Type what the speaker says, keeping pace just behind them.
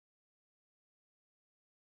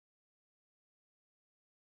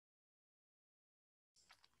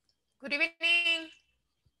Good evening.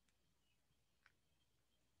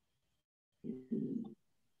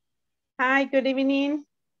 Hi, good evening.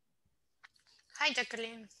 Hi,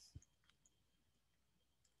 Jacqueline.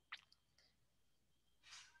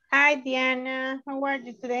 Hi, Diana. How are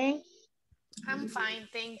you today? I'm fine,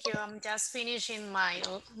 thank you. I'm just finishing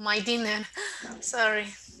my dinner. Sorry.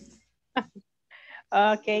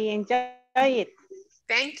 Okay, enjoy it.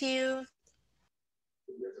 Thank you.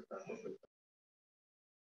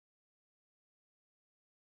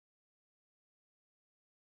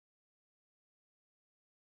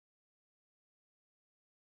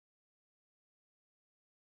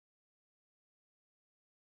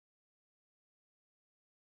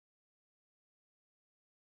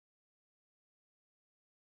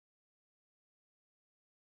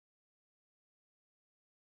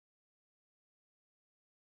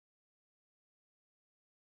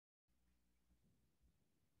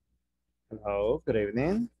 Hello, good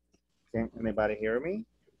evening. Can anybody hear me?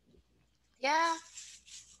 Yeah.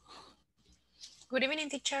 Good evening,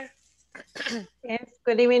 teacher. Yes,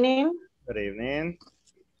 good evening. Good evening.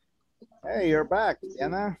 Hey, you're back,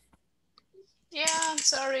 Diana. Yeah, I'm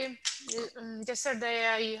sorry. Yesterday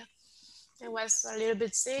I was a little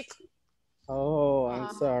bit sick. Oh, I'm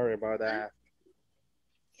Uh, sorry about hmm? that.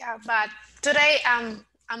 Yeah, but today I'm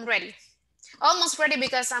ready. Almost ready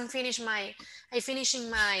because I finishing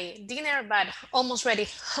my dinner, but almost ready.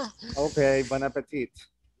 Okay, bon appetit.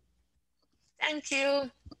 Thank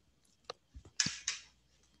you.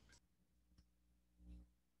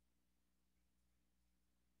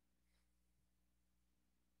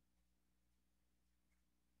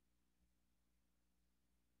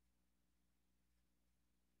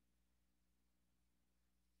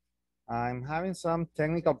 I'm having some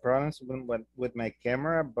technical problems with my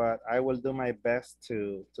camera, but I will do my best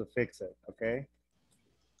to fix it, okay?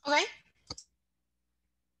 Okay.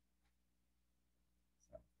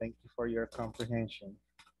 Thank you for your comprehension.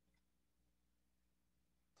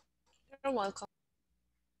 You're welcome.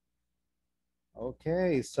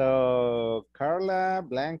 Okay, so Carla,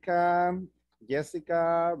 Blanca,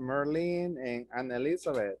 Jessica, Merlin, and Anna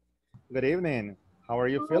Elizabeth. Good evening. How are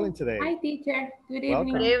you feeling today? Hi, teacher. Good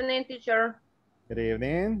Welcome. Good evening. evening, teacher. Good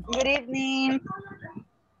evening. Good evening.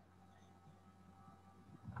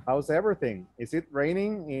 How's everything? Is it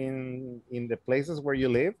raining in the places where you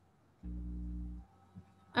live?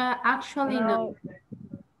 Actually, no.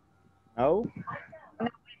 No, No? no,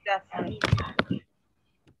 it doesn't.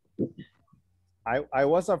 I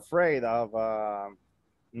was afraid of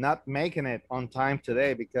not making it on time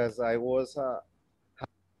today because I was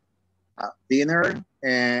dinner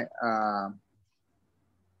and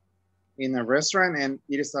in a restaurant and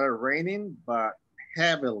it started raining, but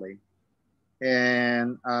heavily,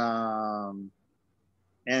 and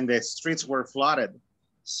the streets were flooded.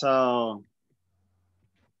 So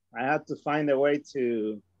I had to find a way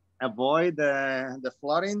to avoid the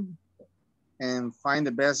flooding and find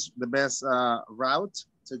the best route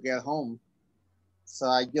to get home. So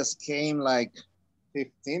I just came like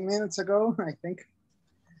 15 minutes ago, I think.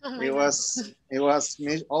 Oh my It God. was it was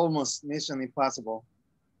almost mission impossible.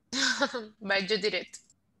 But you did it.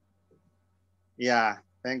 Yeah,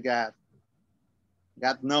 thank God.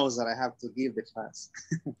 God knows that I have to give the class.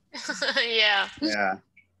 Yeah. Yeah.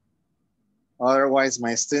 Otherwise,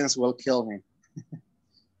 my students will kill me.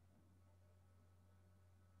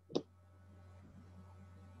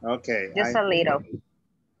 Okay. Just a little.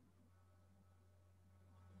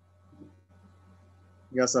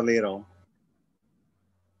 Just a little.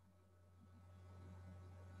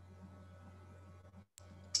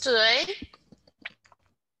 Today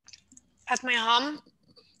at my home,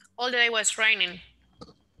 all the day was raining.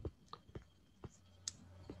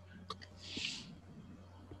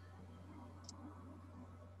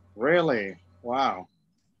 Really? Wow.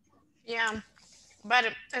 Yeah, but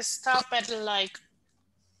it stopped at like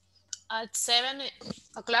at 7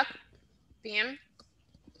 o'clock p.m.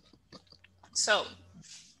 So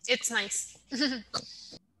it's nice.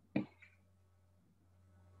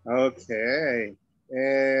 Okay.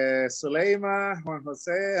 Suleima, Juan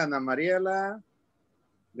Jose, Ana Mariela.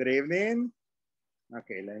 Good evening.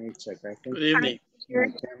 Okay, let me check. I think Good evening. my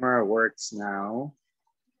camera works now.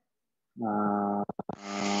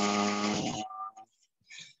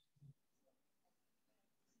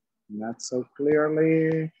 Not so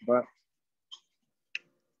clearly, but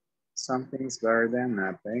something's better than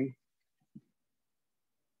nothing.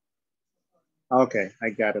 Okay, I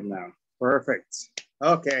got it now. Perfect.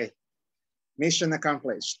 Okay, mission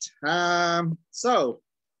accomplished.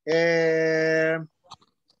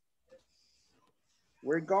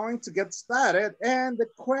 we're going to get started. And the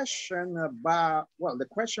question about, well, the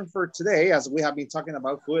question for today, as we have been talking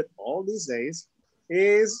about food all these days,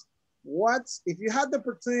 is if you had the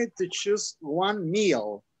opportunity to choose one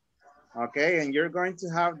meal, okay, and you're going to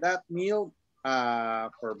have that meal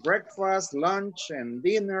for breakfast, lunch, and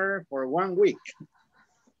dinner for 1 week,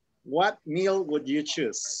 what meal would you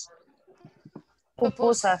choose?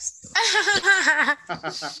 Pupusas.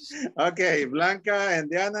 Okay, Blanca and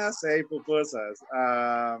Diana say pupusas.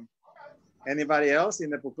 Anybody else in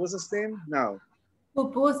the pupusas team? No.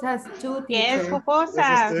 Pupusas too, Yes, teacher. Pupusas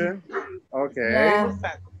pupusas. too? Okay. Yeah.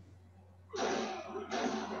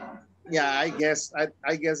 Yeah, I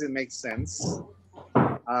guess it makes sense.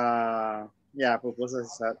 Yeah,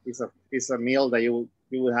 pupusas is a meal that you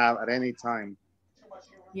will have at any time.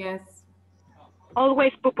 Yes.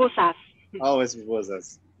 Always pupusas. Always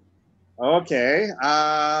pupusas. Okay.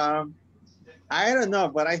 I don't know,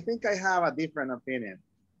 but I think I have a different opinion.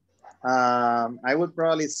 I would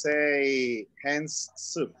probably say hen's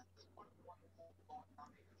soup.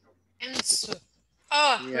 And soup.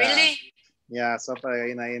 Oh, Yeah. really? Yeah, sopa de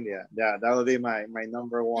gallina India. Yeah, that would be my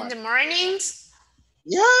number In one. the mornings?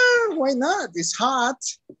 Yeah, why not? It's hot.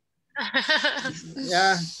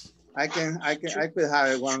 Yeah, I could have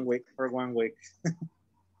it 1 week for 1 week.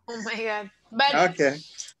 Oh my God. But Okay.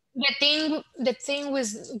 the thing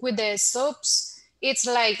with the soups, it's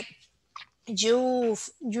like you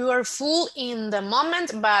are full in the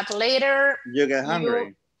moment, but later You get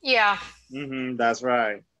hungry. Yeah. That's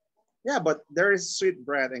right. Yeah, but there is sweet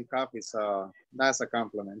bread and coffee, so that's a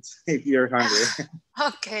compliment if you're hungry.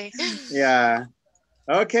 Okay. Yeah.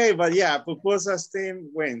 Okay, but yeah, pupusas team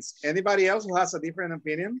wins. Anybody else who has a different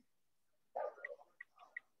opinion?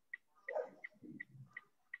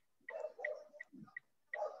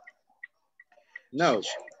 No.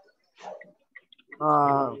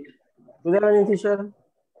 Good evening, teacher.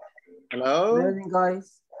 Hello. Good evening,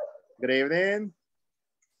 guys. Good evening.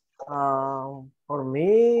 For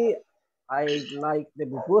me, I like the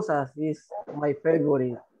pupusas. Is my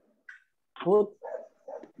favorite food,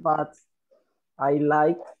 but I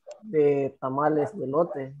like the tamales de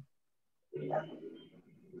lote.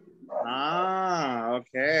 Ah,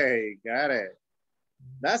 okay, got it.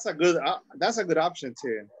 That's a good option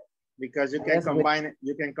too, because you can Yes, combine it.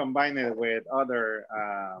 You can combine it with other.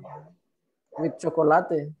 With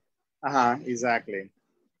chocolate. Exactly.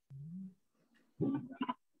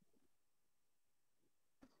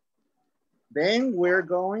 Then we're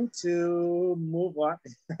going to move on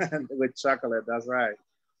with chocolate. That's right.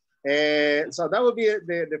 So that would be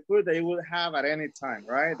the food that you would have at any time,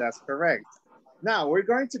 right? That's correct. Now we're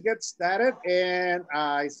going to get started, and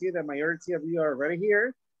I see the majority of you are already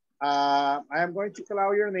here. I am going to call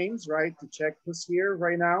out your names, right, to check who's here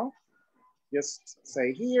right now. Just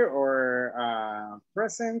say here or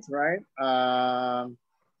present, right?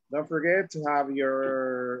 Don't forget to have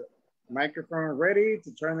your microphone ready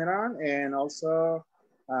to turn it on, and also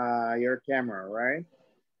your camera, right?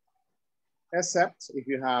 Except if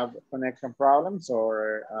you have connection problems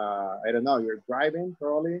or I don't know, you're driving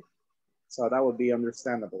probably. So that would be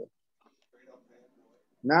understandable.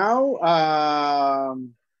 Now,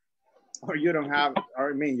 or you don't have,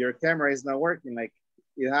 or I mean, your camera is not working like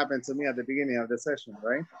it happened to me at the beginning of the session,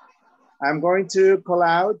 right? I'm going to call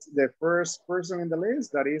out the first person in the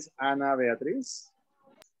list, that is Ana Beatriz.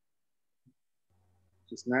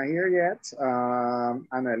 She's not here yet.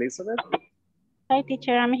 Ana Elizabeth. Hi,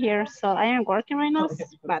 teacher, I'm here. So I am working right now,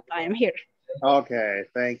 but I am here. Okay,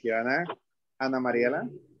 thank you, Ana. Ana Mariela.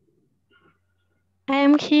 I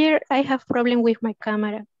am here. I have problem with my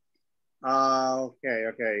camera.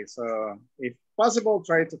 Okay. So if possible,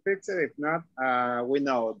 try to fix it. If not, we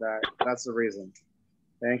know that that's the reason.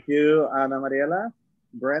 Thank you, Ana Mariela.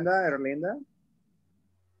 Brenda, Erlinda.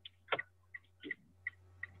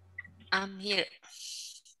 I'm here.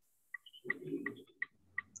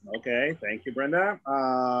 Okay, thank you, Brenda.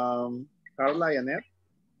 Carla, Yanet.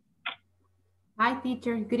 Hi,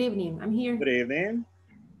 teacher. Good evening. I'm here. Good evening.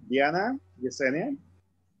 Diana, Yesenia.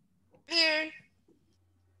 Here.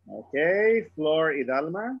 Okay, Flor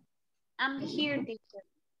Hidalma. I'm here, teacher.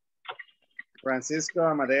 Francisco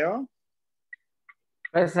Amadeo.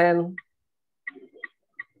 Present.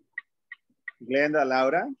 Glenda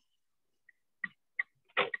Laura.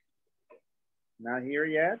 Not here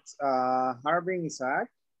yet. Harbin Isaac.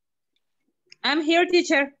 I'm here,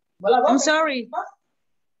 teacher. I'm sorry.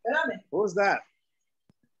 Who's that?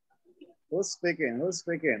 Who's speaking? Who's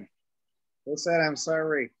speaking? Who said I'm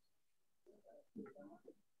sorry?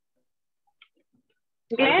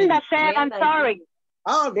 Glenda said I'm sorry.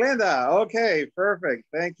 Oh, Glenda. Okay, perfect.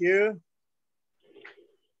 Thank you.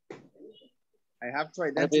 I have to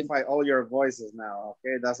identify all your voices now,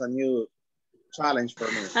 okay? That's a new challenge for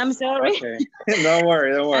me. I'm sorry. Okay, don't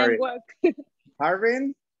worry, don't worry. I'm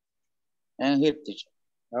Harvin? I'm here, teacher.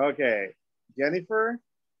 Okay. Jennifer?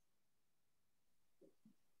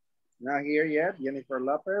 Not here yet. Jennifer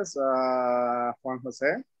Lopez. Juan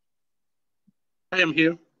Jose? I am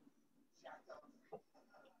here.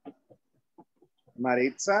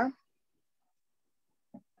 Maritza?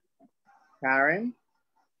 Karen?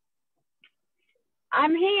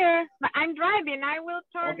 I'm here, but I'm driving. I will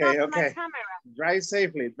turn off my camera. Drive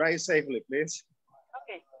safely, please.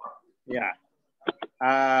 Okay. Yeah.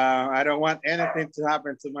 I don't want anything to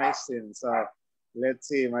happen to my students. So let's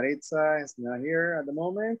see. Maritza is not here at the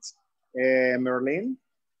moment. Merlin?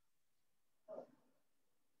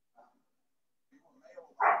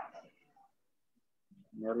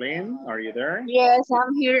 Merlin, are you there? Yes,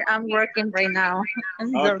 I'm here. I'm working right now.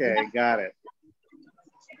 Okay, got it.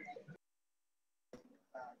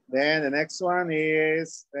 Then the next one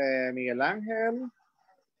is Miguel Angel.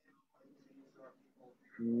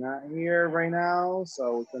 Not here right now,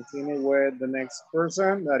 so we'll continue with the next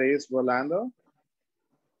person, that is Rolando.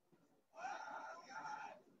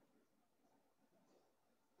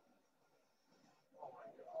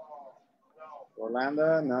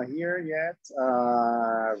 Rolando, not here yet.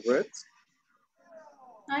 Ruth.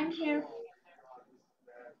 I'm here.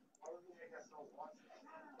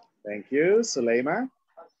 Thank you. Suleima.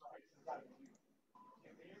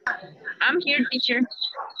 I'm here, teacher.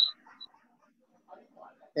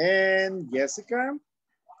 And Jessica.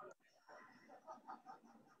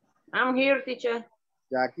 I'm here, teacher.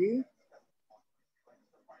 Jackie.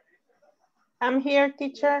 I'm here,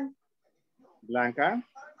 teacher. Blanca.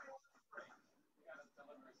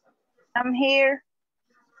 I'm here.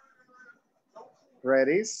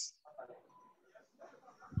 Redis.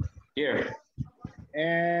 Here.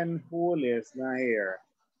 And Julio is not here.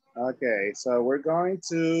 Okay, so we're going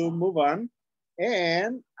to move on.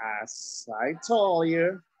 And as I told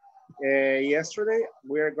you yesterday,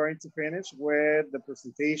 we're going to finish with the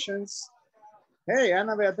presentations. Hey,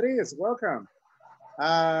 Ana Beatriz, welcome.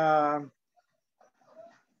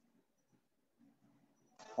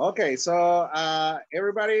 Okay, so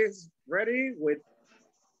everybody's ready with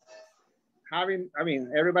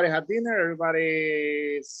everybody had dinner,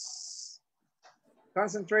 everybody's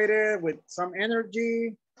concentrated with some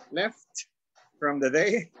energy left from the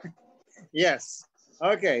day. Yes.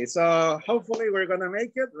 Okay, so hopefully we're gonna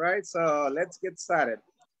make it, right? So let's get started.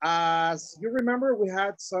 As you remember, we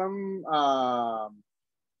had some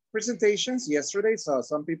presentations yesterday. So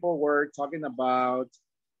some people were talking about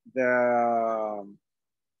the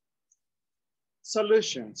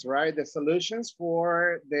solutions, right? The solutions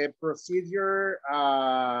for the procedure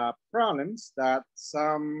problems that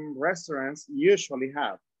some restaurants usually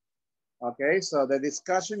have. Okay, so the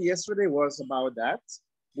discussion yesterday was about that.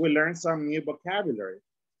 We learned some new vocabulary.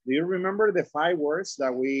 Do you remember the 5 words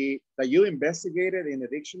that you investigated in the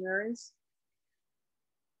dictionaries?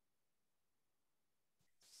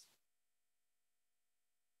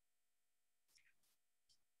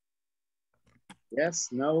 Yes,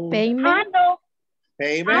 no. Payment. Handle.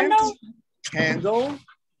 Payment. Handle.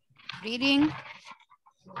 Reading.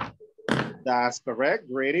 That's correct.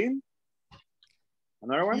 Reading.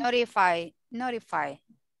 Another one? Notify. Notify.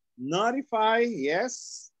 Notify,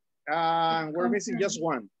 yes. We're missing just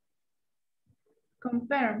one.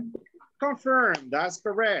 Confirm. Confirm, that's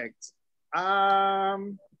correct. I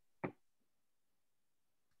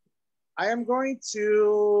am going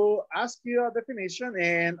to ask you a definition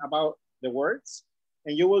and about the words,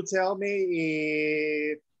 and you will tell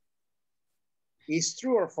me if it's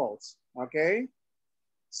true or false, okay?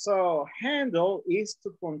 So handle is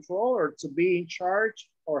to control or to be in charge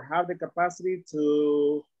or have the capacity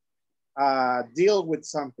to deal with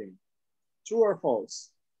something. True or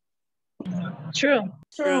false? True.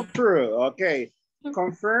 True. True, okay.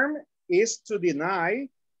 Confirm is to deny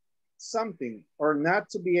something or not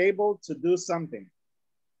to be able to do something.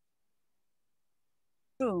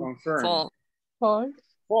 True. Confirm. False. False.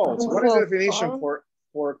 False. What is the definition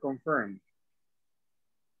for confirm?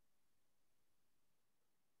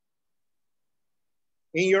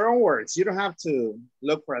 In your own words, you don't have to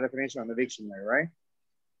look for a definition on the dictionary, right?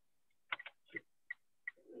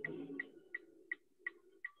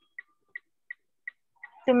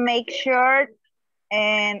 To make sure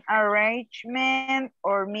an arrangement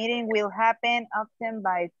or meeting will happen often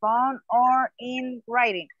by phone or in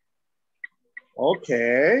writing.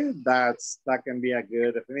 Okay, that can be a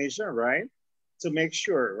good definition, right? To make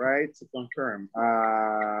sure, right? To confirm.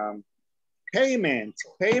 Payment.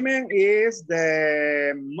 Payment is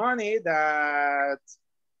the money that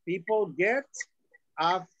people get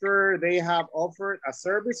after they have offered a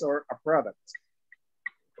service or a product?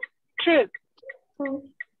 True.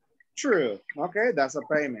 True. Okay, that's a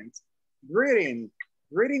payment. Greeting.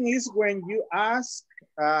 Greeting is when you ask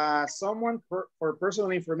someone for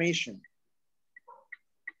personal information.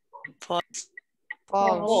 False.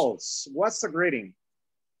 False. What's a greeting?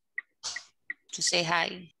 To say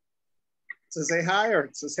hi. To say hi or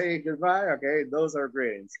to say goodbye. Okay, those are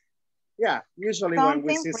greetings. Yeah, usually when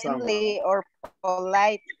we see someone. Friendly or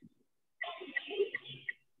polite.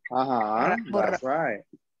 That's right.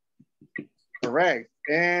 Correct.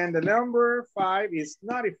 And the number 5 is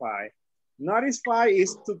notify. Notify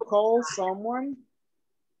is to call someone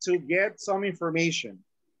to get some information.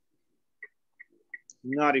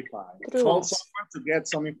 Notify. True. Call someone to get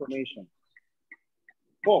some information.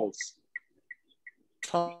 False.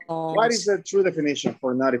 False. What is the true definition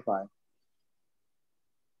for notify?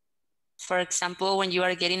 For example, when you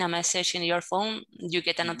are getting a message in your phone, you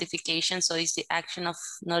get a notification, so it's the action of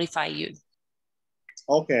notify you.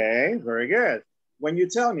 Okay, very good. When you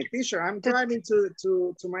tell me, teacher, I'm driving to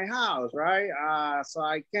my house, right? So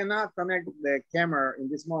I cannot connect the camera in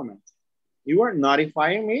this moment. You are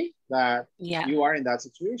notifying me that you are in that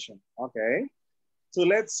situation, okay? To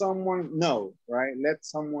let someone know, right? Let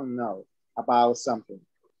someone know about something.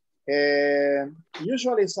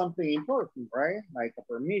 Usually something important, right? Like a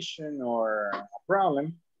permission or a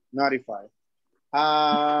problem, notify.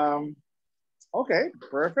 Okay,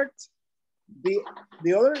 perfect. The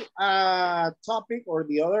other topic or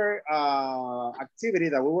the other activity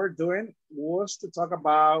that we were doing was to talk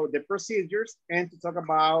about the procedures and to talk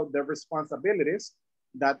about the responsibilities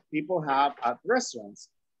that people have at restaurants.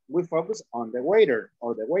 We focus on the waiter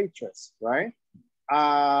or the waitress, right?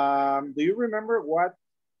 Do you remember what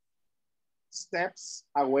steps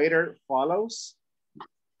a waiter follows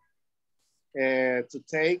to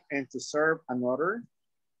take and to serve an order?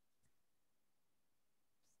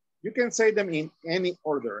 You can say them in any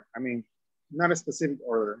order. I mean, not a specific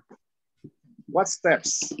order. What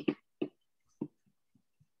steps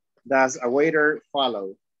does a waiter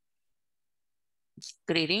follow?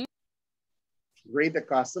 Greeting. Greet the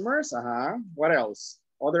customers. What else?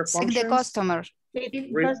 Other functions? Seat the customer.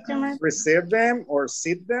 Receive them or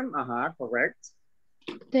seat them. Correct.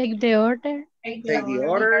 Take the order. Take the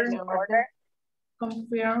order. Confirm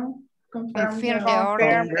the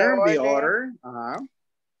order.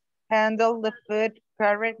 Handle the food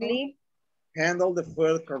correctly. Handle the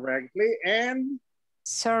food correctly and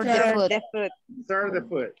serve the food. Serve the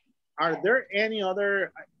food. Are there any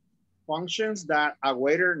other functions that a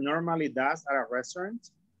waiter normally does at a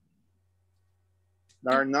restaurant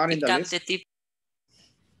that are not in the list? The tip.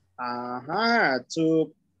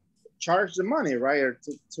 To charge the money, right? Or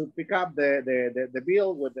to pick up the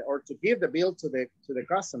bill with or to give the bill to the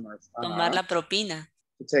customers. Tomar la propina.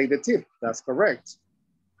 To take the tip. That's correct.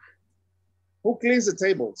 Who cleans the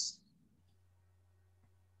tables?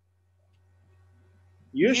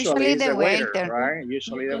 Usually the waiter, right?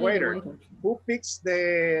 Usually the waiter. Who picks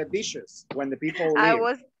the dishes when the people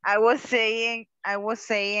leave? I was saying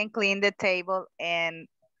clean the table and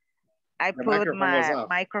I put my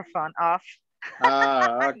microphone off.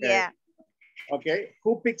 Okay. Yeah. Okay.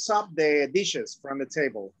 Who picks up the dishes from the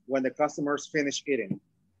table when the customers finish eating?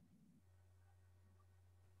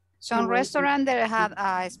 Some restaurants that have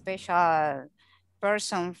a special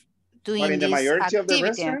person doing but in the this majority activity. of the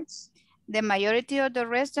restaurants? The majority of the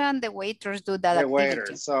restaurant, the waiters do that activity.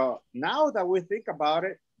 Waiters. So now that we think about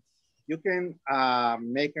it, you can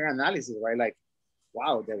make an analysis, right? Like,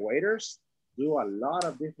 wow, the waiters do a lot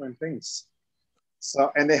of different things.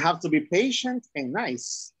 So, and they have to be patient and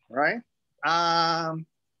nice, right?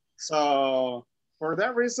 So for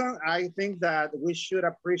that reason, I think that we should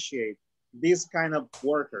appreciate these kind of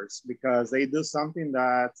workers because they do something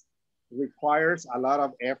that requires a lot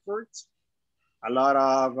of effort, a lot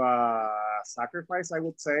of sacrifice, I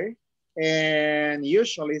would say, and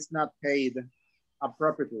usually it's not paid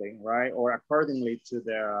appropriately, right, or accordingly to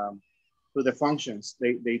the functions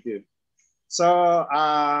they do. So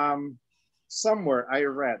somewhere I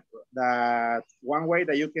read that one way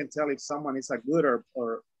that you can tell if someone is a good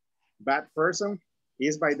or bad person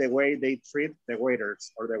is by the way they treat the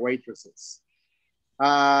waiters or the waitresses.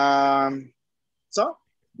 So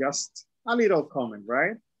just a little comment,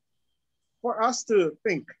 right? For us to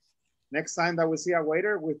think, next time that we see a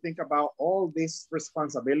waiter, we think about all these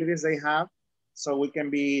responsibilities they have so we can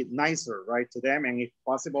be nicer, right, to them, and if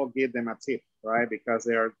possible, give them a tip, right, because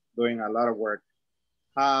they are doing a lot of work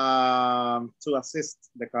to assist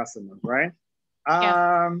the customer, right?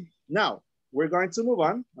 Now, we're going to move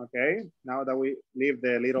on, okay? Now that we leave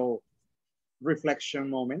the little reflection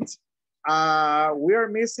moment. we are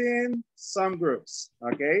missing some groups,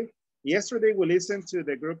 okay? Yesterday we listened to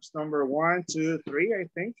the groups number 1, 2, 3, I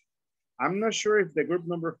think. I'm not sure if the group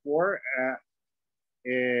number 4,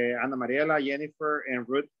 Ana Mariela, Jennifer, and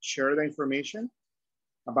Ruth share the information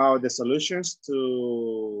about the solutions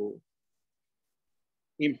to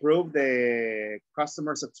improve the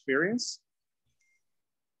customer's experience.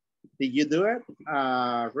 Did you do it,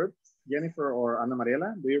 Ruth, Jennifer, or Ana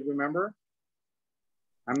Mariela? Do you remember?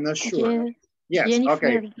 I'm not sure. Yes, yes, Jennifer,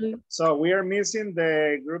 okay. So we are missing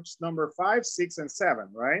the groups number 5, 6, and 7,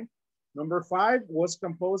 right? Number 5 was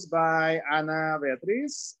composed by Ana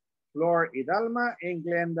Beatriz, Flor Idalma, and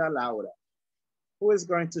Glenda Laura. Who is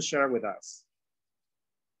going to share with us?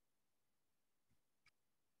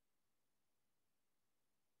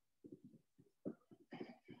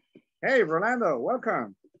 Hey, Rolando,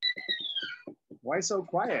 welcome. Why so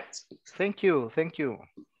quiet? Thank you, thank you.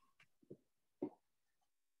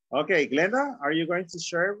 Okay, Glenda, are you going to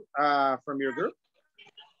share from your group?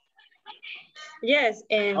 Yes,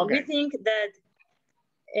 and okay. We think that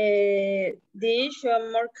the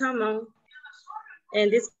issue more common in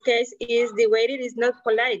this case is the waiter is not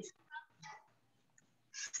polite.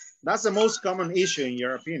 That's the most common issue in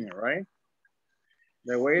your opinion, right?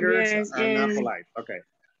 The waiters are not polite. Okay.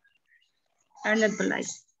 Are not polite.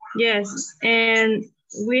 Yes, and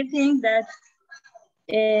we think that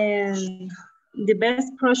the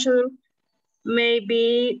best procedure may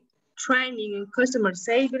be training and customer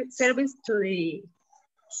service to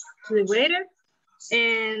the waiter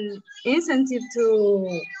and incentive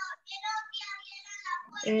to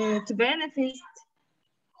benefit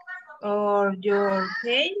or your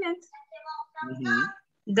payment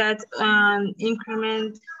that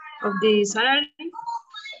increment of the salary.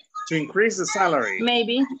 To increase the salary.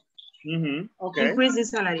 Maybe. Okay. Increase the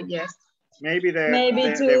salary, yes. Maybe the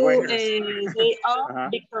waiters. They off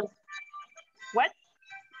because what?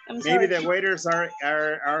 I'm sorry. Maybe the waiters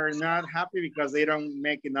are not happy because they don't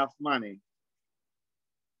make enough money.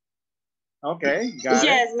 Okay, got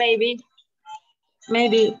yes, it.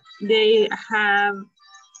 Maybe they have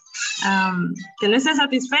que no están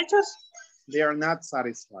satisfechos. They are not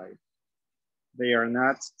satisfied. They are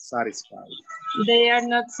not satisfied. They are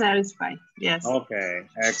not satisfied. Yes. Okay,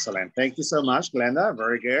 excellent. Thank you so much, Glenda.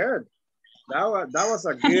 Very good. That was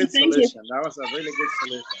a good solution. That was a really good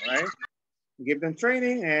solution, right? Give them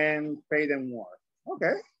training and pay them more.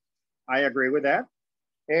 Okay, I agree with that.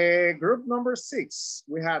 Group number 6,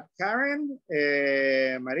 we had Karen,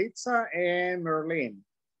 Maritza, and Merlin.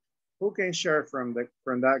 Who can share from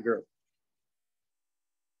that group?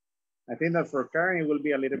 I think that for Karen, it will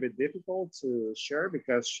be a little bit difficult to share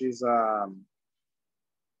because she's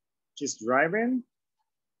driving.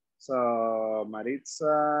 So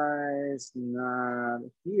Maritza is not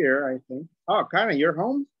here, I think. Oh, Karen, you're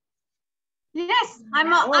home? Yes,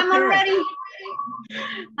 I'm already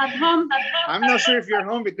at home. I'm not sure if you're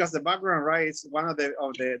home because the background, right, is one of the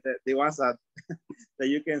ones that that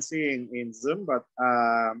you can see in Zoom. But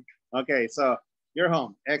okay, so you're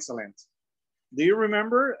home. Excellent. Do you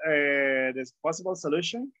remember this possible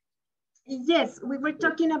solution? Yes, we were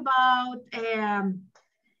talking about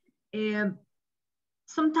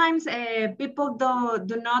sometimes people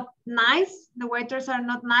do not nice. The waiters are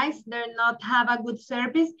not nice. They're not have a good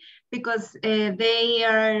service because they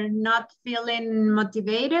are not feeling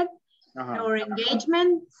motivated or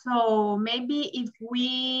engagement. So maybe if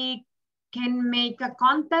we can make a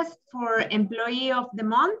contest for employee of the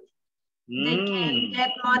month, they can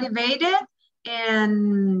get motivated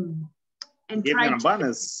and give them a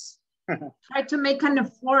bonus. Try to make an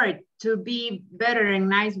effort to be better and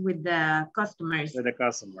nice with the customers. With the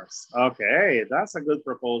customers. Okay, that's a good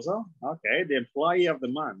proposal. Okay, the employee of the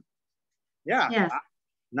month. Yeah. Yes.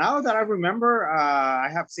 Now that I remember, I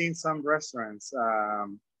have seen some restaurants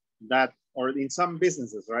that, or in some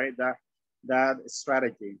businesses, right? That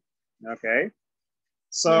strategy. Okay.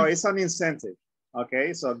 So it's an incentive.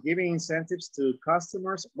 Okay, so giving incentives to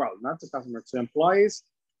customers, well, not to customers, to employees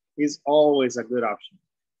is always a good option.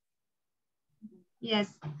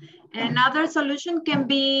 Yes, another solution can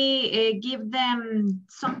be give them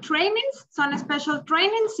some trainings, some special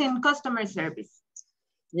trainings in customer service.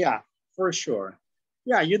 Yeah, for sure.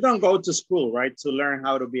 Yeah, you don't go to school, right, to learn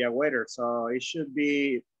how to be a waiter. So it should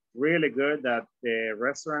be really good that the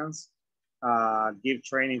restaurants give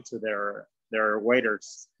training to their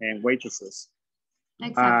waiters and waitresses.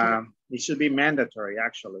 Exactly. It should be mandatory,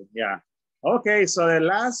 actually. Yeah. Okay, so the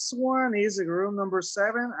last one is group number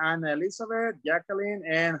 7, Anna Elizabeth, Jacqueline,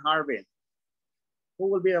 and Harvin. Who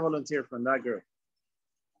will be a volunteer from that group?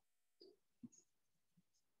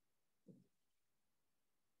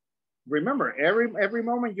 remember, every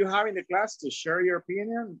moment you have in the class to share your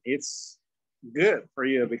opinion, it's good for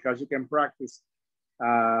you because you can practice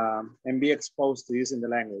and be exposed to using the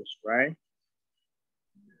language, right?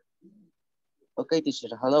 Okay, teacher.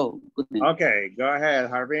 Hello. Good evening. Okay, go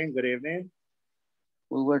ahead, Harvin. Good evening.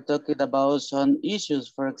 We were talking about some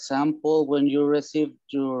issues. For example, when you receive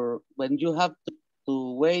when you have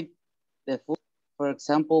to wait the food. For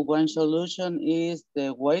example, one solution is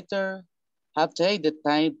the waiter have to take the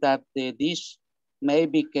time that the dish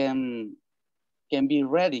maybe can be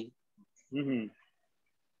ready. Mm-hmm.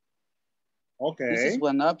 Okay. This is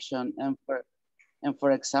one option. And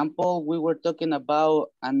for example, we were talking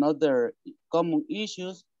about another common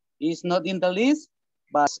issues. It's not in the list,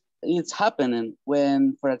 but it's happening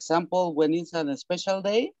when, for example, when it's a special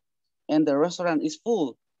day and the restaurant is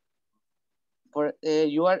full.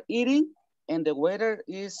 You are eating and the waiter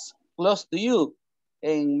is close to you,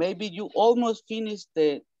 and maybe you almost finished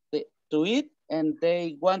to eat, and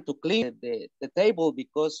they want to clean the table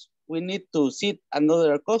because we need to sit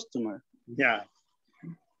another customer. Yeah.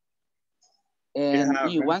 And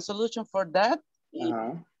one solution for that,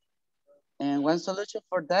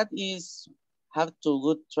 is have to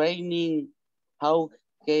good training how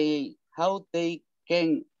they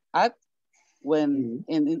can act when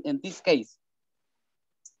in this case.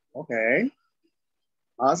 Okay.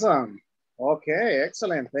 Awesome. Okay,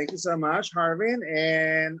 excellent. Thank you so much, Harvin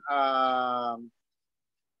and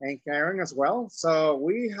Karen as well. So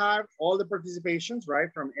we have all the participations,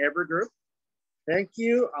 right, from every group. Thank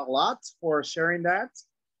you a lot for sharing that.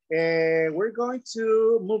 We're going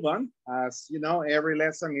to move on. As you know, every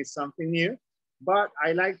lesson is something new, but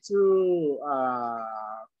I like to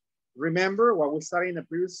remember what we studied in the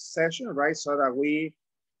previous session, right? So that we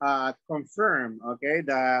confirm, okay,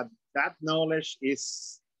 that knowledge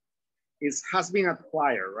has been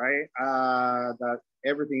acquired, right? That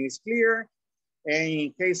everything is clear. And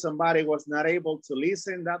in case somebody was not able to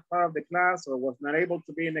listen that part of the class or was not able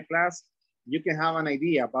to be in the class, you can have an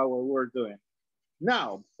idea about what we're doing.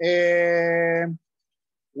 Now, we're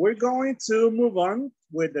going to move on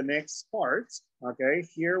with the next part. Okay,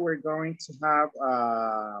 here we're going to have,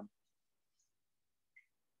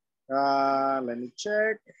 let me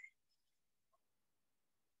check.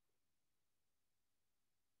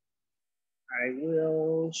 I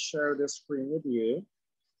will share the screen with you.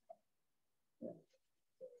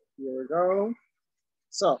 Here we go.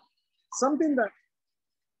 So, something that,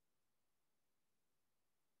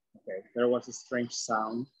 okay, there was a strange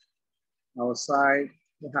sound outside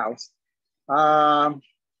the house.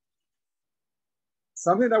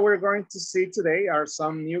 Something that we're going to see today are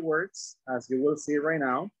some new words, as you will see right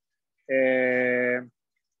now.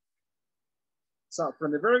 So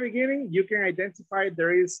from the very beginning, you can identify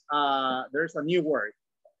there's a new word.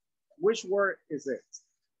 Which word is it?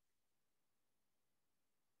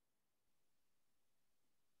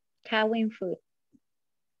 Throwing food.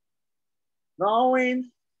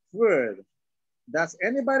 Throwing food. Does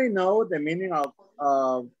anybody know the meaning of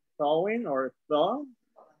throwing or throw?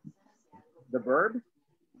 The verb?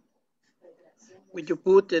 Would you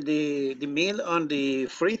put the meal on the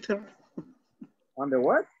freezer? On the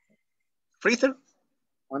what? Freezer?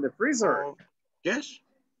 On the freezer? Yes.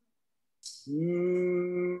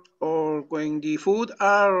 Or when the food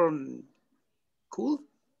are cool?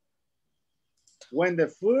 When the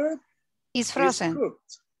food is frozen. Is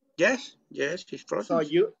cooked. Yes, yes, it's frozen. So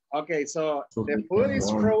so the food is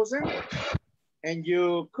frozen and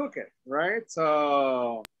you cook it, right?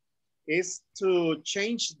 So it's to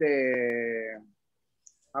change the,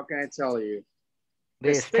 how can I tell you?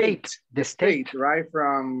 The state, right?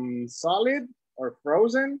 From solid or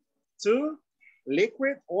frozen to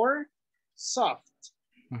liquid or soft.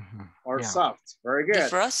 Or soft. Very good.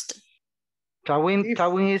 Defrost.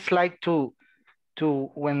 Thawing is like to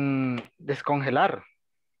when descongelar.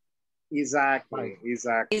 Exactly.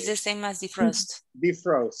 It's the same as defrost.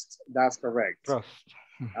 Defrost, that's correct. Frost.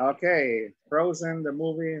 Okay, Frozen, the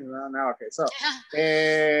movie. No, okay, so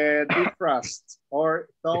defrost or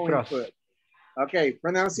thawing food. Okay,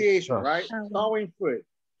 pronunciation, right? Thawing food.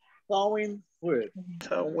 Thawing food.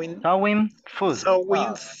 Thawing food.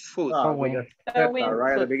 Thawing food.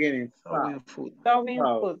 Right at the beginning. Thawing food. Thawing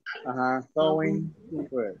food. Thawing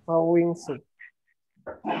food. Thawing soup.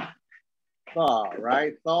 Thaw,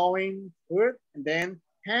 right? Thawing food. And then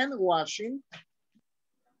hand washing.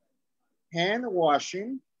 Hand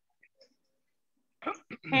washing.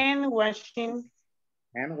 Hand washing.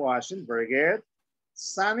 Hand washing, very good.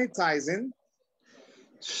 Sanitizing.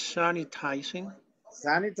 Sanitizing.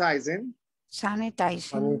 Sanitizing.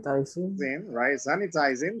 Sanitizing. Right,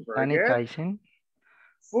 sanitizing, very good.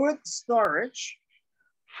 Food storage.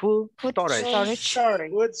 Food Food storage.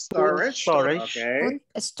 storage. Food storage. Storage. Okay.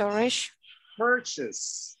 Food storage.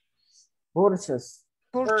 Purchase. Purchase.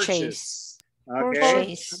 Purchase. Okay.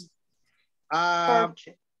 Purchase.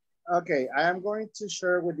 Okay, I am going to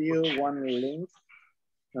share with you one link.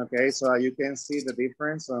 Okay, so you can see the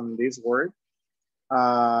difference on this word.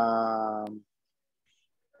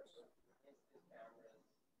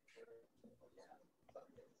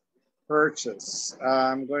 Purchase.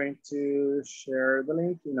 I'm going to share the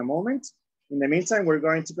link in a moment. In the meantime, we're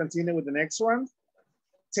going to continue with the next one.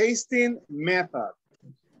 Tasting method.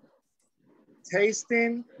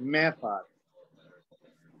 Tasting method.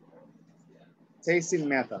 Tasting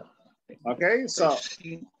method. Okay, so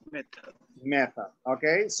method.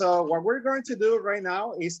 Okay, so what we're going to do right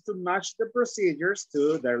now is to match the procedures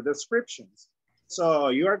to their descriptions. So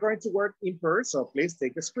you are going to work in pairs, so please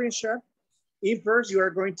take a screenshot. In pairs, you are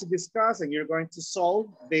going to discuss and you're going to solve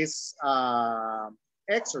this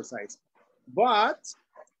exercise. But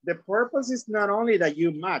the purpose is not only that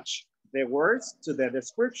you match the words to the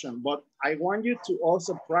description, but I want you to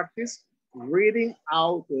also practice reading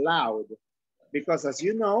out loud. Because as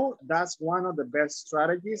you know, that's one of the best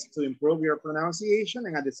strategies to improve your pronunciation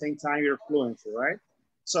and at the same time your fluency, right?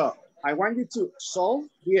 So I want you to solve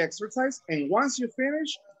the exercise, and once you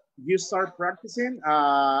finish, you start practicing.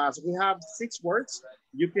 As we have 6 words,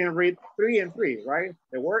 you can read 3 and 3, right?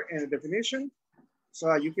 The word and the definition,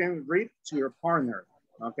 so you can read to your partner,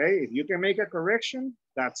 okay? If you can make a correction,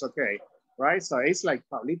 that's okay, right? So it's like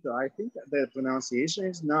Pablito, I think the pronunciation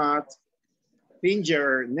is not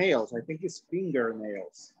fingernails. I think it's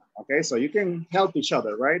fingernails. Okay, so you can help each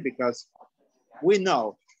other, right? Because we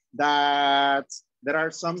know that there are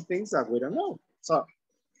some things that we don't know. So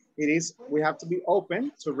we have to be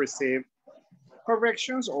open to receive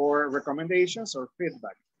corrections or recommendations or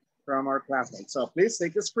feedback from our classmates. So please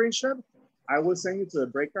take a screenshot. I will send you to the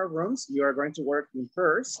breakout rooms. You are going to work in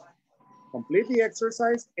pairs, complete the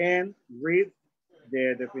exercise, and read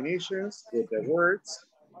the definitions with the words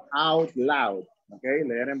out loud, okay?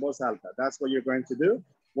 Leer en voz alta. That's what you're going to do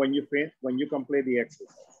when you complete the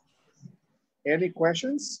exercise. Any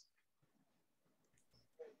questions?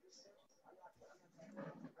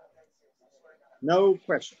 No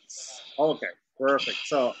questions. Okay, perfect.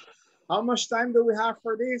 So how much time do we have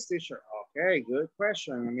for this, teacher? Okay, good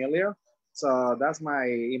question, Emilio. So that's my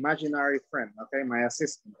imaginary friend, okay? My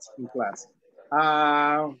assistant in class.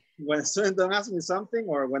 When students don't ask me something,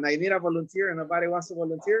 or when I need a volunteer and nobody wants to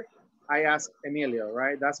volunteer, I ask Emilio,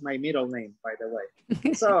 right? That's my middle name, by the way.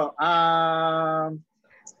 So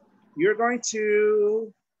you're going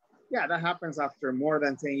to, yeah, that happens after more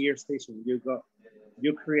than 10 years teaching. You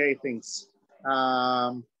create things.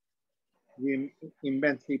 You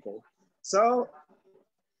invent people. So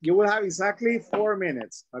you will have exactly 4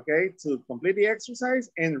 minutes, okay, to complete the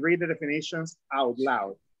exercise and read the definitions out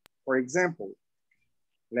loud. For example,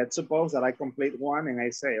 let's suppose that I complete one and I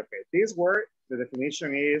say, okay, this word, the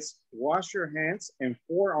definition is wash your hands and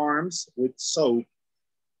forearms with soap.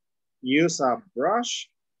 Use a brush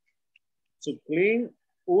to clean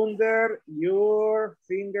under your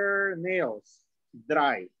fingernails.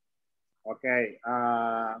 Dry. Okay,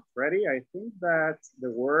 Freddie, I think that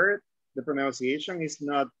the pronunciation is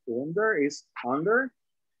not under, it's under,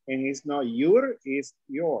 and it's not your, it's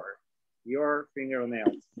your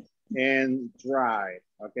fingernails. And dry,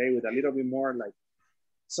 okay, with a little bit more like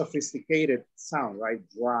sophisticated sound, right?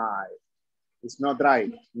 Dry. It's not dry,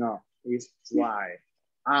 no, it's dry.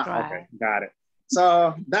 Dry. Okay, got it.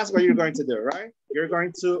 So that's what you're going to do, right? You're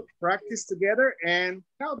going to practice together and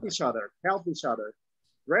help each other,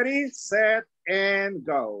 Ready, set, and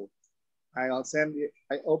go. I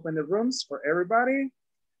open the rooms for everybody,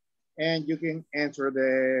 and you can enter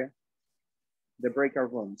the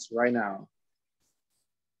breakout rooms right now.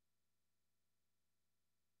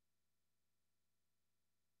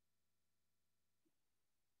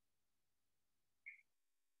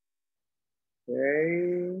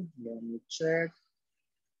 Okay, let me check.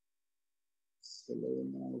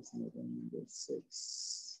 Selena is November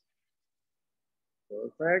 6.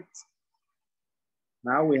 Perfect.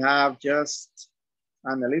 Now we have just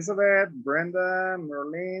Anna Elizabeth, Brenda,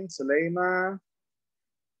 Merlin, Selena,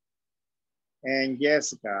 and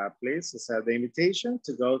Jessica. Please accept the invitation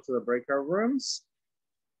to go to the breakout rooms.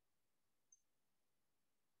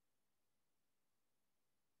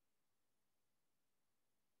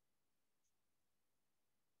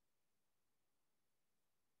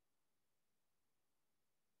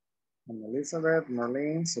 And Elizabeth,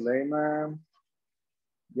 Merlin, Suleiman,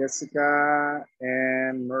 Jessica,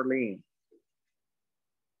 and Merlin.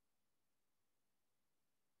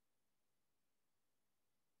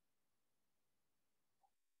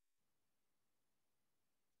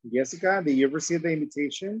 Jessica, did you receive the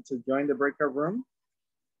invitation to join the breakout room?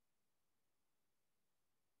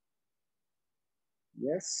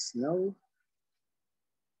 Yes, no?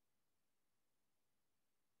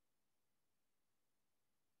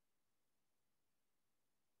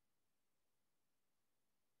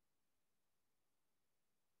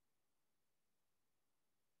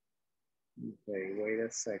 Okay, wait a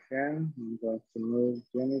second. I'm going to move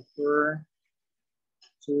Jennifer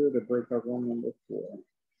to the breakout room number 4.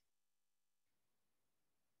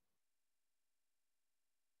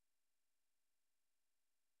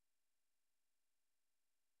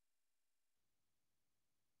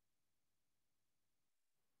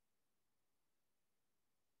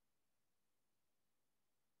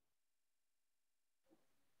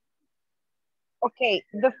 Okay,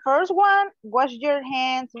 the first one, wash your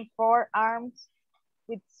hands and forearms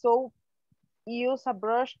with soap. Use a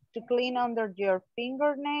brush to clean under your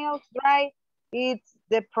fingernails dry. It's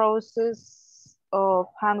the process of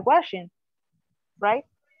hand washing, right?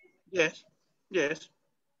 Yes, yes.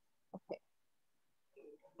 Okay.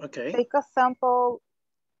 Okay. Take a sample.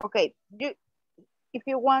 Okay, if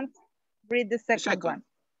you want, read the second one.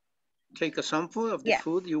 Take a sample of the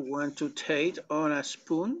food you want to taste on a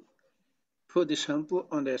spoon. Put the sample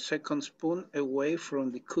on the second spoon away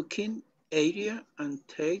from the cooking area and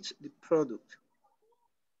taste the product.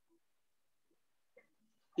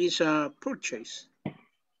 It's a purchase.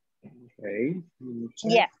 Okay.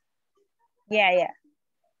 Yeah.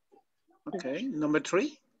 Okay, number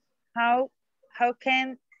 3. How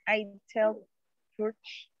can I tell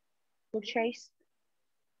purchase?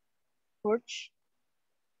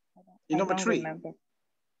 Number 3. Remember.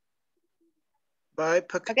 Buy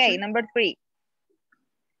packaging. Okay, number 3.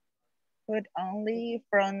 Food only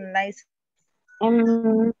from license.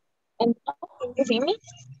 And can you hear me?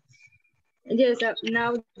 Yes,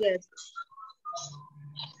 now yes.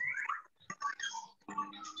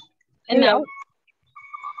 And now?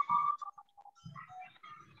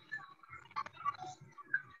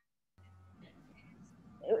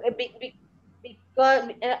 Because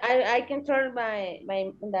I can turn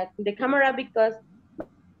the camera because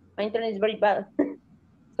my internet is very bad.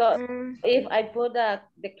 So if I put the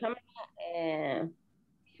camera,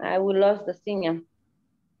 I will lose the signal.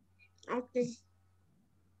 Okay.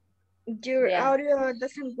 Your audio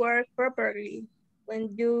doesn't work properly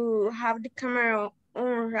when you have the camera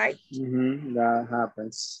on, right? That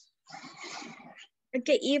happens.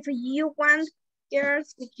 Okay, if you want,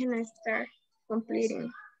 yours, we can start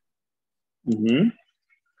completing.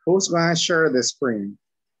 Who's going to share the screen?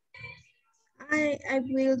 I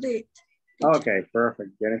will do it. Okay,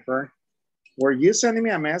 perfect, Jennifer. Were you sending me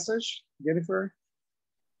a message, Jennifer?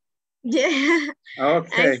 Yeah.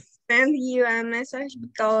 Okay. I sent you a message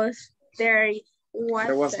because there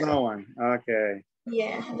was no one. Okay.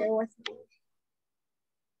 Yeah, there was.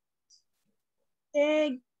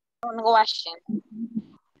 Question,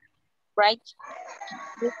 right?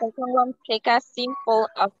 The second one, take a sample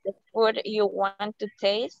of the food you want to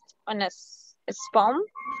taste on a spoon.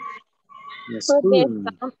 Put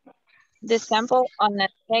the sample on a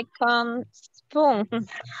second spoon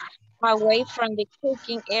away from the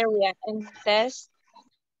cooking area and test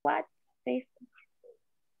what taste.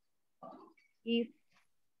 If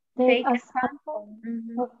Take a sample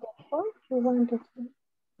of the food you want to taste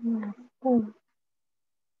on a spoon.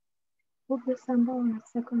 Put the sample on a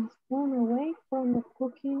second spoon away from the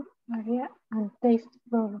cooking area and taste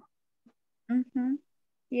the product.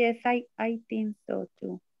 Yes, I think so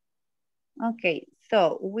too. Okay,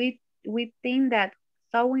 so we think that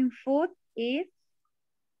thawing food is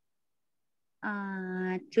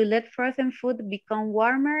to let frozen food become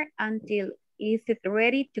warmer until is it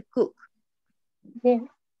ready to cook. Yeah.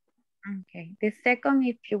 Okay, the second,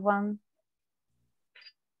 if you want.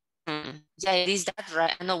 Yeah, it is that,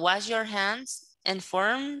 right? No, wash your hands and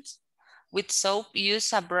forms with soap.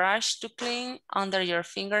 Use a brush to clean under your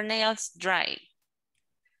fingernails dry.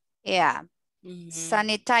 Yeah.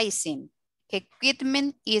 Sanitizing.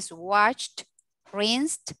 Equipment is washed,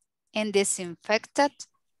 rinsed, and disinfected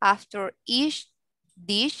after each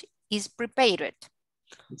dish is prepared.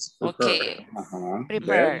 Okay.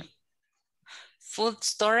 Prepared. Food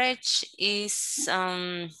storage is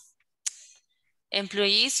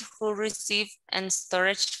employees who receive and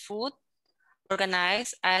storage food,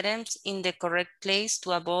 organize items in the correct place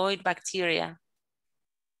to avoid bacteria.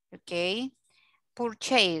 Okay.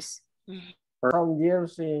 Purchase. Some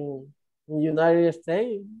years in United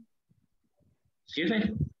States. Excuse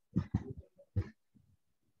me?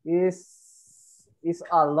 It's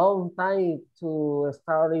a long time to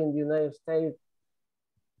start in the United States.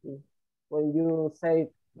 When you say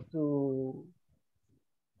to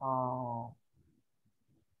I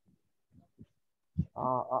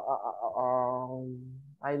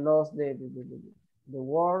lost the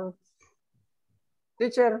word.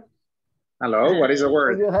 Teacher. Hello, what is the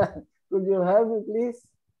word? Could you help me, please?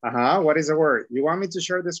 What is the word? You want me to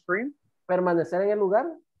share the screen? Permanecer en el lugar.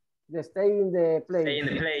 De stay in the place. Stay in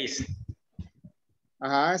the place.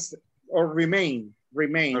 Or remain.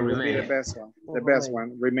 Remain or would remain. be the best one. The best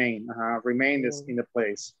one. Remain. Remain is in the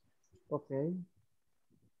place. Okay.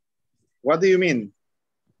 What do you mean?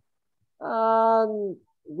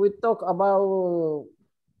 We talk about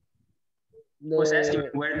Was asking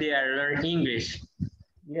where they are learning English.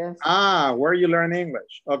 Yes. Where you learn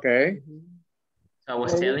English. Okay. So I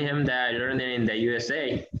was telling him that I learned it in the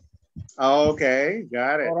USA. Okay,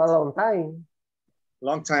 got it. For a long time.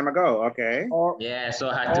 Long time ago, okay. Yeah, so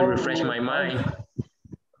I had to refresh my mind.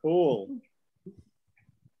 Cool.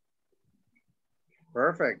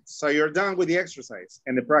 Perfect. So you're done with the exercise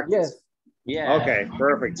and the practice? Yes. Yeah. Okay,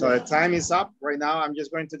 perfect. So the time is up. Right now, I'm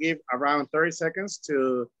just going to give around 30 seconds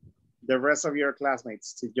to the rest of your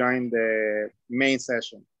classmates to join the main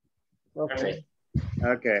session. Okay.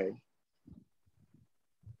 Okay.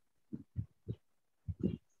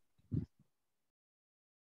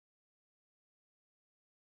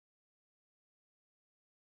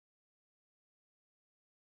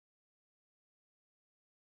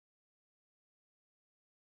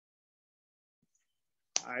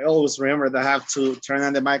 I always remember that I have to turn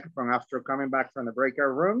on the microphone after coming back from the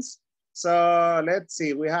breakout rooms. So let's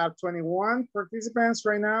see, we have 21 participants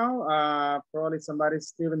right now. Probably somebody's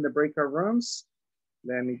still in the breakout rooms.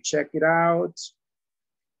 Let me check it out.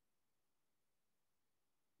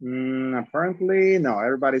 Apparently, no,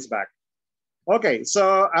 everybody's back. Okay,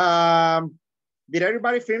 so did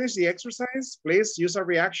everybody finish the exercise? Please use a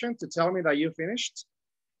reaction to tell me that you finished.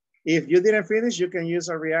 If you didn't finish, you can use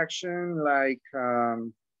a reaction like,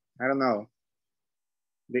 I don't know,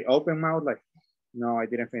 the open mouth, like, no, I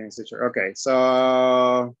didn't finish, teacher. Okay,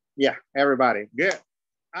 so yeah, everybody, good.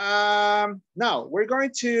 Now we're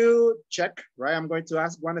going to check, right? I'm going to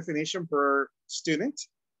ask one definition per student.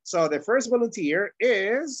 So the first volunteer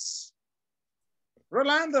is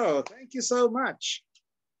Rolando. Thank you so much.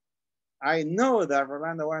 I know that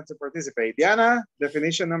Rolando wants to participate. Diana,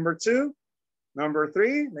 definition number 2. Number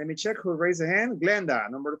 3, let me check who raised a hand. Glenda,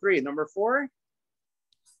 number 3. Number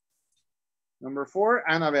 4,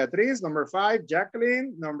 Ana Beatriz. Number 5,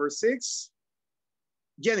 Jacqueline. Number 6,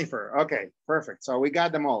 Jennifer. Okay, perfect. So we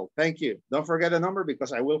got them all. Thank you. Don't forget the number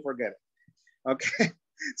because I will forget it. Okay,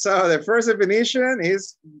 so the first definition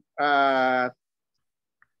is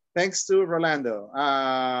thanks to Rolando.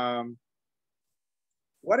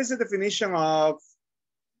 What is the definition of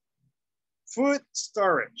food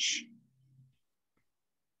storage?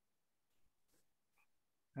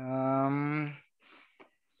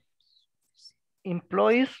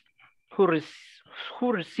 Employees who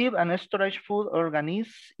receive and storage food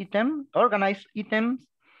organized items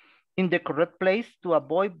in the correct place to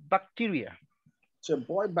avoid bacteria. To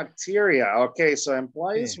avoid bacteria. Okay, so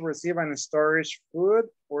employees receive and storage food,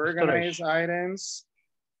 organized items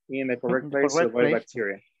in the correct place to avoid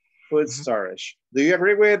bacteria. Food storage. Do you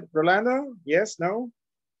agree with Rolando? Yes, no?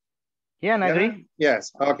 Yeah, I agree.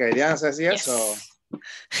 Yes, okay, Diana says yes. So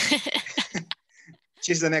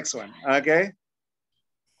she's the next one, okay?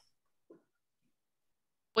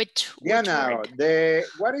 Diana,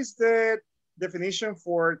 what is the definition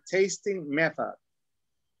for tasting method?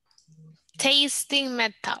 Tasting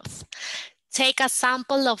methods. Take a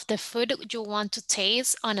sample of the food you want to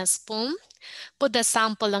taste on a spoon, put the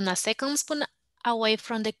sample on a second spoon away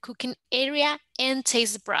from the cooking area and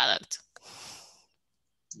taste the product.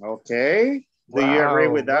 Okay, do you agree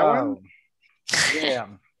with that one? Yeah,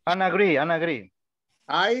 I agree.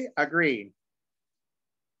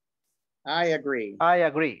 I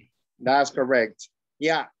agree. That's correct.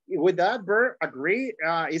 Yeah, with that verb, agree,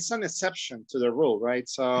 it's an exception to the rule, right?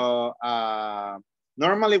 So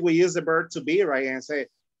normally we use the verb to be, right? And say,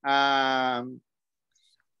 I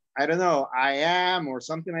don't know, I am or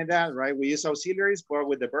something like that, right? We use auxiliaries, but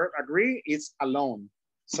with the verb agree, it's alone.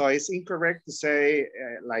 So it's incorrect to say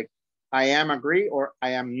like, I am agree or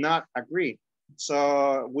I am not agree.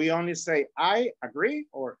 So we only say I agree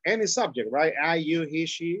or any subject, right? I, you, he,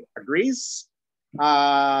 she agrees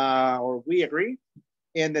or we agree.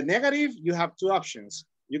 In the negative, you have 2 options.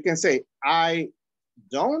 You can say I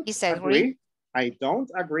don't agree. I don't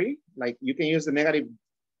agree. Like you can use the negative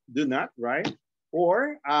do not, right?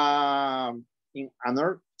 Or in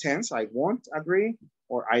another tense, I won't agree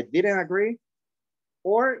or I didn't agree.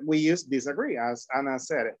 Or we use disagree as Anna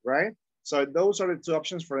said it, right? So those are the 2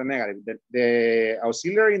 options for the negative. The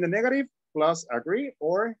auxiliary in the negative plus agree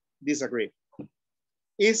or disagree.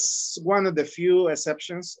 It's one of the few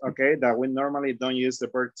exceptions, okay, that we normally don't use the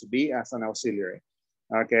verb to be as an auxiliary,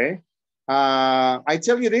 okay? I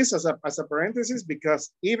tell you this as a parenthesis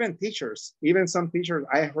because even teachers, even some teachers,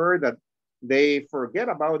 I heard that they forget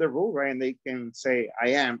about the rule, right? And they can say, I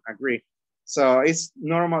am, agree. So it's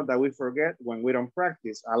normal that we forget when we don't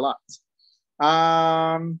practice a lot.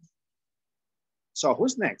 So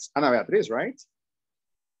who's next? Ana Beatriz, right?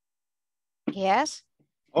 Yes.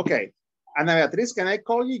 Okay. Ana Beatriz, can I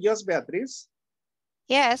call you just Beatriz?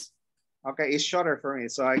 Yes. Okay, it's shorter for me,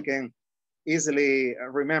 so I can easily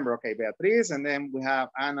remember. Okay, Beatriz, and then we have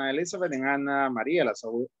Ana Elizabeth and Ana Mariela.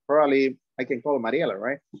 So probably I can call Mariela,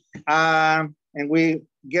 right? And we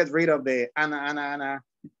get rid of the Ana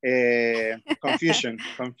confusion.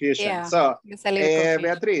 Yeah, So it's a little confusion.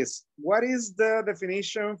 Beatriz, what is the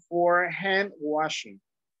definition for hand washing?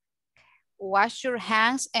 Wash your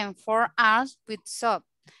hands and forearms with soap.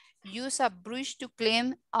 Use a brush to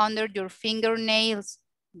clean under your fingernails.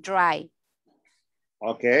 Dry.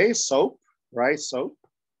 Okay, soap, right? Soap.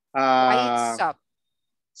 White soap.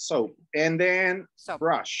 Soap. And then soap.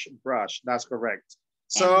 Brush. That's correct.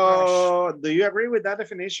 So do you agree with that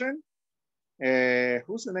definition?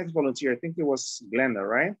 Who's the next volunteer? I think it was Glenda,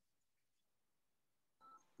 right?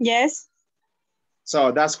 Yes.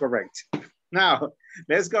 So that's correct. Now,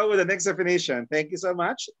 let's go with the next definition. Thank you so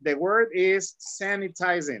much. The word is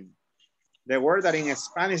sanitizing. The word that in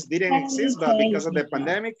Spanish didn't exist, but because of the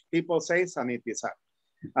pandemic, people say sanitizar.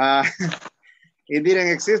 It didn't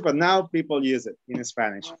exist, but now people use it in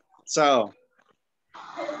Spanish. So,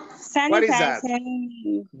 what is that?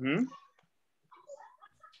 Mm-hmm.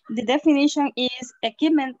 The definition is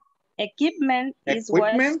equipment. Equipment is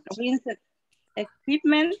washed, rinsed.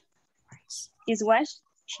 Equipment is washed,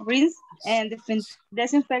 rinsed, and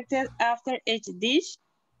disinfected after each dish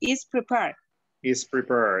is prepared. Is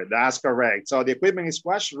prepared. That's correct. So the equipment is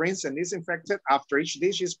washed, rinsed, and disinfected after each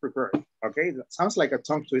dish is prepared. Okay, that sounds like a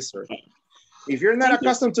tongue twister. If you're not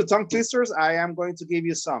accustomed to tongue twisters, I am going to give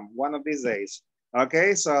you some one of these days.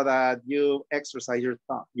 Okay, so that you exercise your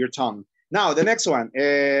tongue. Now the next one.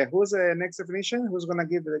 Who's the next definition? Who's gonna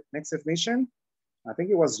give the next definition? I think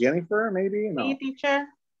it was Jennifer, maybe. No. Me, teacher.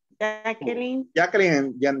 Jacqueline. Jacqueline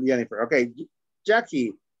and Jennifer. Okay,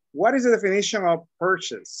 Jackie. What is the definition of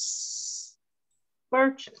purchase?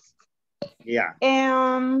 Purchase. Yeah.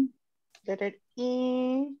 That it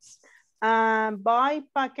is buy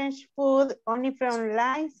packaged food only from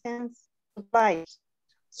licensed suppliers.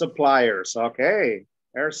 Suppliers, okay.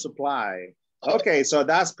 Air Supply. Okay, so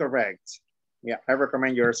that's correct. Yeah, I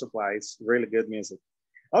recommend your Supply. It's really good music.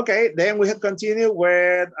 Okay, then we have continued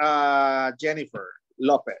with Jennifer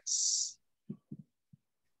Lopez.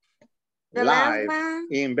 The Live last one.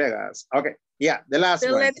 in Vegas. Okay, yeah, the last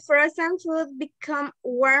one. Let frozen food become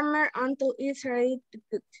warmer until it's ready to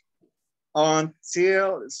cook.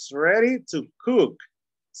 Until it's ready to cook.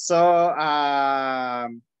 So,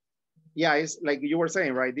 yeah, it's like you were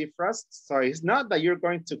saying, right? Defrost. So it's not that you're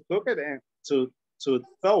going to cook it and to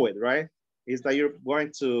thaw it, right? It's that you're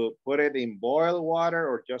going to put it in boiled water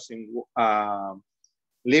or just in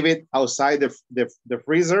leave it outside the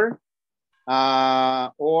freezer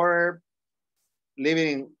or leave it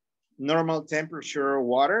in normal temperature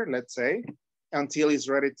water, let's say, until it's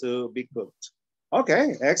ready to be cooked.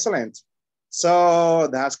 Okay, excellent. So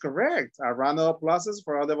that's correct. A round of applause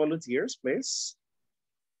for all the volunteers, please.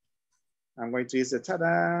 I'm going to use the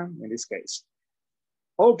ta-da in this case.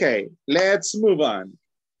 Okay, let's move on.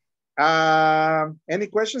 Any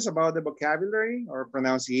questions about the vocabulary or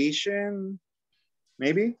pronunciation?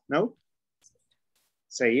 Maybe? No?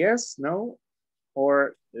 Say yes, no,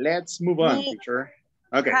 or let's move on, teacher.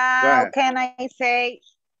 Okay, how can I say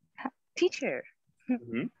teacher?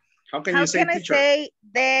 Mm-hmm. How can you say teacher? How can I say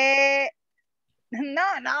the,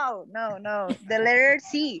 no, the letter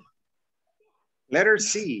C. Letter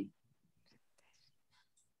C.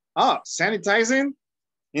 Oh, sanitizing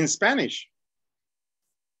in Spanish.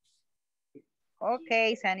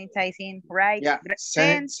 Okay, sanitizing, right? Yeah,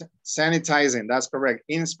 sanitizing, that's correct.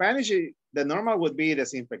 In Spanish, the normal would be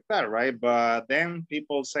desinfectar, right? But then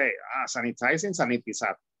people say, sanitizing,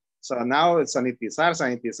 sanitizar. So now it's sanitizar,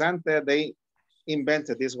 sanitizante, they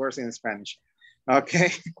invented these words in Spanish.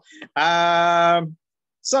 Okay.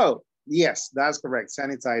 So yes, that's correct,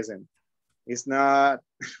 sanitizing. It's not,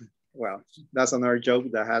 well, that's another joke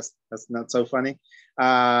that's not so funny.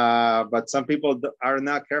 But some people are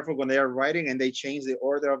not careful when they are writing and they change the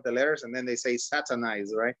order of the letters and then they say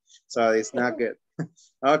satanize, right? So it's not good.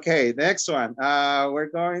 Okay, next one. We're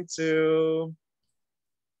going to,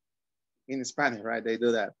 in Spanish, right? They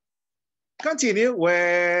do that. continue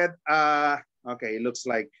with, okay, it looks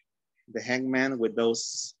like the hangman with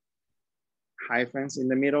those hyphens in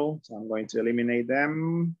the middle. So I'm going to eliminate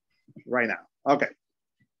them right now. Okay.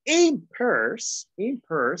 In pairs,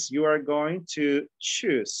 you are going to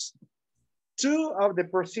choose 2 of the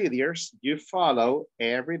procedures you follow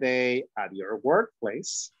every day at your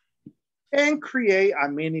workplace and create a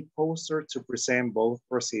mini poster to present both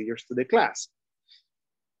procedures to the class.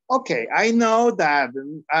 Okay, I know that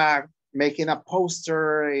making a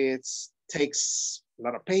poster, takes a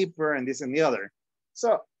lot of paper and this and the other.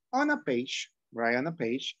 So on a page, right, on a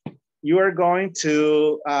page, you are going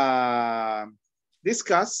to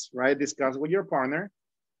discuss with your partner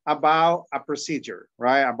about a procedure,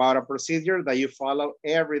 right? About a procedure that you follow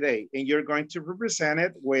every day. And you're going to represent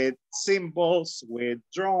it with symbols, with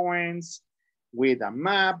drawings, with a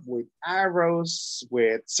map, with arrows,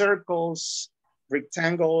 with circles,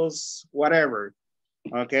 rectangles, whatever,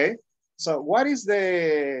 okay? So what is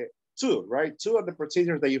the 2, right? 2 of the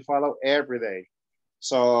procedures that you follow every day.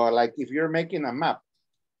 So like if you're making a map,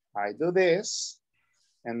 I do this,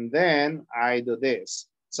 and then I do this.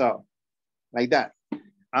 So like that.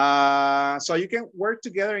 So you can work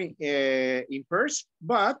together in pairs,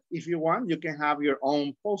 but if you want, you can have your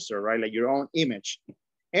own poster, right? Like your own image,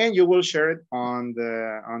 and you will share it on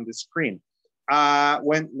the screen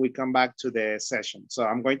when we come back to the session. So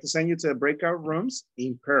I'm going to send you to the breakout rooms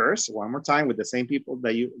in pairs one more time with the same people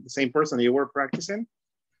the same person that you were practicing,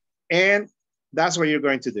 and that's what you're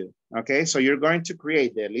going to do. Okay, so you're going to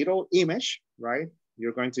create the little image, right?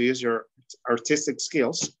 You're going to use your artistic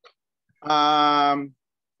skills.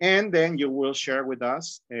 And then you will share with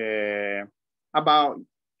us about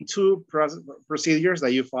 2 procedures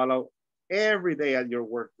that you follow every day at your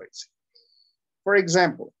workplace. For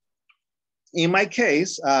example, in my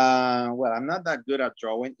case, well, I'm not that good at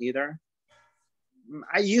drawing either.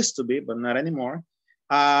 I used to be, but not anymore.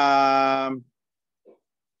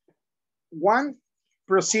 One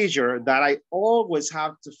procedure that I always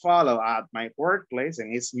have to follow at my workplace,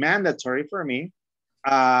 and it's mandatory for me,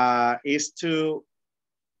 is to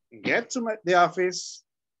get to the office,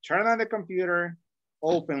 turn on the computer,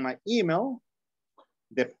 open my email,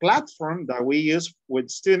 the platform that we use with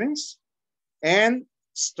students, and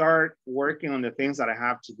start working on the things that I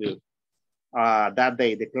have to do that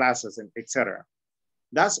day, the classes, and etc.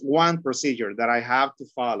 That's one procedure that I have to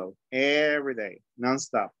follow every day,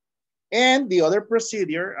 nonstop. And the other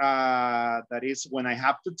procedure that is when I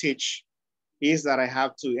have to teach is that I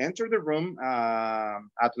have to enter the room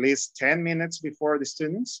at least 10 minutes before the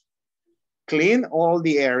students, clean all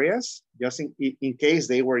the areas, just in case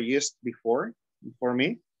they were used before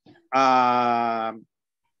me,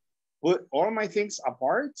 put all my things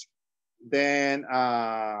apart, then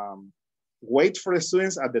wait for the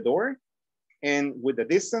students at the door, and with the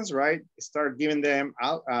distance, right, start giving them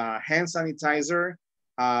hand sanitizer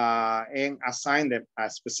and assign them a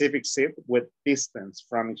specific seat with distance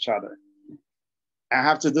from each other. I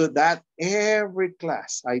have to do that every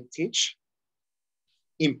class I teach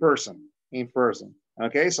in person.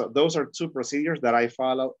 Okay, so those are 2 procedures that I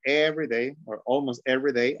follow every day or almost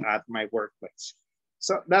every day at my workplace.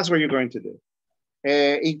 So that's what you're going to do.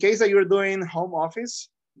 In case that you're doing home office,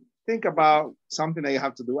 think about something that you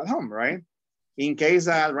have to do at home, right? In case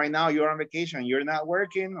that right now you're on vacation, you're not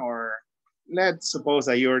working, or let's suppose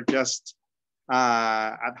that you're just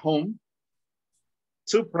at home,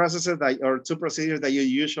 2 processes or 2 procedures that you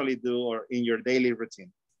usually do or in your daily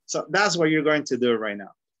routine. So that's what you're going to do right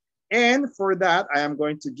now. And for that, I am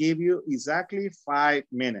going to give you exactly 5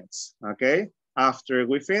 minutes, okay? After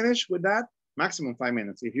we finish with that, maximum 5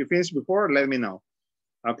 minutes. If you finish before, let me know.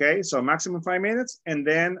 Okay, so maximum 5 minutes, and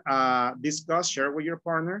then discuss, share with your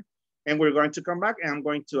partner, and we're going to come back and I'm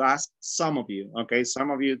going to ask some of you, okay? Some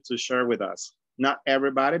of you to share with us. Not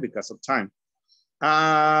everybody because of time.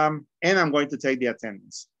 And I'm going to take the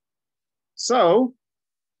attendance. So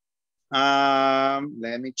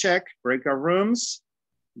let me check breakout rooms.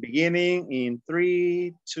 Beginning in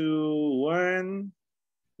 3, 2, 1,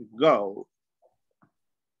 go.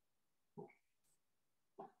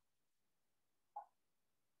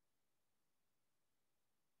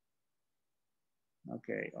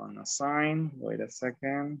 Okay, on assign, wait a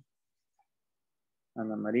second.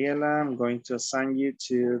 Ana Mariela, I'm going to assign you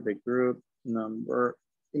to the group number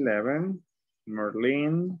 11.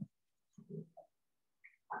 Merlin.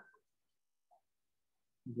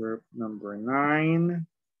 Group number 9.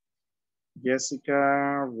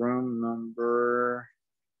 Jessica, room number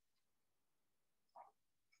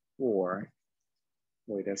 4.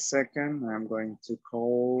 Wait a second, I'm going to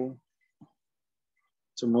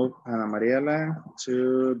move Ana Mariela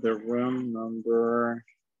to the room number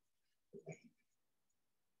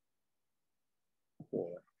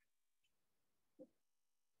 4.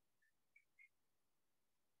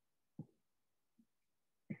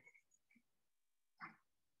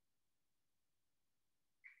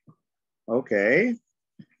 Okay.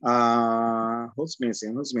 Who's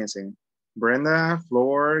missing? Who's missing? Brenda,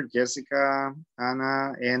 Flor, Jessica,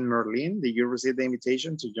 Anna, and Merlin. Did you receive the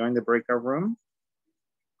invitation to join the breakout room?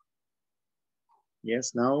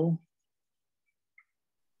 Yes, no?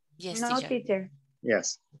 Yes, No, teacher. teacher.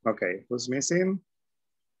 Yes. Okay. Who's missing?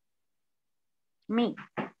 Me.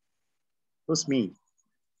 Who's me?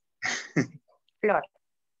 Flor.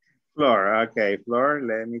 Flor. Okay, Flor,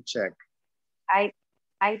 let me check.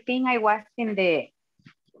 I think I was in the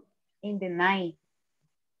night,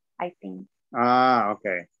 I think. Ah,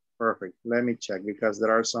 okay. Perfect. Let me check because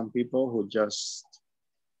there are some people who just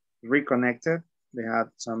reconnected. They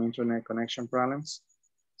had some internet connection problems.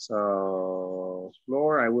 So,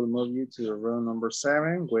 Flor, I will move you to room number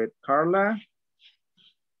 7 with Carla.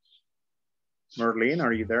 Merlin,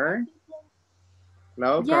 are you there?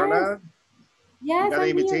 Hello, Yes. Carla? Yes, You got the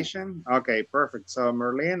I'm here. invitation? Okay, perfect. So,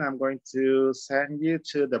 Merlin, I'm going to send you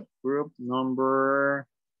to the group number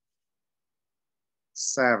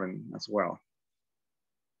 7 as well.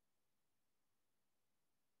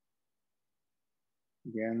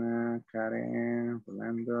 Diana, Karen,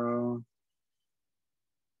 Rolando.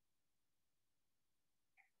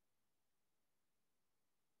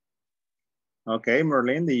 Okay,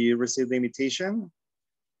 Merlin, did you receive the invitation?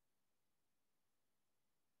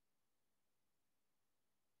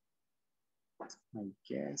 I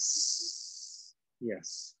guess,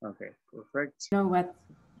 yes. Okay, perfect. Know what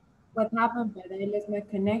happened, but I lost my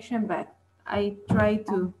connection, but I try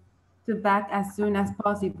to back as soon as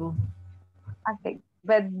possible. Okay,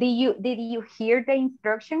 but did you hear the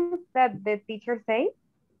instructions that the teacher said?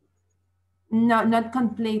 No, not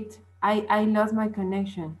complete. I lost my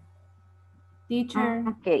connection. Teacher,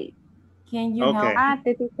 Okay. can you Okay. help?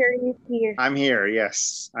 The teacher is here. I'm here,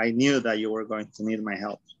 yes. I knew that you were going to need my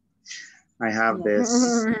help. I have this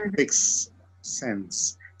sixth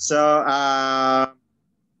sense. So,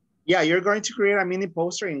 yeah, you're going to create a mini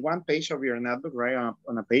poster in one page of your notebook, right?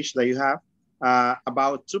 On a page that you have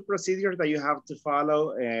about 2 procedures that you have to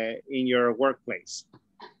follow in your workplace,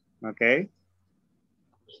 okay?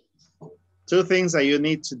 2 things that you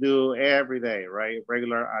need to do every day, right?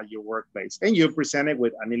 Regular at your workplace. And you present it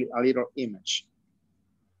with a little image.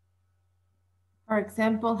 For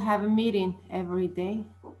example, have a meeting every day.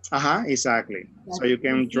 Exactly. So you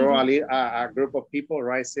can draw a group of people,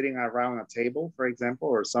 right, sitting around a table, for example,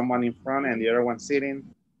 or someone in front and the other one sitting.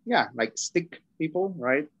 Yeah, like stick people,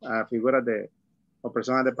 right? Figura de o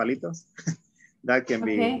persona de palitos. That can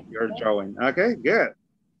be your drawing. Okay, good.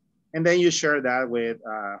 And then you share that with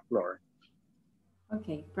Flor.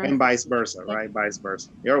 Okay, perfect. And vice versa, right? Vice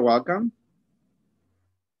versa. You're welcome.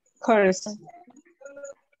 Of course.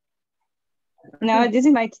 No, this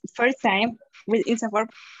is my first time with INSAFORP.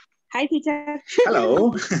 Hi, teacher.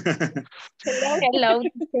 Hello. Hello,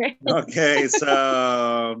 teacher. Okay,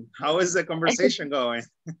 so how is the conversation going?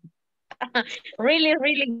 Really,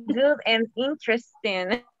 really good and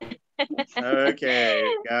interesting. Okay,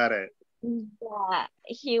 got it. Yeah,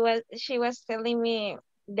 she was telling me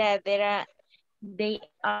that there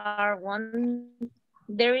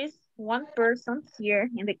is one person here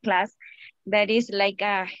in the class that is like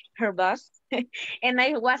her boss. And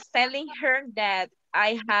I was telling her that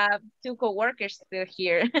I have 2 coworkers still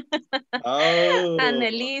here. Oh,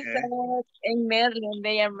 Annelisa and Merlin,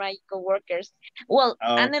 they are my coworkers. Well,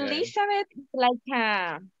 Annelisa is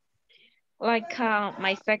like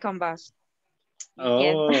my second boss.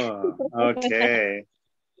 Oh, okay.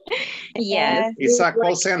 Yes. It's a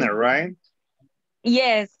call center, right?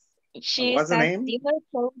 Yes. She's What's the a name? senior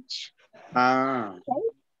coach.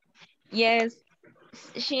 Yes.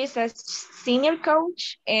 She's a senior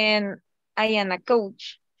coach and I am a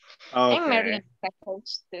coach. And Merlin Okay. is a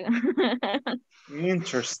coach too.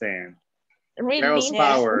 Interesting. Really Girls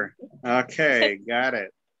power. Okay, got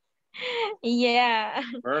it. Yeah.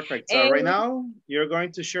 Perfect. So right now you're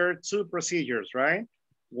going to share 2 procedures, right?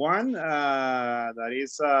 One that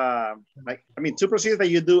is 2 procedures that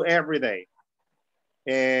you do every day.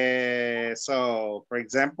 So for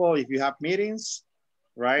example, if you have meetings,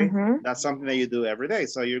 right? That's something that you do every day.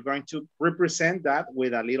 So you're going to represent that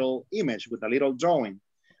with a little image, with a little drawing.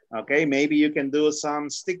 Okay, maybe you can do some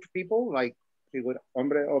stick people like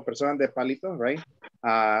hombre o persona de palito, right?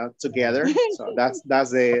 Together. So that's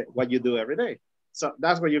what you do every day. So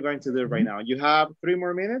that's what you're going to do right now. You have 3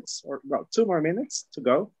 more minutes or well, 2 more minutes to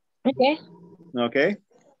go. Okay. Okay.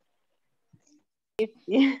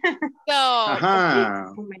 Go.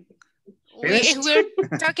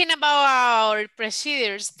 We're talking about our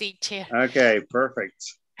procedures, teacher. Okay,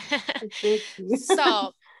 perfect.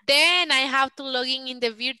 So then I have to log in the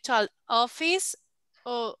virtual office.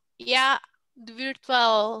 Oh, yeah, the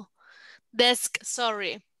virtual desk,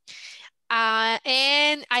 sorry.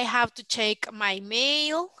 And I have to check my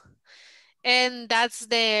mail. And that's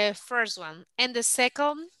the first one. And the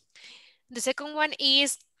second one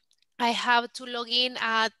is I have to log in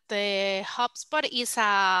at the HubSpot is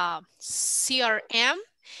a CRM,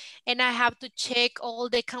 and I have to check all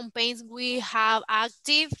the campaigns we have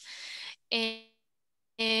active, and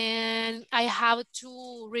I have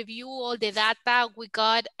to review all the data we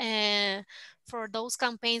got for those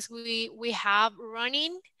campaigns we have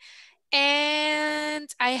running, and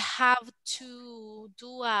I have to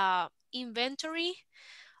do a inventory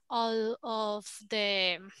all of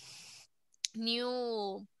the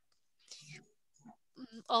new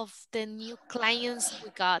clients we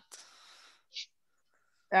got.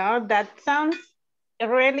 Oh, that sounds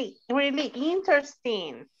really, really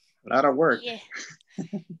interesting. A lot of work. Yeah.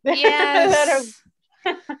 Yes.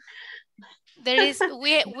 There is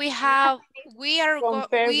we are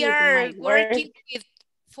working with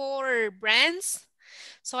 4 brands,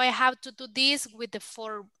 so I have to do this with the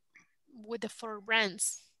four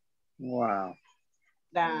brands. Wow.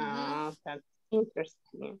 That's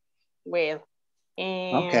interesting. Well,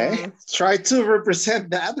 okay. Try to represent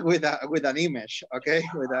that with an image, okay?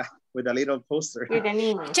 With a little poster. With an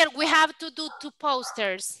image. We have to do 2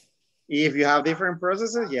 posters. If you have different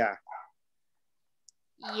processes, yeah.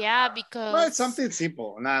 Yeah, because... Well, it's something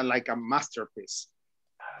simple, not like a masterpiece.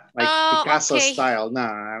 Like Picasso style. No,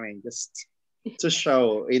 I mean, just to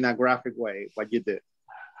show in a graphic way what you did.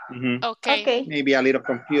 Okay. Maybe a little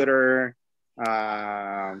computer,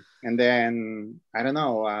 and then, I don't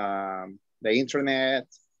know, the internet,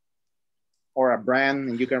 or a brand,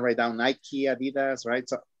 and you can write down Nike, Adidas, right?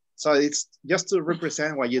 So it's just to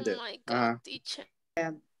represent what you did. Oh my God, teacher.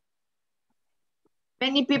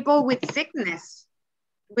 Many people with sickness,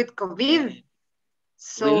 with COVID.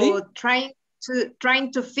 So really?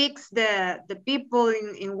 trying to fix the people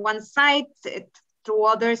in one side to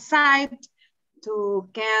other side to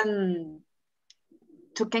can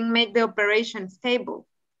make the operation stable.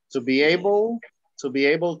 To be able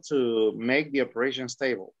to make the operation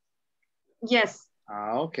stable. Yes.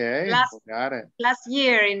 Okay, got it. Last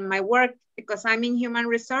year in my work, because I'm in human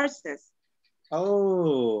resources.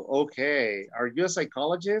 Oh, okay. Are you a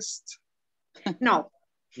psychologist? No.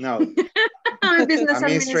 No. I'm a business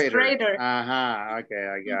administrator. Okay, I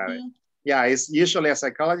got it. Yeah, it's usually a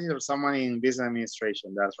psychologist or someone in business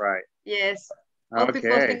administration. That's right. Yes. All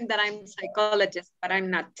people think that I'm a psychologist, but I'm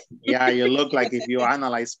not. Yeah, you look like if you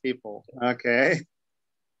analyze people. Okay.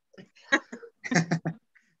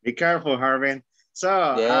 Be careful, Harvin.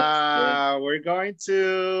 So we're going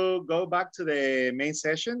to go back to the main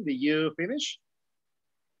session. Did you finish?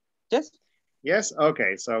 Yes. Yes,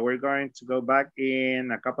 okay. So we're going to go back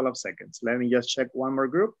in a couple of seconds. Let me just check one more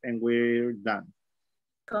group and we're done.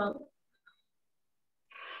 Go.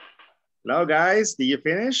 Hello, guys. Did you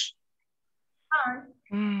finish?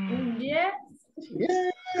 Yes.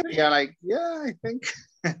 Yeah, I think.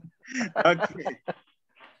 Okay.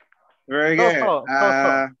 Very good.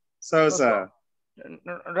 So.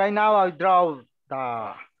 Right now I draw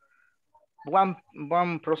the one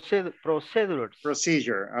procedure.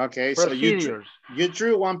 Okay. Procedures. So you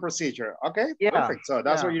drew one procedure. Okay. Yeah. Perfect. So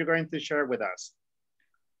that's what you're going to share with us.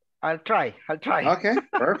 I'll try. Okay.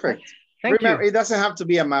 Perfect. Remember, it doesn't have to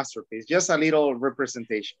be a masterpiece. Just a little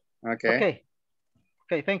representation. Okay.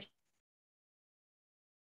 Okay. Thank you.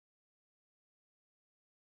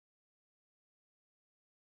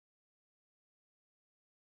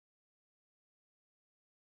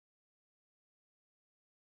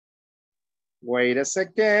 Wait a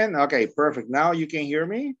second. Okay, perfect. Now you can hear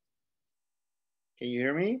me? Can you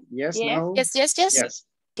hear me? Yes, no?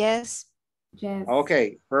 Yes.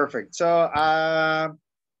 Okay, perfect. So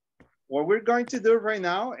what we're going to do right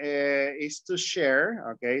now is to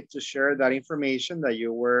share, that information that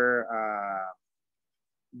you were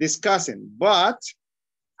discussing. But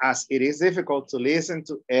as it is difficult to listen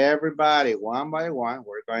to everybody one by one,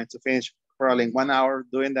 we're going to finish probably in 1 hour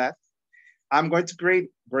doing that. I'm going to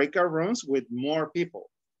create breakout rooms with more people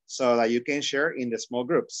so that you can share in the small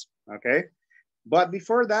groups, okay? But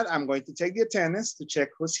before that, I'm going to take the attendance to check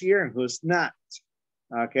who's here and who's not,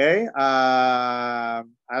 okay? I'll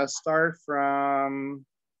start from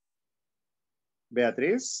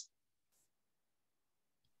Beatriz.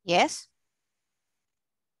 Yes.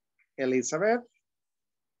 Elizabeth.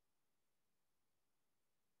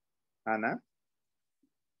 Ana.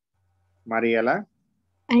 Mariela.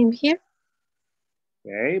 I'm here.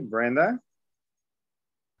 Okay, Brenda.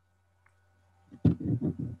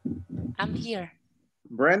 I'm here.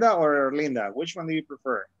 Brenda or Linda? Which one do you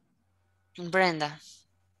prefer? Brenda.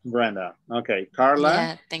 Brenda. Okay, Carla.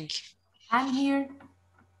 Yeah, thank you. I'm here.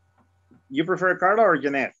 You prefer Carla or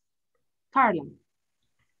Jeanette? Carla.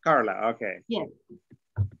 Carla, okay. Yes.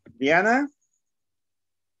 Diana?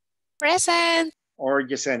 Present. Or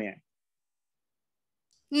Yesenia?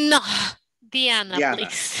 No, Diana, Diana.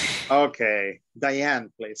 please. Okay, Diane,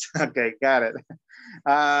 please. Okay, got it.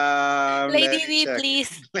 Lady D,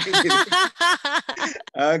 please. Lady D.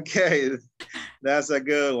 Okay, that's a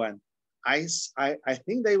good one. I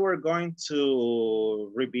think they were going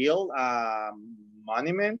to rebuild a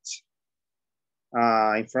monument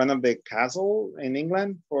in front of the castle in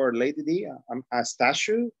England for Lady D, a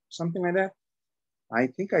statue, something like that. I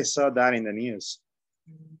think I saw that in the news.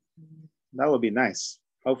 That would be nice.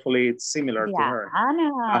 Hopefully it's similar to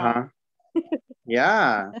her.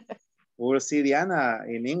 Yeah, we'll see Diana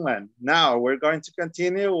in England. Now we're going to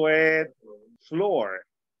continue with Flor.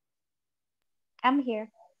 I'm here.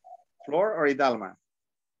 Flor or Idalma?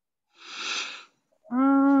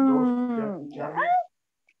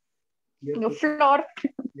 Flor.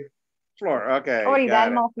 Flor, okay. Or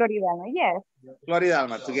Hidalma, Floridalma, yes.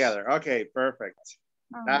 Floridalma together. Okay, perfect.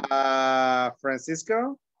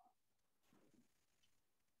 Francisco?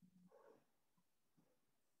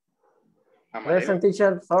 Present,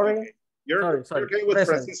 teacher, sorry. Okay. You're okay with Present.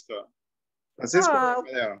 Francisco? Francisco or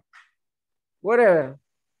Amadeo? Whatever.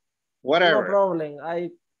 Whatever. No problem.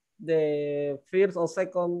 The first or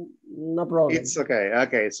second, no problem. It's okay.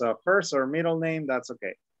 Okay, so first or middle name, that's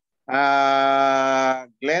okay.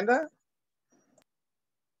 Glenda?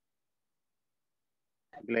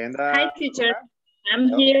 Glenda? Hi, teacher. I'm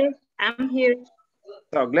here. I'm here.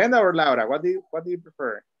 So Glenda or Laura, what do you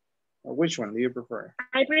prefer? Or which one do you prefer?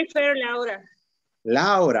 I prefer Laura.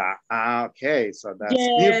 Laura. Okay, so that's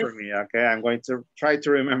new for me. Okay, I'm going to try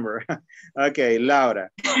to remember. Okay, Laura.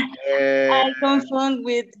 I confund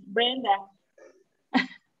with Brenda.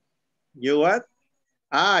 You what?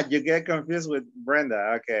 You get confused with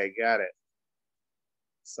Brenda. Okay, got it.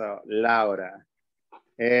 So Laura.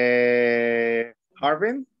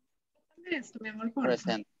 Harvin?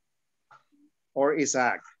 Present. Or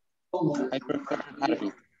Isaac? I prefer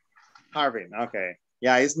Harvin. Harvin, okay.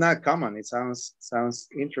 Yeah, it's not common. It sounds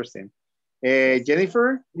interesting.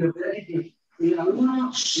 Jennifer?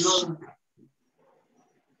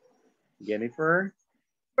 Jennifer?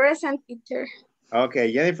 Present, teacher.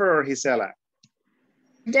 Okay, Jennifer or Gisela?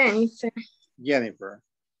 Jennifer. Jennifer.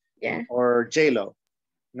 Yeah. Or J-Lo?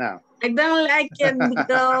 No. I don't like it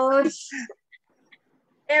because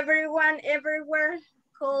everyone everywhere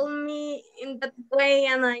call me in that way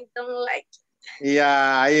and I don't like it.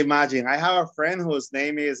 Yeah, I imagine. I have a friend whose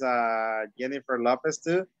name is Jennifer Lopez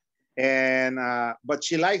too. And but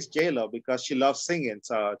she likes J-Lo because she loves singing.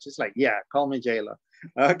 So she's like, yeah, call me J-Lo.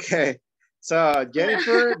 Okay. So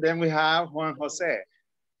Jennifer, then we have Juan Jose.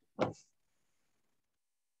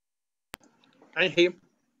 I'm here.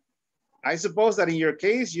 I suppose that in your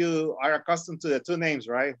case, you are accustomed to the two names,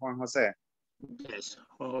 right? Juan Jose. Yes,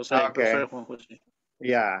 Juan Jose. Okay. I prefer Juan Jose.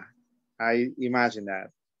 Yeah, I imagine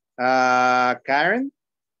that. Karen?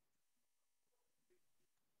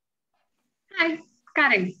 Hi,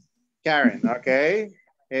 Karen. Karen, okay.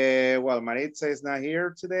 Well, Maritza is not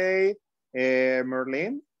here today.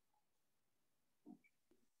 Merlin?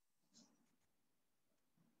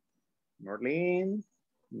 Merlin?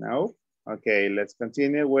 No? Okay, let's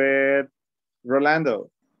continue with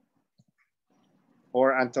Rolando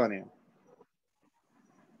or Antonio.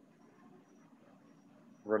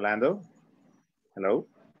 Rolando? Hello?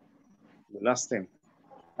 We lost him.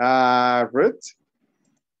 Ruth?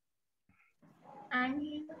 I'm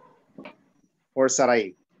here. Or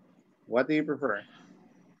Sarai? What do you prefer?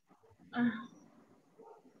 I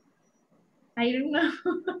don't know.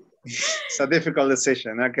 It's a difficult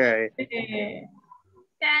decision. Okay.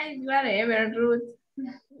 Guys, whatever, Ruth.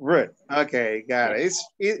 Ruth. Okay, got it.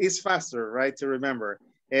 It's faster, right, to remember.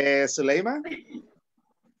 Suleima?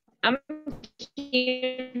 I'm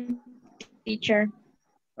here, teacher.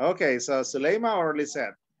 Okay, so Suleima or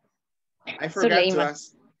Lisette? I forgot Suleima. to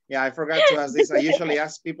ask. Yeah, I forgot to ask this. I usually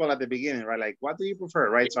ask people at the beginning, right? Like, what do you prefer,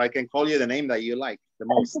 right? So I can call you the name that you like the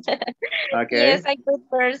most. Okay. Yes, I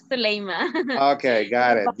prefer Suleima. Okay,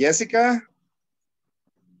 got it. Jessica?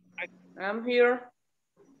 I'm here.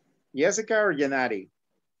 Jessica or Yanari?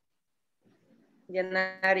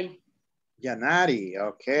 Yanari. Yanari,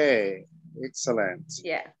 okay. Excellent.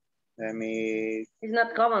 Yeah. Let me... It's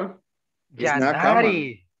not common. It's not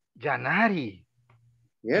common. Janari.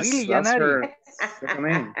 Yes, Really, that's Janari? her second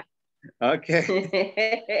name.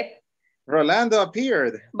 Okay. Rolando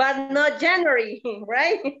appeared. But not January,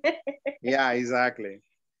 right? Yeah, exactly.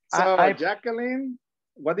 So Jacqueline,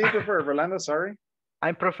 what do you prefer, Rolando? Sorry.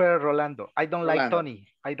 I prefer Rolando. I don't like Rolando. Tony.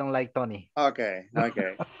 I don't like Tony. Okay,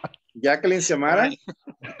 okay. Jacqueline Xiomara?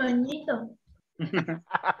 Toñito.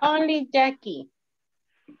 Only Jackie.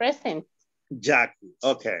 Present. Jackie,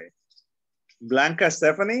 okay. Blanca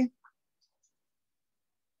Stephanie?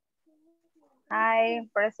 Hi,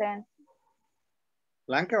 present.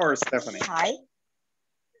 Blanca or Stephanie? Hi.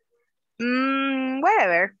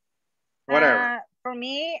 Whatever. Whatever. For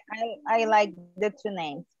me, I like the two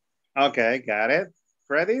names. Okay, got it.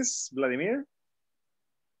 Freddy's, Vladimir?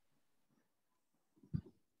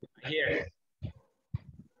 Here.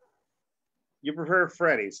 You prefer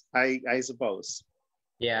Freddy's, I suppose.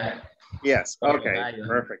 Yeah. Yes, okay,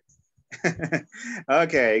 perfect.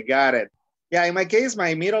 Okay, got it. Yeah, in my case,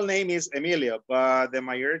 my middle name is Emilio, but the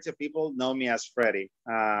majority of people know me as Freddy.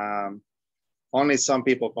 Only some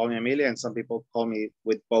people call me Emilio and some people call me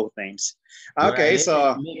with both names. Okay,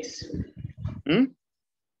 so.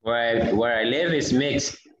 Where I live is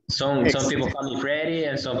mixed. Some people call me Freddy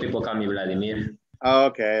and some people call me Vladimir.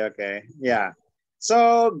 Okay, okay, yeah.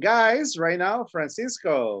 So guys, right now,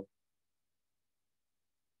 Francisco.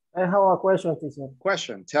 I have a question, teacher.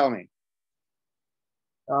 Question, tell me.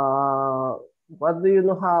 What do you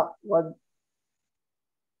know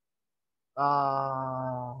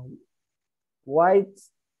why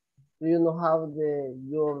do you know have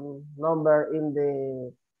your number in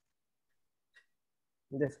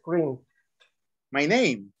the screen? My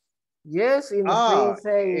name? Yes, in the screen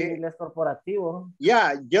say Inglés Corporativo.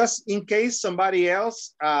 Yeah, just in case somebody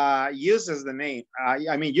else uses the name,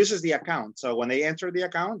 I mean, uses the account. So when they enter the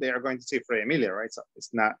account, they are going to see Freddy Emilio, right? So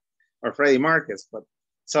it's not, or Freddy Marquez, but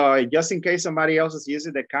so just in case somebody else is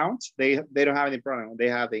using the account, they don't have any problem. They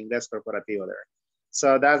have the Inglés Corporativo there.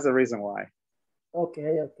 So that's the reason why.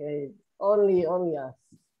 Okay, okay. Only us.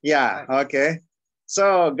 Yeah, okay.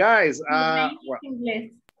 So guys,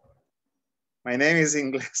 My name is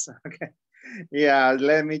Ingles. Okay. Yeah,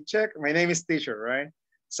 let me check. My name is Teacher, right?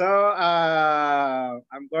 So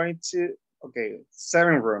I'm going to, okay,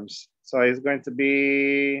 7 rooms. So it's going to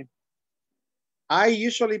be, I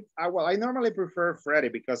normally prefer Freddy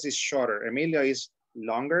because it's shorter. Emilio is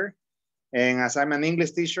longer. And as I'm an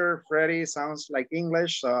English teacher, Freddy sounds like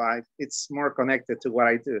English. So it's more connected to what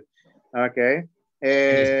I do. Okay.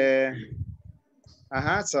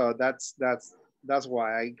 So that's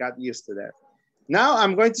why I got used to that. Now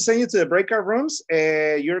I'm going to send you to the breakout rooms.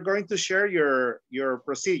 You're going to share your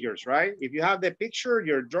procedures, right? If you have the picture,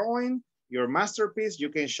 your drawing, your masterpiece, you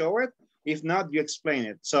can show it. If not, you explain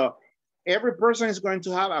it. So every person is going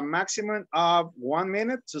to have a maximum of 1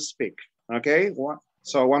 minute to speak, okay?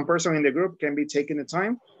 So one person in the group can be taking the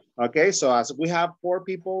time, okay? So as we have 4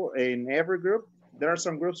 people in every group, there are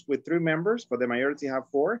some groups with 3 members, but the majority have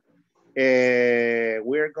 4.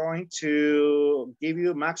 We're going to give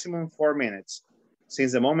you maximum 4 minutes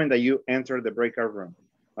since the moment that you enter the breakout room.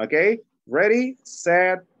 Okay, ready,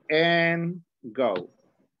 set, and go.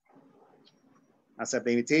 Accept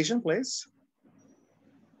the invitation, please.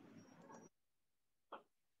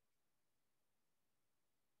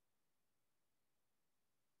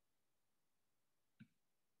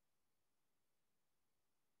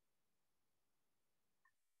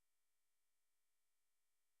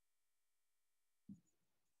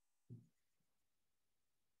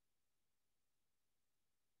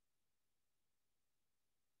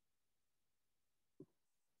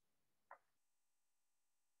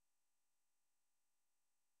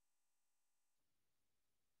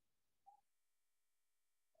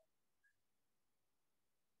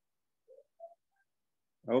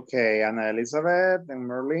 Okay, Anna Elizabeth and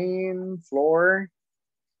Merlin, Flor,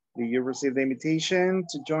 did you receive the invitation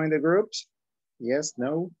to join the groups? Yes,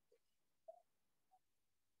 no?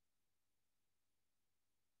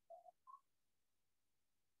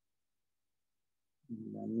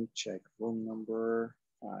 Let me check room number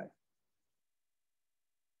 5.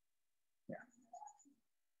 Yeah.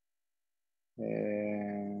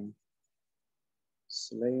 And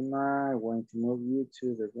Sleima, I want to move you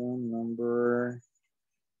to the room number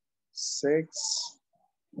 6.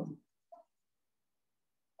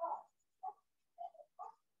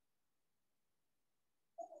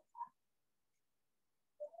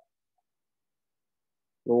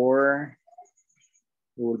 Floor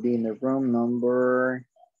will be in the room number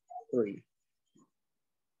 3.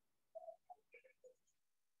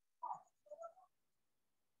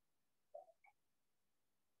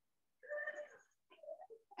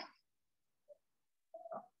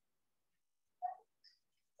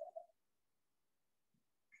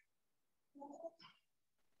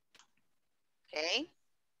 Okay.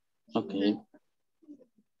 Okay.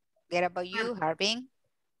 What about you, Harbin?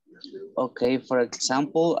 Okay, for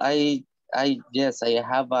example, yes, I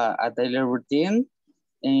have a daily routine.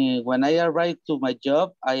 And when I arrive to my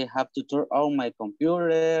job, I have to turn on my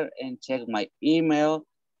computer and check my email.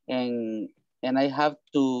 And I have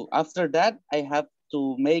to, after that, I have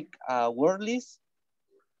to make a word list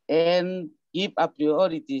and give a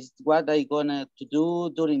priorities what I gonna to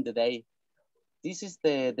do during the day. This is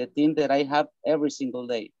the thing that I have every single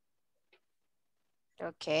day.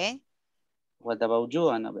 Okay. What about you,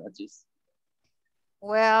 Ana Beatriz?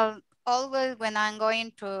 Well, always when I'm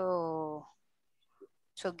going to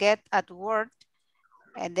get at work,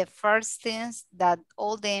 and the first things that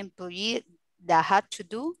all the employees that had to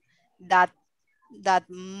do, that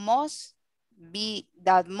must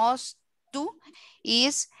do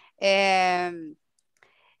is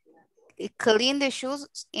clean the shoes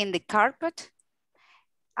in the carpet.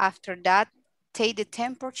 After that, take the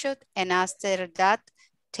temperature, and after that,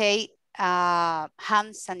 take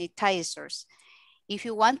hand sanitizers. If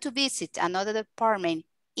you want to visit another department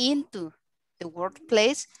into the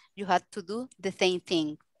workplace, you have to do the same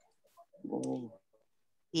thing. Oh.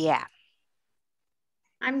 Yeah.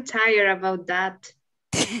 I'm tired about that.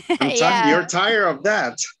 Yeah. You're tired of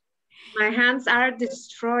that. My hands are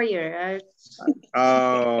destroyer.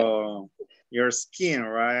 Oh, your skin,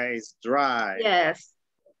 right? It's dry. Yes.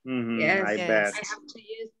 Yes. I bet. I have to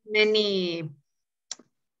use many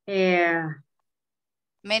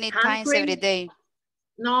times cream. every day.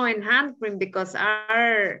 No, and hand cream because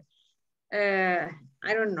our I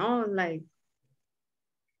don't know, like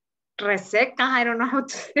reseca. I don't know how to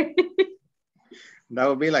say. That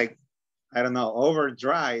would be like, I don't know, over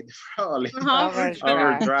dried, probably. Over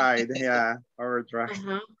dried, yeah, over dried.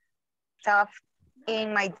 Stuff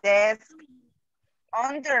in my desk,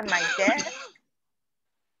 under my desk,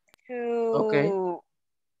 to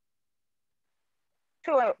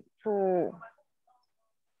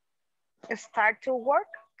start to work.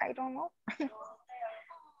 I don't know.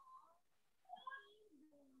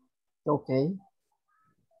 Okay.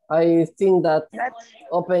 I think that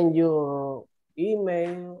open your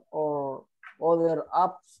email or other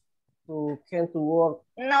apps to can to work.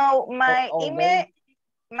 No, my all email, day.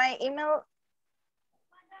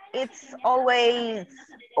 it's always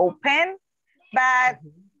open, but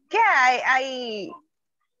yeah,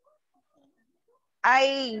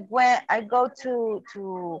 when I go to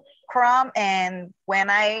Chrome, and when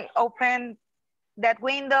I open that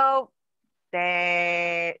window,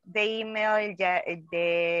 the email,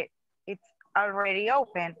 it's already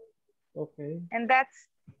open. Okay. And that's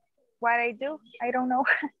what I do. I don't know.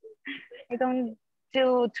 I don't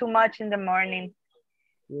do too much in the morning.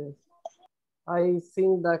 Yes. I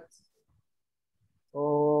think that,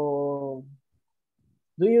 do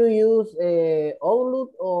you use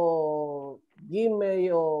Outlook or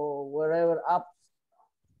Gmail or wherever apps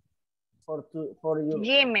for your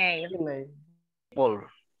Gmail?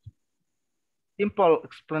 Simple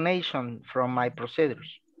explanation from my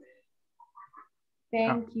procedures.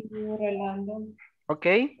 Thank you, Rolando.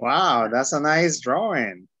 Okay. Wow, that's a nice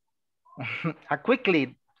drawing. a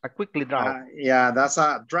quickly draw. Yeah, that's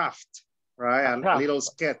a draft, right? A draft. little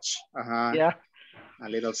sketch. Yeah. A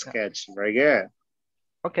little sketch. Very good.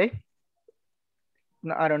 Okay.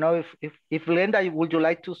 Now, I don't know if Linda, would you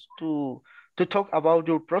like to talk about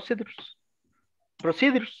your procedures?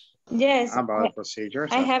 Yes. About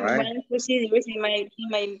procedures. I have right. one procedure in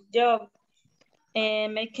my job.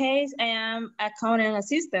 In my case, I am accounting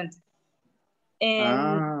assistant,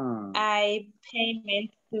 and I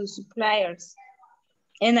payment to suppliers,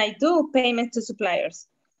 and I do payment to suppliers.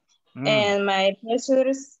 And my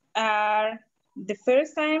procedures are: the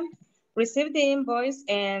first time, receive the invoice,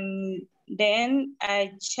 and then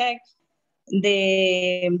I check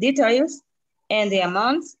the details and the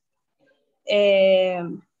amounts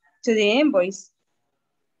to the invoice.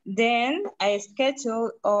 Then I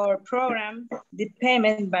schedule or program the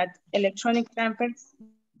payment by electronic transfers.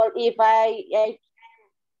 If I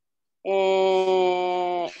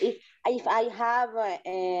have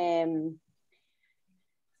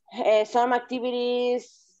some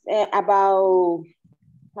activities about,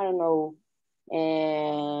 I don't know,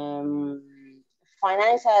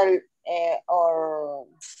 financial or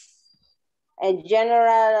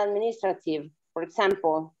general administrative, for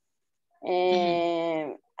example,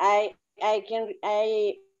 or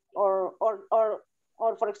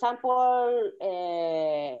for example,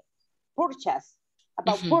 purchase,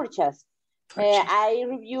 about purchase. I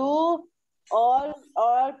review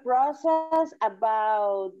all process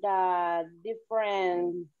about the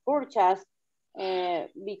different purchase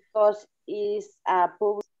because it's a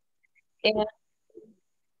public.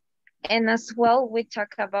 And as well, we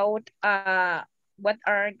talk about what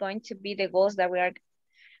are going to be the goals that we are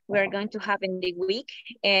going to have in the week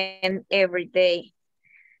and every day,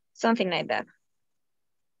 something like that.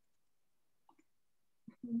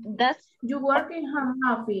 That's you work in home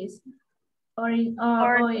office or in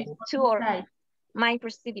or site? my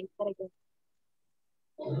procedure.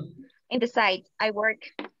 In the site, I work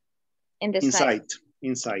in the site.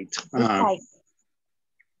 Inside. Inside.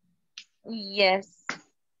 Yes.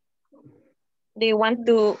 Do you want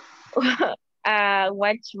to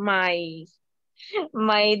watch my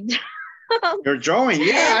Your drawing?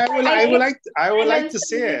 Yeah, I would like to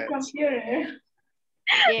see it. Computer.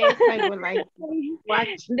 Yes, I would like to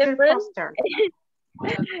watch the poster.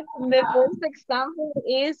 The first example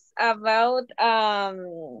is about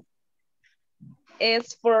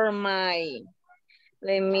it's for my,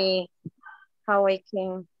 let me, how I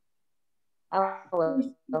can,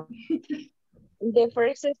 the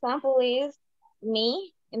first example is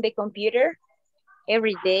me in the computer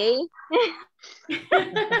every day.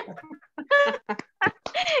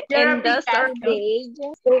 And those are the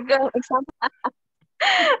ages. Example.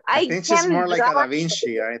 I think she's more like a Da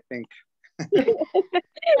Vinci, I think.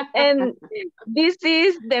 And this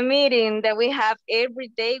is the meeting that we have every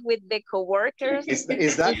day with the coworkers.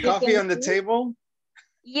 Is that coffee on the table?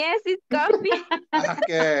 Yes, it's coffee.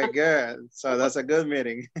 Okay, good. So that's a good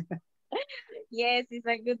meeting. Yes, it's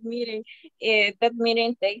a good meeting. That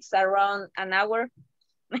meeting takes around an hour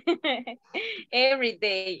every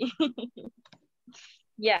day.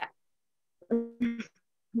 Yeah.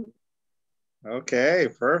 Okay,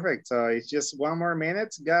 perfect. So it's just 1 more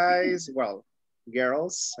minute, guys. Well,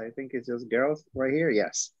 girls, I think it's just girls right here.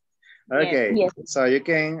 Yes. Okay, yes. So you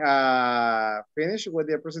can finish with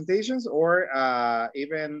your presentations or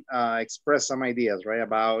even express some ideas, right,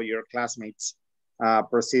 about your classmates'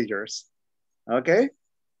 procedures. Okay,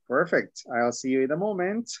 perfect. I'll see you in a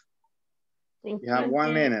moment. Thank you have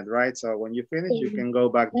 1 minute, right? So when you finish, you can go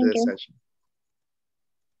back to the session.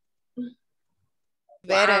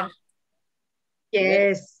 Better. Wow.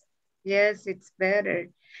 Yes, yes, it's better.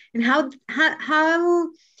 And how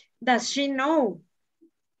does she know?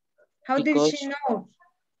 How did she know?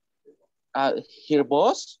 Her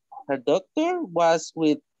boss, her doctor was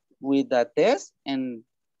with a test and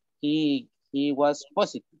he was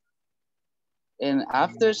positive. And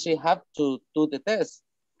after she had to do the test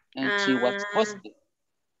and she was positive.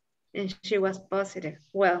 And she was positive.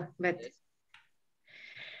 Well, but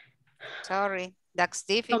sorry, that's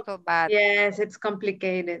difficult, but yes, it's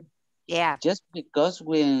complicated. Yeah. Just because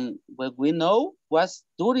when we know was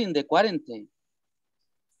during the quarantine.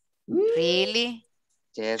 Really?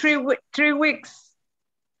 Yes. 3 weeks.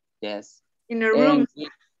 Yes. In a room.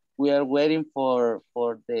 We are waiting for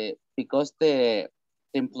because the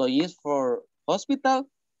employees for hospital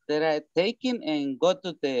that are taken and go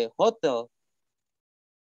to the hotel.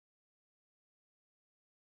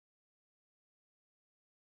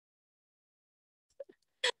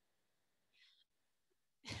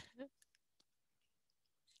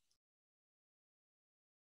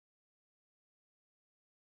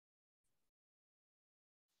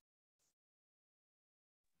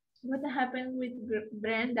 What happened with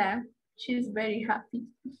Brenda? She's very happy.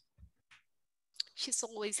 She's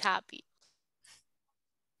always happy.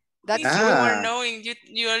 That's if you were knowing,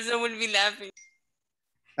 you also will be laughing.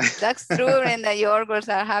 That's true, and the your girls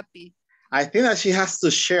are happy. I think that she has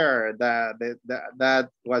to share that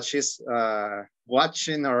what she's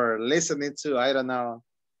watching or listening to. I don't know.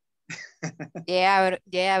 yeah,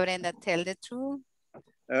 Brenda, tell the truth.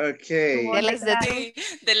 Okay. Tell us the truth.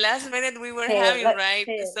 The last minute we were having, right?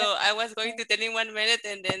 So I was going to tell in 1 minute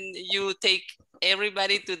and then you take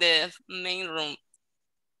everybody to the main room.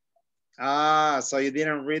 Ah, so you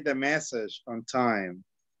didn't read the message on time.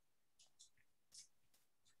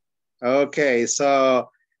 Okay, so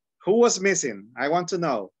who was missing? I want to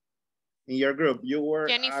know. In your group, you were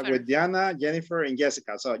with Diana, Jennifer, and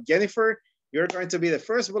Jessica. So Jennifer, you're going to be the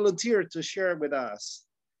first volunteer to share with us.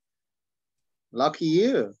 Lucky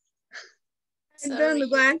you. I don't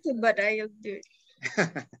want to, but I'll do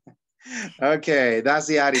it. Okay, that's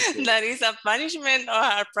the attitude. That is a punishment or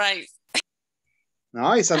a prize?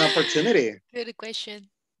 No, it's an opportunity. Good question.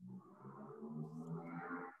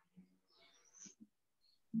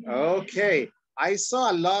 Okay, I saw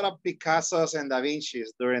a lot of Picassos and Da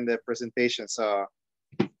Vinci's during the presentation. So,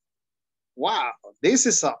 wow, this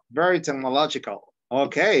is very technological.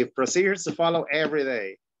 Okay, procedures to follow every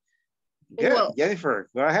day. Good, well, Jennifer,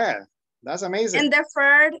 go ahead. That's amazing. In the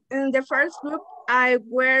first group, I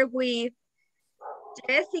were with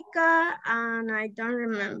Jessica, and I don't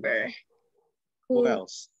remember Who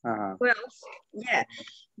else? Who else? Yeah,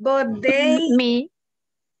 but they. Me.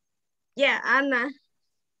 Yeah, Anna.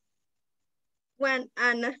 When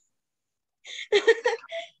Anna.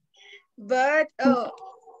 But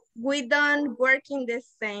we don't work in the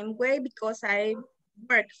same way because I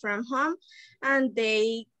work from home and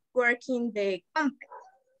they work in the company.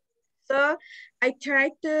 So I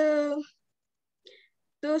try to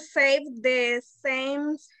save the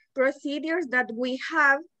same procedures that we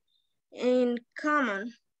have in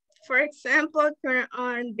common. For example, turn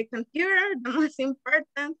on the computer, the most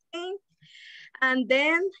important thing, and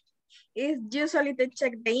then is usually to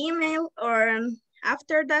check the email, or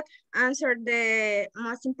after that answer the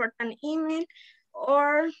most important email,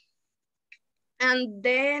 and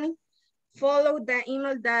then follow the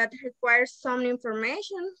email that requires some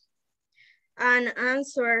information and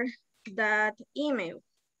answer that email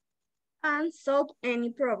and solve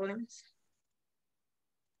any problems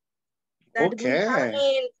that we have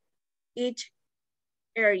in each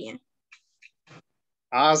area.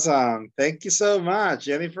 Awesome. Thank you so much,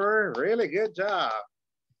 Jennifer. Really good job.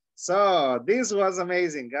 So this was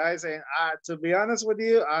amazing, guys. And to be honest with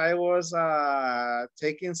you, I was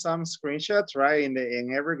taking some screenshots, right,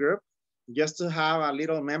 in every group, just to have a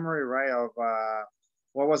little memory, right, of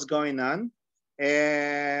what was going on.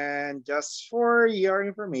 And just for your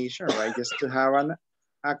information, right, just to have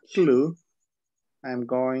a clue, I'm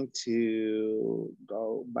going to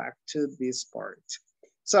go back to this part.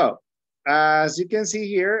 So as you can see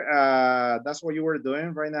here, that's what you were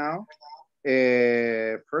doing right now.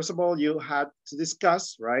 First of all, you had to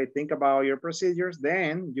discuss, right? Think about your procedures.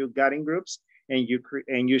 Then you got in groups and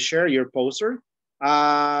you share your poster.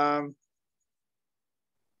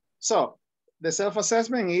 So the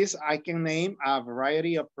self-assessment is I can name a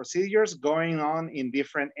variety of procedures going on in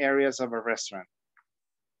different areas of a restaurant.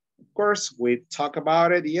 Of course, we talked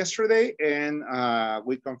about it yesterday and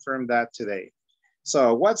we confirmed that today.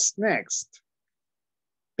 So what's next?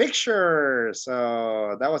 Pictures.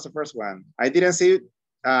 So that was the first one. I didn't see,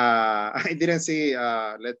 let's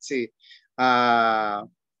see,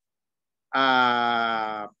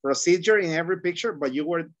 procedure in every picture, but you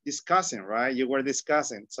were discussing, right? You were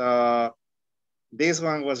discussing. So this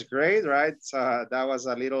one was great, right? So that was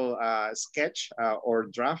a little sketch or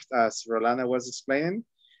draft, as Rolanda was explaining.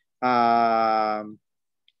 That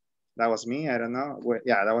was me, I don't know.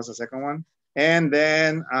 Yeah, that was the second one. And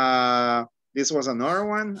then this was another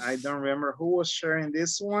one. I don't remember who was sharing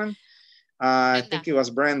this one. I think it was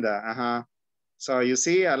Brenda. So you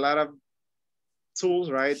see a lot of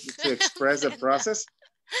tools, right, to express the process.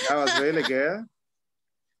 That was really good.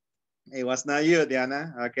 It was not you,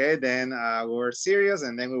 Diana. Okay, then we were serious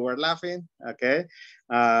and then we were laughing. Okay,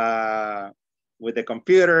 with the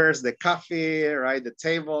computers, the coffee, right, the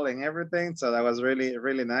table and everything. So that was really,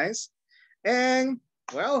 really nice. And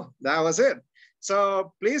well, that was it.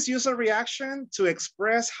 So please use a reaction to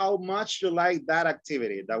express how much you like that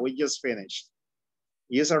activity that we just finished.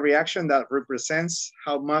 Use a reaction that represents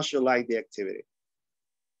how much you like the activity.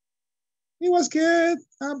 It was good,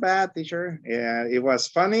 not bad, teacher. Yeah, it was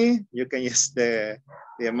funny. You can use the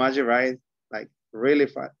emoji, right? Like really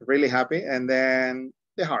fun, really happy. And then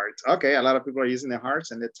the heart. Okay, a lot of people are using the hearts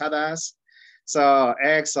and the tadas. So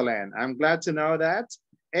excellent. I'm glad to know that.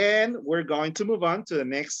 And we're going to move on to the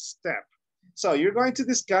next step. So you're going to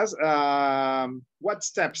discuss what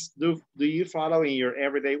steps do you follow in your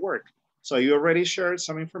everyday work. So you already shared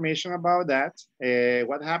some information about that.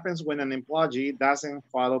 What happens when an employee doesn't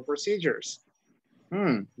follow procedures?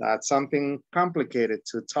 That's something complicated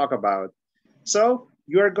to talk about. So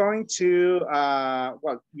you're going to,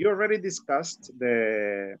 well, you already discussed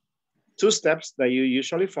the 2 steps that you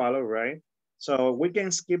usually follow, right? So we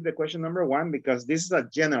can skip the question number 1 because this is a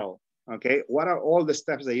general, okay? What are all the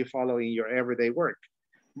steps that you follow in your everyday work?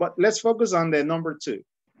 But let's focus on the number 2.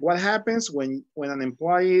 What happens when an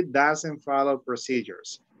employee doesn't follow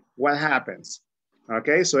procedures? What happens?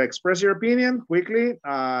 Okay, so express your opinion quickly.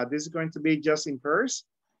 This is going to be just in pairs.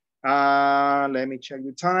 Let me check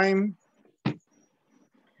the time.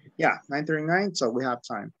 Yeah, 9:39, so we have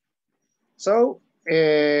time. So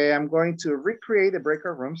I'm going to recreate the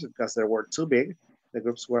breakout rooms because they were too big. The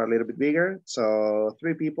groups were a little bit bigger. So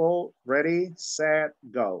 3 people, ready, set,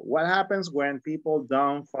 go. What happens when people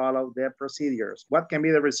don't follow their procedures? What can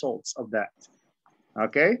be the results of that?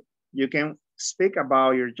 Okay, you can speak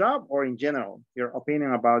about your job or in general, your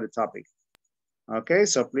opinion about the topic. Okay,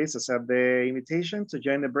 so please accept the invitation to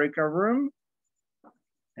join the breakout room.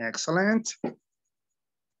 Excellent.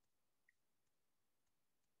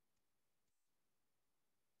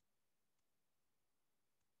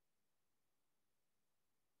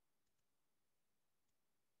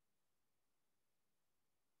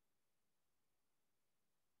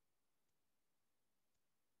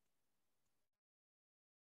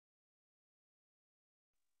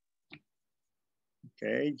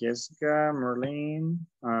 Okay, Jessica, Merlin,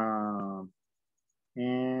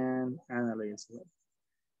 and Annalise.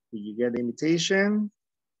 Did you get the invitation?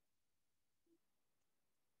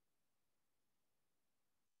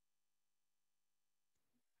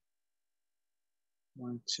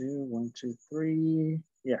 One, two, three.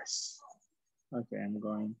 Yes. Okay, I'm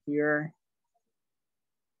going here.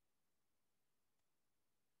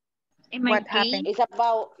 What happened? It's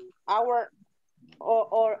about our,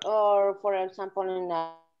 or for example, in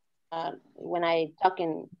when I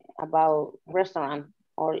talking about restaurant,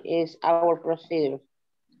 or is our procedure?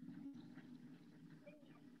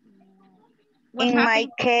 In my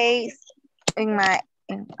case, what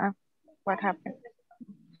happened?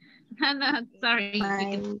 No, sorry.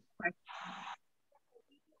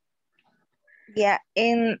 Yeah,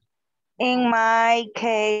 in my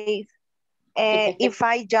case, if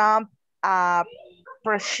I jump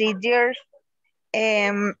procedures,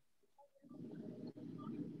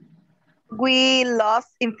 we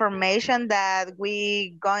lost information that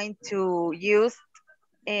we going to use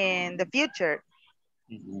in the future.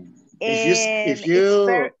 If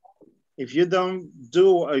you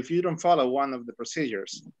don't follow one of the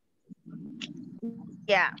procedures.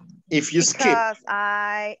 Yeah. If you skip.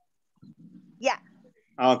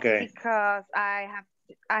 Okay. Because I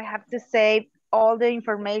have to save all the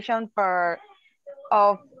information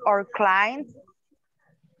of our clients.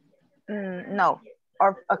 No,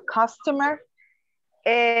 or a customer,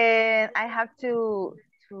 and I have to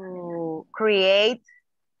create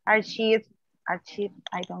archives. I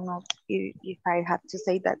don't know if I have to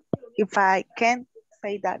say that. If I can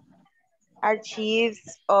say that,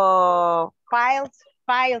 archives or files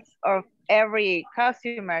of every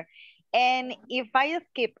customer. And if I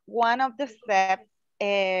skip one of the steps,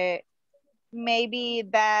 maybe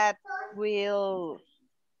that will,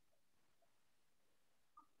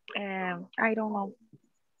 I don't know.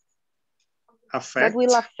 Affect? That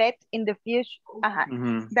will affect in the future.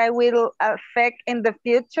 That will affect in the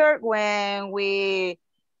future when we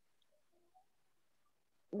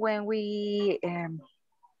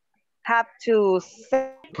have to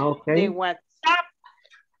send the WhatsApp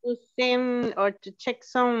to send or to check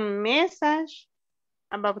some message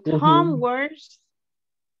about homeworks.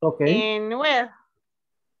 Okay. And well,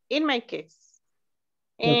 in my case.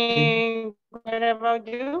 And what about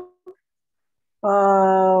you?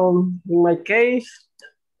 In my case,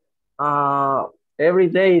 every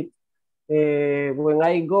day when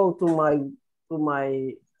I go to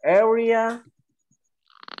my area,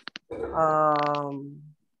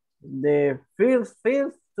 the first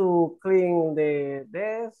to clean the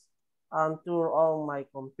desk and turn on my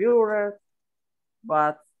computer.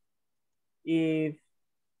 But if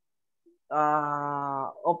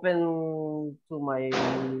open to my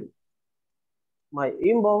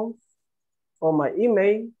inbox or my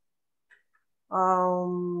email,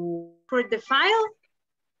 for the file,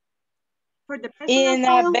 for the personal in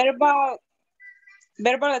file?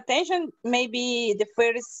 verbal attention, maybe the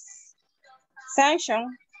first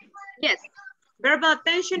section. Yes, verbal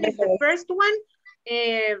attention is the first one.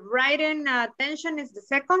 Writing attention is the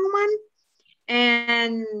second one.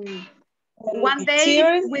 And one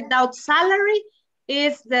day without salary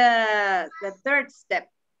is the third step.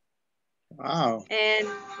 Wow. And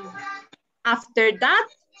after that,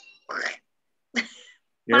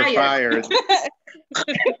 you're fired.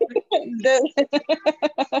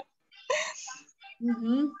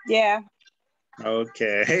 Yeah.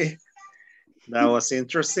 Okay. That was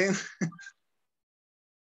interesting.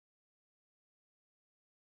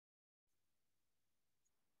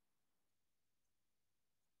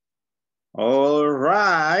 All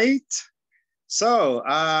right. So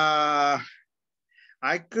I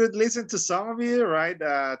could listen to some of you, right,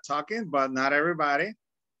 talking, but not everybody.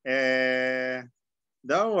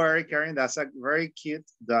 Don't worry, Karen, that's a very cute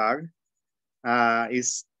dog.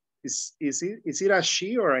 Is it a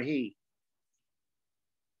she or a he?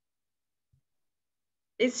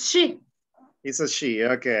 It's she. It's a she,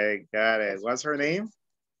 okay, got it. What's her name?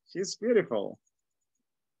 She's beautiful.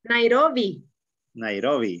 Nairobi.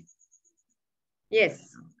 Nairobi.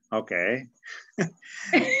 Yes. Okay.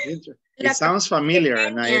 It sounds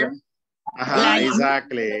familiar, Nairobi.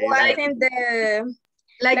 Exactly. Like in the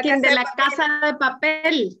La Casa de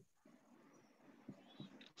Papel.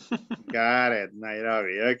 Got it,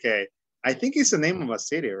 Nairobi. Okay. I think it's the name of a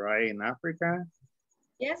city, right? In Africa?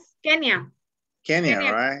 Yes, Kenya. Kenya,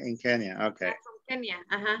 right? In Kenya, okay. From Kenya,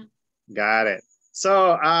 Got it.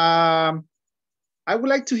 So I would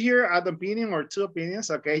like to hear an opinion or two opinions.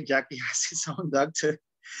 Okay, Jackie has his own dog too.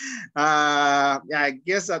 Yeah, I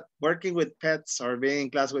guess that working with pets or being in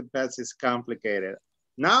class with pets is complicated.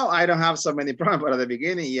 Now I don't have so many problems, but at the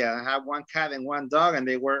beginning, yeah, I have one cat and one dog, and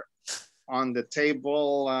they were on the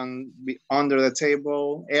table and under the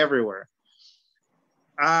table, everywhere.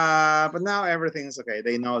 But now everything's okay.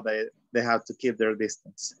 They know that they have to keep their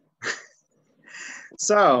distance.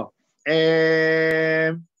 So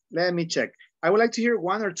let me check. I would like to hear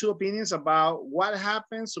one or two opinions about what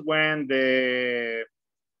happens when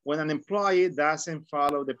an employee doesn't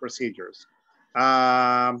follow the procedures.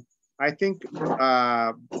 I think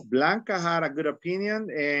Blanca had a good opinion,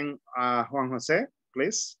 and Juan Jose,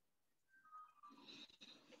 please.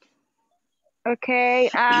 Okay,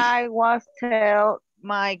 I was tell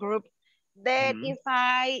my group that if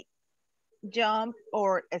I jump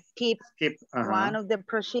or skip one of the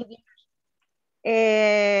procedures,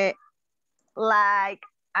 like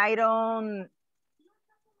I don't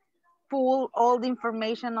pull all the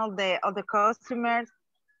information of the customers,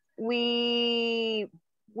 we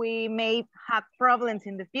may have problems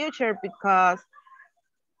in the future because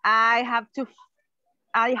I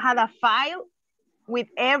had a file with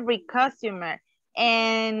every customer,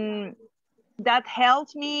 and that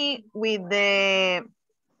helped me with the,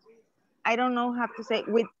 I don't know how to say,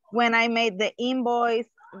 with when I made the invoice,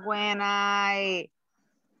 when I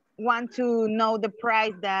want to know the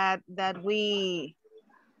price that we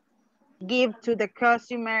give to the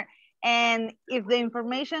customer. And if the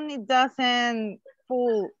information, it doesn't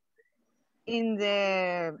pull in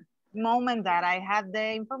the moment that I have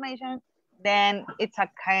the information, then it's a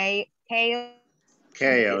chaos.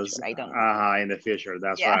 Chaos I don't know. in the future,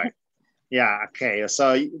 that's right. Yeah, okay.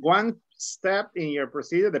 So one step in your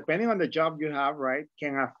procedure, depending on the job you have, right,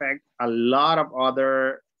 can affect a lot of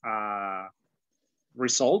other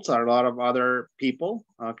results, a lot of other people.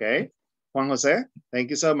 Okay. Juan Jose, thank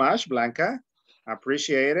you so much. Blanca,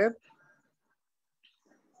 appreciate it.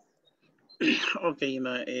 Okay,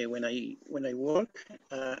 when I work,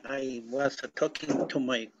 I was talking to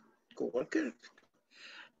my coworkers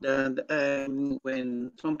that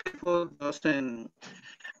when some people doesn't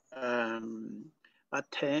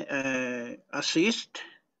assist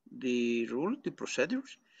the rule, the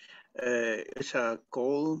procedures, it's a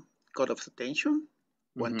call of attention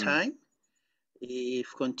one time.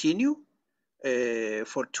 If continue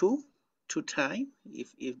for two time,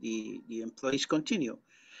 if the employees continue.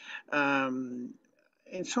 And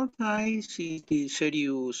sometimes it is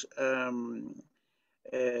serious, I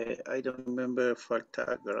don't remember,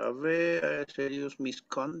 falta grave, serious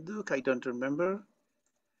misconduct, I don't remember.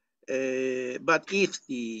 But if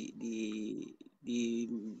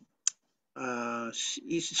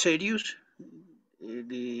is serious,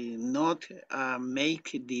 the not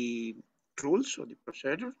make the rules or the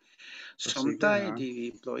procedure, sometimes the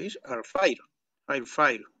employees are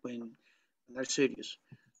fired when they're serious.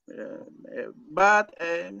 But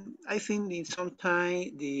I think that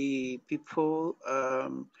sometimes the people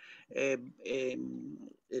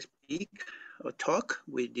speak or talk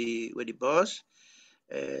with the boss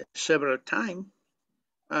several times,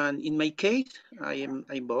 and in my case, I am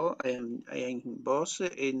boss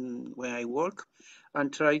in when I work,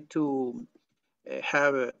 and try to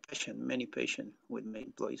have many patients with my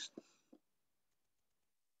employees.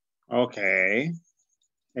 Okay.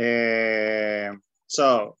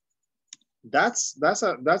 So that's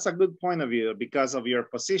a good point of view because of your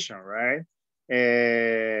position, right?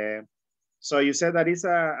 So you said that it's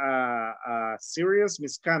a serious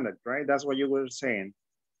misconduct, right? That's what you were saying.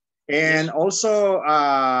 And also,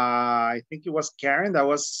 I think it was Karen that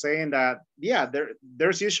was saying that, yeah,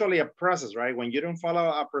 there's usually a process, right? When you don't follow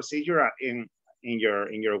a procedure in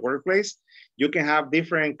your workplace, you can have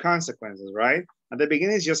different consequences, right? At the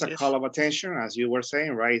beginning, it's just a call of attention, as you were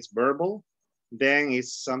saying, right? It's verbal, then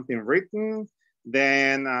it's something written,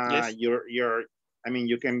 then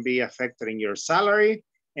you can be affected in your salary,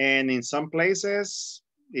 and in some places,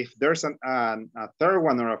 if there's a third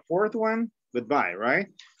one or a fourth one, goodbye, right?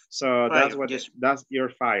 So that's what you're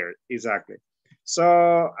fired, exactly.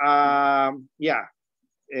 So yeah,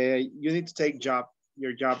 you need to take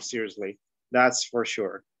your job seriously. That's for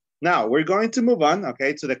sure. Now we're going to move on,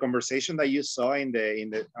 okay, to the conversation that you saw on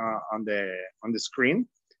the screen.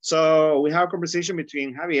 So we have a conversation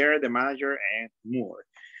between Javier, the manager, and Moore,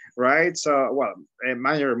 right? So, well,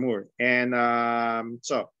 manager Moore, and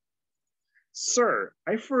so, sir,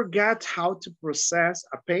 I forgot how to process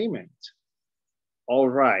a payment. All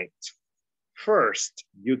right. First,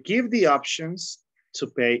 you give the options to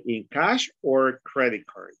pay in cash or credit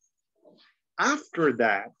card. After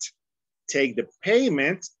that, take the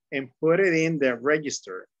payment and put it in the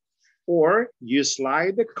register, or you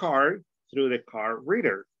slide the card through the card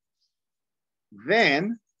reader.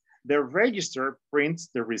 Then the register prints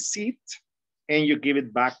the receipt and you give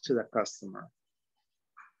it back to the customer.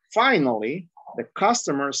 Finally, the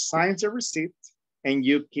customer signs the receipt and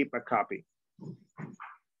you keep a copy.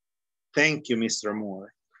 Thank you, Mr.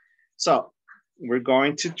 Moore. So we're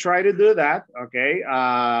going to try to do that, okay?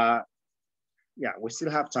 Yeah, we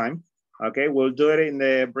still have time. Okay, we'll do it in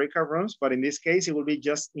the breakout rooms, but in this case, it will be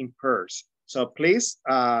just in pairs. So please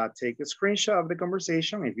take a screenshot of the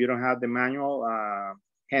conversation if you don't have the manual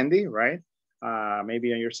handy, right?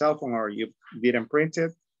 Maybe on your cell phone or you didn't print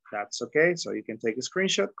it, that's okay. So you can take a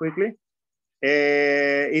screenshot quickly.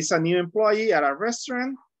 It's a new employee at a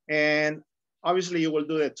restaurant, and obviously you will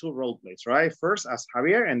do the 2 role plays, right? First as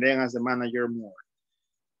Javier and then as the manager Moore.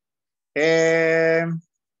 And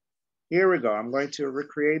here we go. I'm going to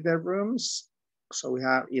recreate the rooms. So we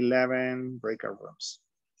have 11 breakout rooms.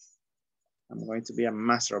 I'm going to be a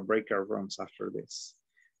master of breakout rooms after this.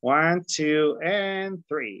 1, 2, and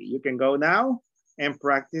 3. You can go now and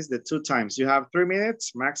practice the 2 times. You have 3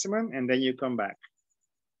 minutes maximum, and then you come back.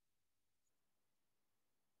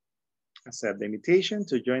 Accept the invitation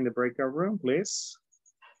to join the breakout room, please.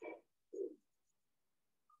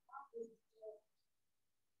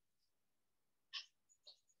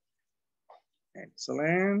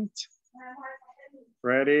 Excellent.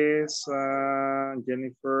 Freddy,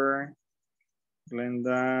 Jennifer,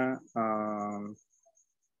 Glenda.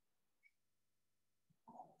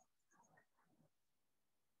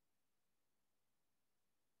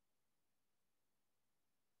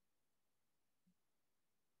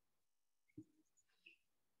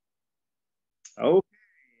 Okay,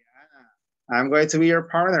 I'm going to be your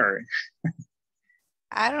partner.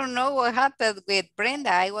 I don't know what happened with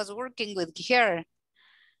Brenda. I was working with her.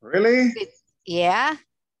 Really? Yeah.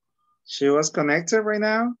 She was connected right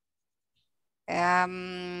now?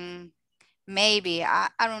 Maybe. I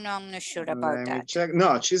don't know. I'm not sure about Let that. me check.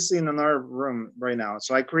 No, she's in another room right now.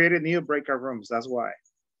 So I created new breakout rooms. That's why.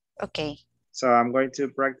 Okay. So I'm going to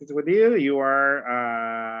practice with you. You are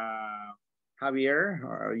Javier.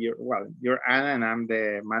 Or you're Anna, and I'm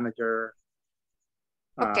the manager.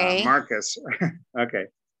 Okay. Marcus. Okay.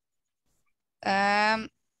 I'm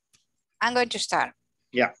going to start.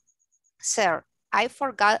 Yeah. Sir, I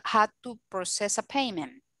forgot how to process a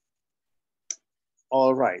payment.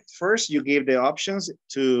 All right. First, you give the options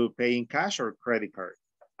to pay in cash or credit card.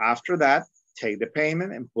 After that, take the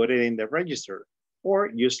payment and put it in the register,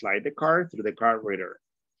 or you slide the card through the card reader.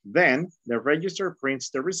 Then the register prints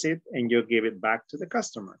the receipt and you give it back to the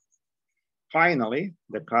customer. Finally,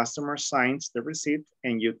 the customer signs the receipt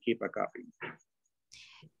and you keep a copy.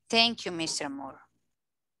 Thank you, Mr. Moore.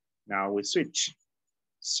 Now we switch.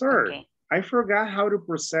 Sir, okay. I forgot how to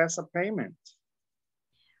process a payment.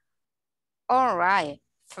 All right.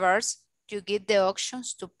 First, you give the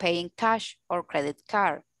options to pay in cash or credit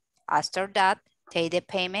card. After that, take the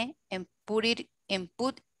payment and put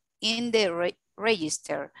in the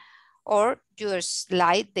register, or you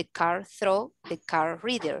slide the card through the card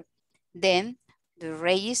reader. Then the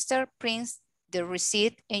register prints the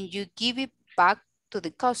receipt and you give it back to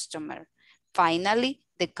the customer. Finally,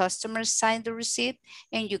 the customer signs the receipt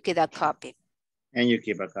and you get a copy. And you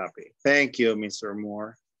keep a copy. Thank you, Mr.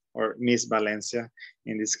 Moore, or Miss Valencia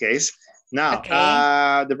in this case. Now,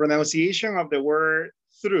 okay. The pronunciation of the word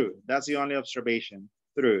through, that's the only observation.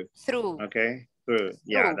 Through. Through. Okay, through.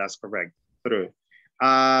 Yeah, that's correct. Through.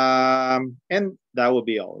 And that will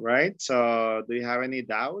be all, right? So do you have any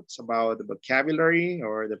doubts about the vocabulary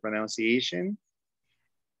or the pronunciation?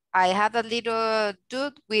 I have a little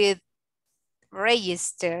doubt with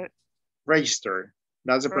register. Register,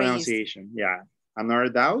 that's the pronunciation. Yeah. Another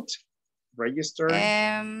doubt? Register?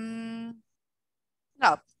 No,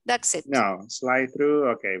 that's it. No, slide through.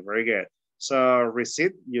 Okay, very good. So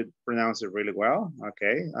receipt, you pronounce it really well.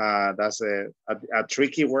 Okay, that's a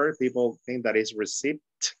tricky word. People think that it's receipt,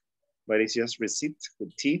 but it's just receipt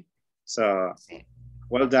with T. So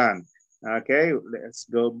well done. Okay, let's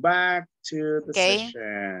go back to the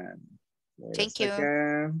session. Thank you.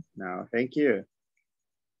 No, thank you.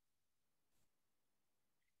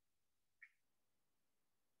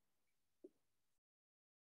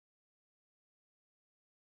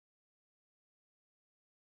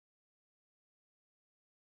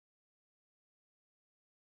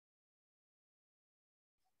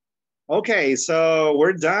 Okay, so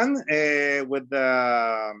we're done with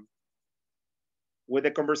the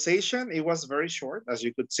conversation. It was very short, as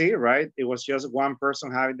you could see, right? It was just one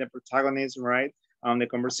person having the protagonism, right, on the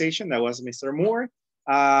conversation. That was Mr. Moore.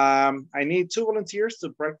 I need 2 volunteers to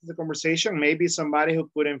practice the conversation. Maybe somebody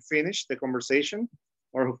who couldn't finish the conversation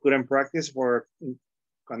or who couldn't practice for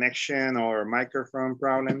connection or microphone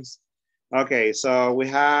problems. Okay, so we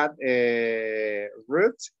had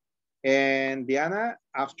Ruth And Diana,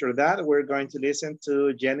 after that, we're going to listen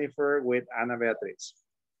to Jennifer with Ana Beatriz.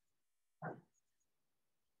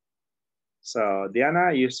 So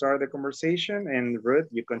Diana, you start the conversation, and Ruth,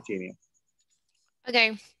 you continue.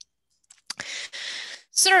 Okay.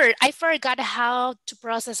 Sir, I forgot how to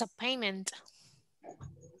process a payment.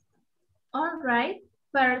 All right.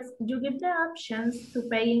 First, you give the options to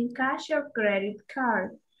pay in cash or credit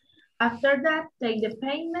card. After that, take the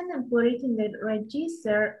payment and put it in the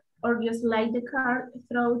register or you slide the card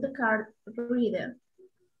through the card reader.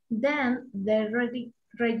 Then the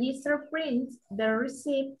register prints the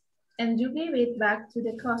receipt and you give it back to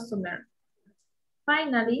the customer.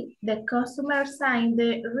 Finally, the customer signs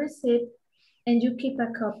the receipt and you keep a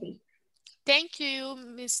copy. Thank you,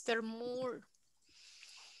 Mr. Moore.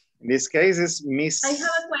 In this case, it's Miss. I have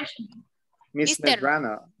a question. Miss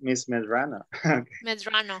Medrano. Miss Medrano. Okay.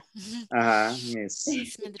 Medrano. Miss.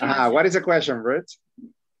 Medrano. What is the question, Ruth?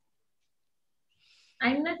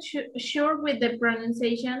 I'm not sure with the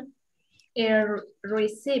pronunciation.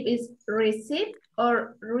 Receipt is receipt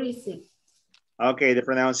or receipt? Okay, the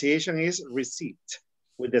pronunciation is receipt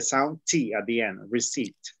with the sound T at the end.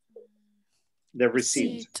 Receipt. The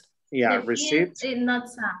receipt. Yeah, the receipt. P is not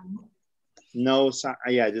sound. No sound.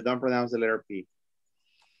 Yeah, you don't pronounce the letter P.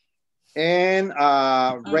 And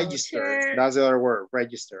register. Sure. That's the other word.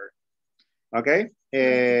 Register. Okay.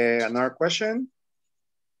 Another question.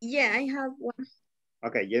 Yeah, I have one.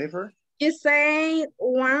 Okay, Jennifer. You say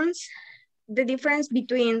once the difference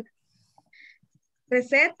between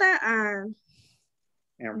receta and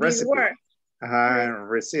recipe. Word.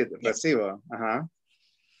 Receipt. Yes. Recibo.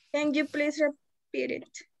 Can you please repeat it?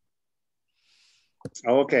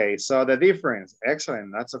 Okay, so the difference.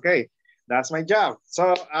 Excellent. That's okay. That's my job.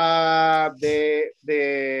 So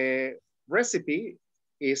the recipe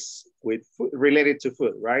is with food, related to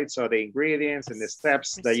food, right? So the ingredients and the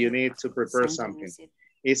steps that you need to prepare something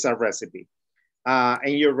is a recipe.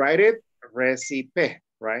 And you write it recipe,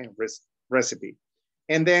 right? Recipe.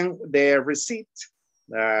 And then the receipt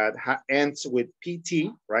that ends with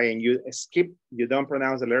PT, right? And you skip, you don't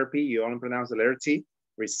pronounce the letter P, you only pronounce the letter T,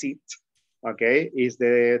 receipt, okay? Is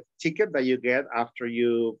the ticket that you get after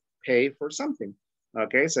you pay for something,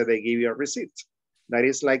 okay? So they give you a receipt. That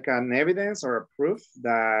is like an evidence or a proof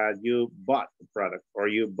that you bought the product or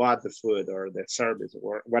you bought the food or the service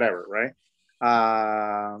or whatever, right?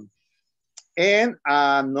 And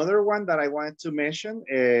another one that I wanted to mention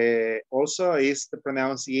also is the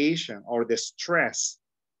pronunciation or the stress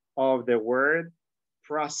of the word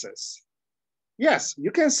process. Yes,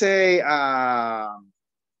 you can say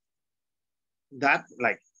that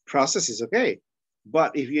like process is okay.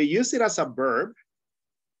 But if you use it as a verb,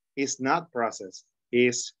 it's not process,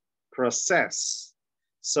 it's process.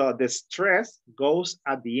 So the stress goes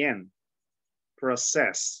at the end,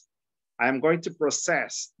 process. I'm going to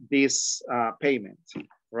process this payment,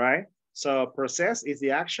 right? So process is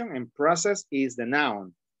the action and process is the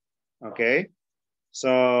noun, okay?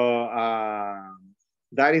 So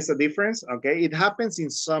that is the difference, okay? It happens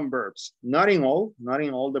in some verbs, not in all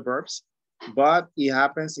the verbs, but it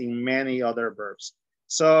happens in many other verbs.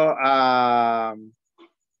 So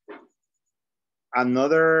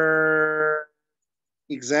another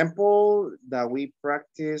example that we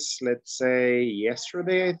practiced, let's say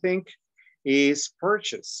yesterday, I think, is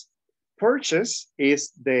purchase. Purchase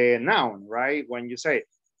is the noun, right? When you say,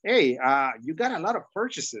 hey, you got a lot of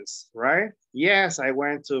purchases, right? Yes, I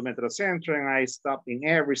went to Metro Centro and I stopped in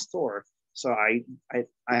every store. So I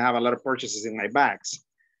have a lot of purchases in my bags.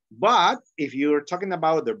 But if you're talking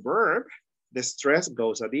about the verb, the stress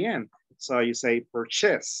goes at the end. So you say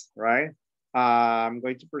purchase, right? I'm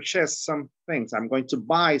going to purchase some things. I'm going to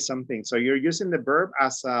buy something. So you're using the verb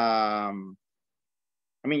as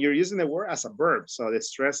you're using the word as a verb. So the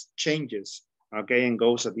stress changes, okay, and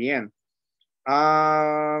goes at the end.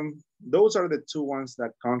 Those are the two ones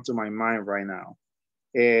that come to my mind right now.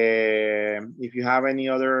 If you have any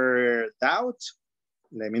other doubt,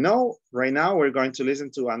 let me know. Right now, we're going to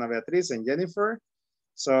listen to Ana Beatriz and Jennifer.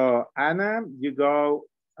 So Ana, you go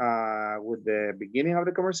with the beginning of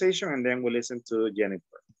the conversation and then we'll listen to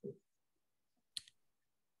Jennifer.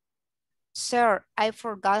 Sir, I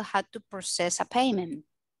forgot how to process a payment.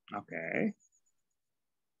 Okay.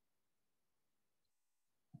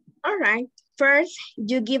 All right. First,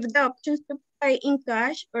 you give the options to pay in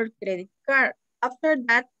cash or credit card. After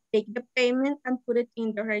that, take the payment and put it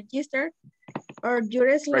in the register or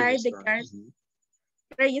you slide the card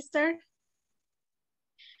register.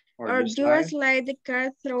 Or you slide the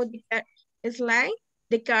card through the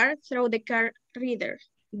card, through the card reader.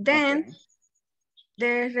 Then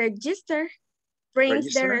the register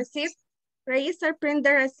prints the receipt. Register print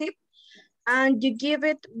the receipt and you give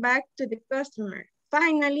it back to the customer.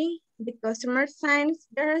 Finally, the customer signs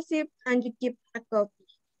the receipt and you keep a copy.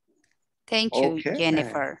 Thank you, Okay.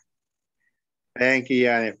 Jennifer. Thank you,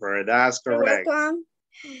 Jennifer. That's correct. You're welcome.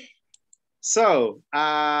 So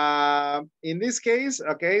in this case,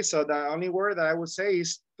 okay, so the only word that I would say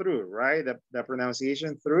is through, right? The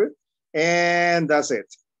pronunciation through, and that's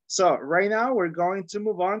it. So right now we're going to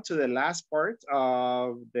move on to the last part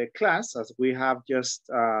of the class, as we have just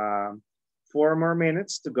 4 more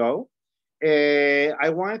minutes to go. I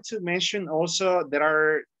wanted to mention also there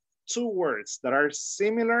are 2 words that are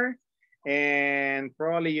similar, and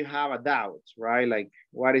probably you have a doubt, right? Like,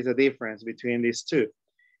 what is the difference between these 2?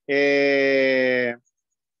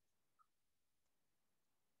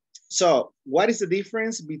 So what is the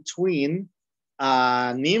difference between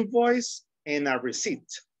an invoice and a receipt?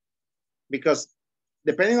 Because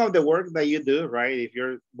depending on the work that you do, right? If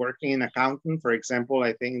you're working in accounting, for example,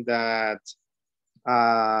 I think that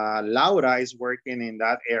Laura is working in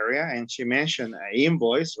that area, and she mentioned an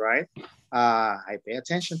invoice, right? I pay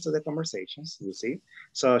attention to the conversations, you see.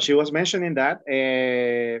 So she was mentioning that.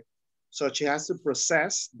 So she has to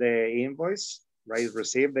process the invoice, right?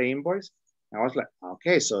 Receive the invoice. And I was like,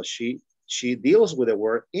 okay, so she deals with the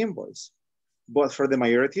word invoice. But for the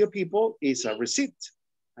majority of people, it's a receipt.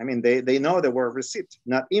 I mean, they know the word receipt,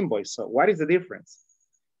 not invoice. So what is the difference?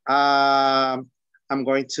 I'm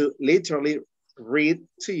going to literally read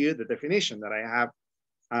to you the definition that I have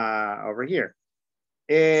over here.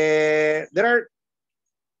 There are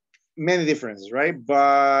many differences, right?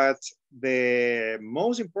 But the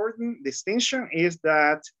most important distinction is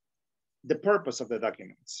that the purpose of the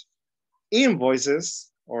documents.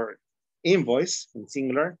 Invoices, or invoice in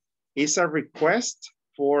singular, is a request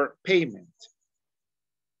for payment.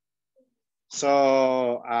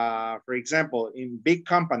 So, for example, in big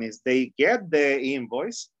companies, they get the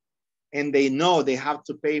invoice and they know they have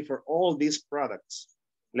to pay for all these products.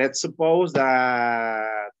 Let's suppose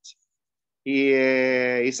that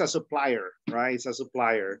it's a supplier, right? It's a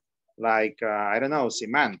supplier like, I don't know,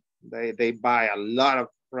 cement. They buy a lot of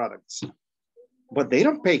products, but they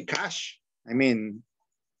don't pay cash. I mean,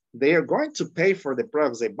 they are going to pay for the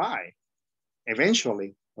products they buy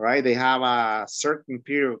eventually, right? They have a certain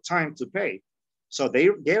period of time to pay. So they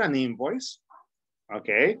get an invoice,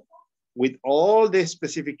 okay, with all the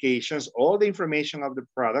specifications, all the information of the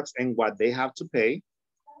products and what they have to pay.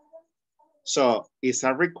 So it's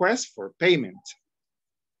a request for payment.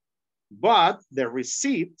 But the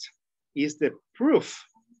receipt is the proof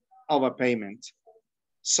of a payment.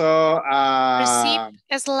 So receipt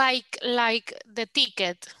is like the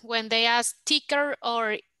ticket when they ask ticker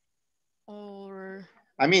or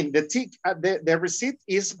I mean, the receipt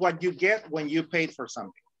is what you get when you paid for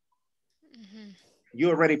something. Mm-hmm. You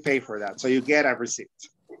already pay for that, so you get a receipt.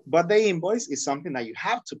 But the invoice is something that you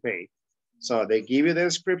have to pay. So they give you the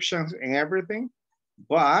descriptions and everything,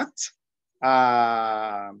 but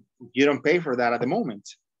you don't pay for that at the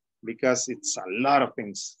moment because it's a lot of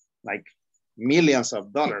things, like millions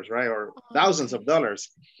of dollars, right? Or thousands of dollars.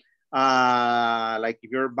 Like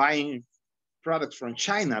if you're buying products from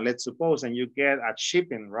China, let's suppose, and you get a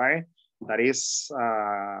shipping, right? That is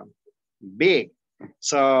big.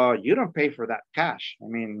 So you don't pay for that cash. I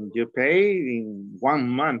mean, you pay in 1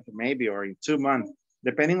 month, maybe, or in 2 months,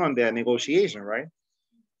 depending on the negotiation, right?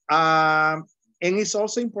 And it's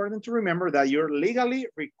also important to remember that you're legally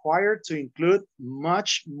required to include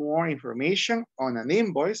much more information on an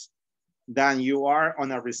invoice than you are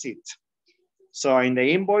on a receipt. So in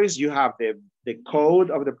the invoice, you have the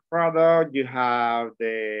code of the product, you have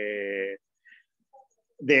the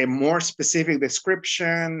more specific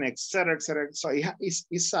description, et cetera, et cetera. So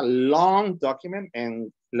it's a long document,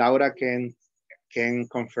 and Laura can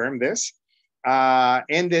confirm this.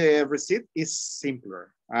 And the receipt is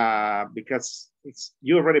simpler because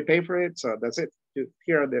you already pay for it, so that's it.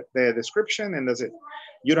 Here are the description, and that's it.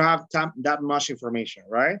 You don't have that much information,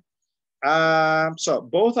 right? So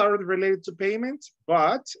both are related to payment,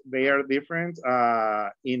 but they are different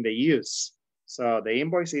in the use. So the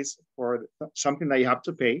invoice is for something that you have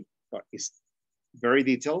to pay, but it's very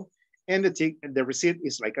detailed. And the receipt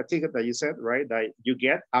is like a ticket that you said, right? That you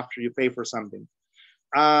get after you pay for something.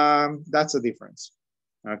 That's the difference,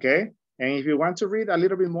 okay? And if you want to read a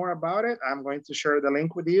little bit more about it, I'm going to share the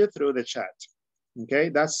link with you through the chat,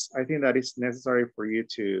 okay? I think that is necessary for you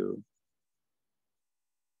to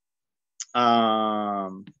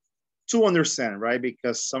understand, right?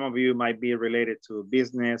 Because some of you might be related to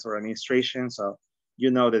business or administration, so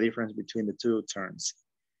you know the difference between the two terms.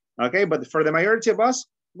 Okay, but for the majority of us,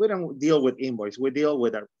 we don't deal with invoice, we deal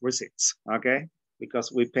with our receipts, okay?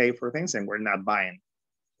 Because we pay for things and we're not buying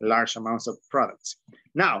large amounts of products.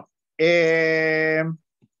 Now,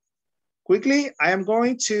 quickly, I am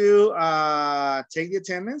going to take the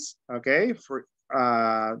attendance, okay?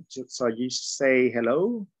 So you say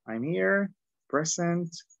hello, I'm here,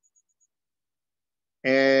 present.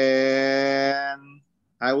 And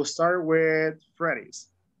I will start with Freddy's.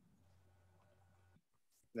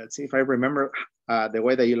 Let's see if I remember the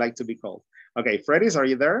way that you like to be called. Okay, Freddy's, are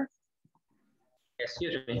you there?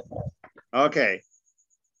 Excuse me. Okay.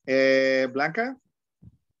 Blanca?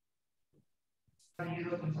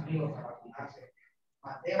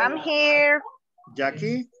 I'm here.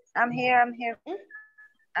 Jackie? I'm here.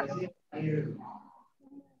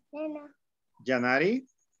 Janari?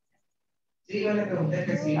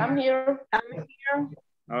 I'm here.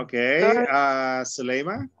 Okay.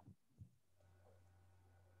 Suleima?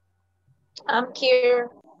 I'm here.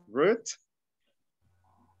 Ruth?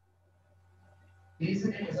 I'm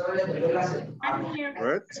here.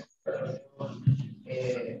 Ruth?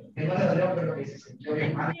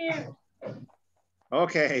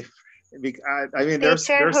 Okay. I mean, there's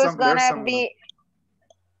who's gonna some. be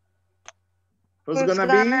Who's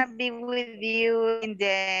gonna be with you in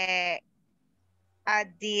the at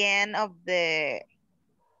the end of the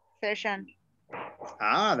session?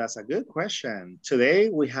 Ah, that's a good question. Today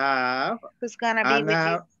we have who's gonna be with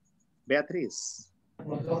you? Beatriz.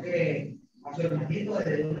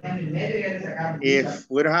 If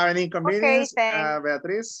we don't have any inconvenience,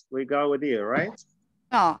 Beatriz, we go with you, right?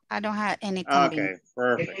 No, I don't have any convenience.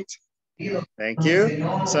 Okay, perfect. Thank you.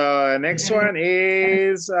 So next one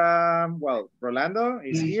is, well, Rolando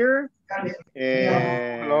is here.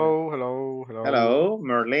 Hello,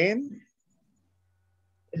 Merlin.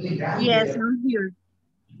 Yes, I'm here.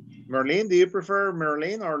 Merlin, do you prefer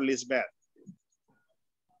Merlin or Lisbeth?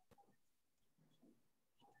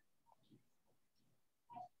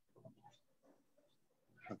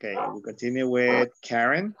 Okay, we'll continue with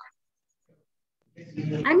Karen.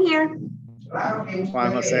 I'm here.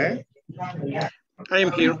 Juan Jose. I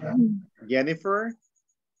am here. Jennifer.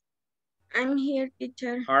 I'm here,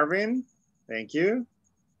 teacher. Harvin. Thank you.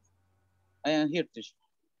 I am here, teacher.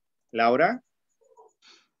 Laura.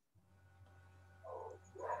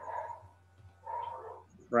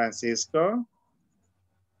 Francisco.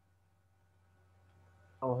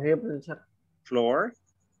 I'm here, teacher. Flor.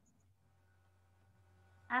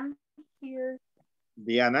 I'm here.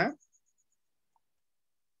 Diana.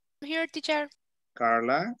 I'm here, teacher.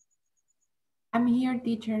 Carla. I'm here,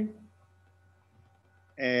 teacher.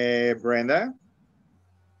 Brenda.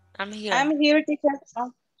 I'm here. I'm here, teacher.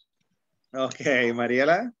 Oh. Okay,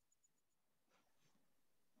 Mariela.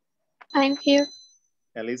 I'm here.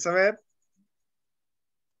 Elizabeth.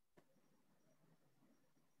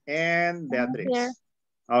 And Beatriz. Here.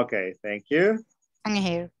 Okay, thank you. I'm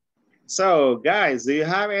here. So guys, do you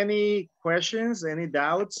have any questions, any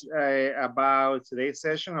doubts about today's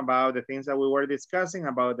session, about the things that we were discussing,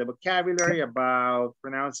 about the vocabulary, about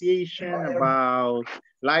pronunciation, about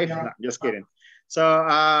life? No, just kidding. So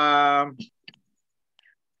I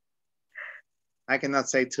cannot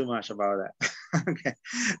say too much about that. Okay.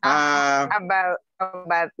 About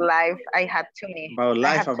life, I had too many. About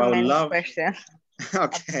life, about love. Questions.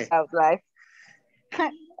 Okay. About life.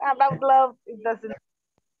 About love, it doesn't.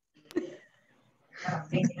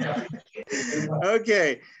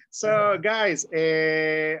 Okay, so guys,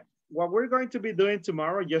 what we're going to be doing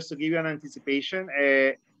tomorrow, just to give you an anticipation,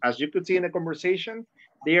 as you could see in the conversation,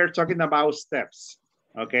 they are talking about steps,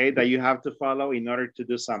 okay, that you have to follow in order to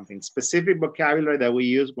do something. Specific vocabulary that we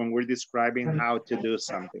use when we're describing how to do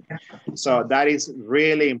something. So that is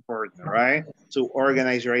really important, right? To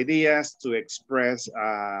organize your ideas, to express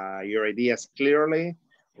your ideas clearly,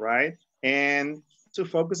 right? And to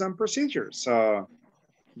focus on procedures. So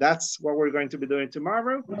that's what we're going to be doing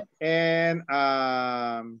tomorrow. And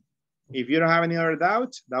if you don't have any other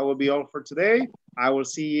doubt, that will be all for today. I will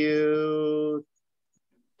see you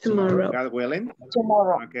tomorrow, God willing.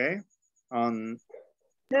 Tomorrow. Okay. On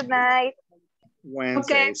Good night.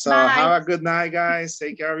 Wednesday. Okay, So bye. have a good night, guys.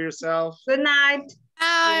 Take care of yourself. Good night.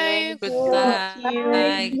 Bye.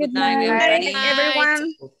 Goodbye. Good night, everybody.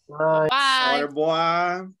 Everyone. Au Bye.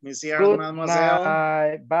 revoir, Monsieur, Good mademoiselle.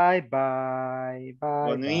 night. Bye-bye. Bye.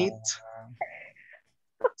 Bonne nuit.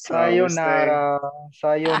 So Sayonara.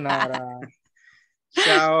 Sayonara.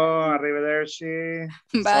 ciao, arrivederci.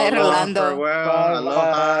 Bye, So long, Rolando. farewell, Bye,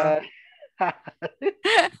 aloha.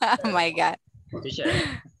 Oh my God. Teacher,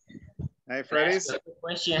 Hey, can I Freddy's. ask you a quick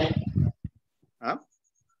question? Huh?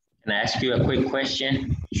 Can I ask you a quick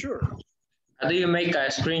question? Sure. How do you make a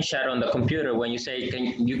screenshot on the computer when you say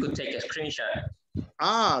you could take a screenshot?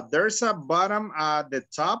 There's a button at the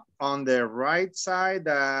top on the right side,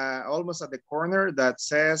 almost at the corner that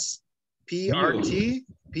says PRT,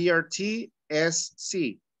 PRT-SC.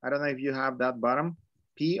 I don't know if you have that button.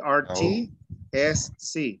 PRT-SC.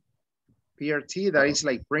 PRT, that is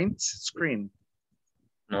like print screen.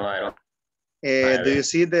 No, I don't. Do you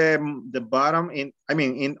see the bottom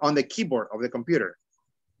on the keyboard of the computer?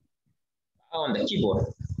 On the keyboard.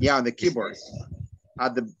 Yeah, on the keyboard.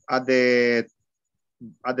 At the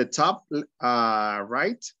top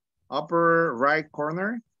right, upper right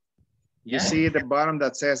corner, you see the bottom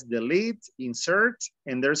that says delete, insert,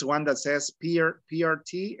 and there's one that says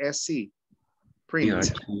PRT-SC,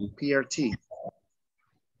 print, PRT.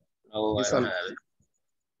 Oh, I don't have it.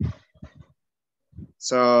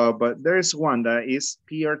 So, but there's one that is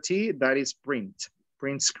PRT, that is print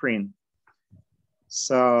screen.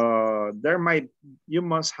 So you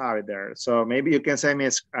must have it there. So maybe you can send me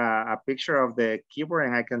a picture of the keyboard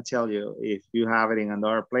and I can tell you if you have it in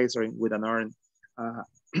another place or with another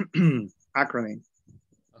acronym.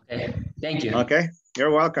 Okay, thank you. Okay,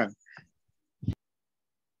 you're welcome.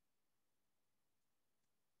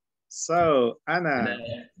 So, Anna,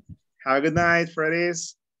 have a good night for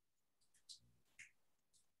this.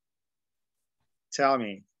 Tell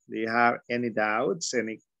me, do you have any doubts,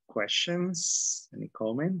 any questions, any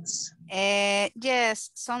comments? Yes,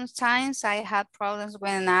 sometimes I have problems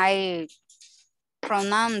when I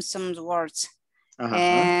pronounce some words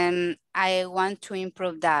and I want to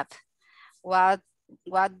improve that. What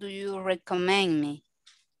do you recommend me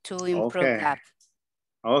to improve that?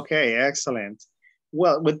 Okay, excellent.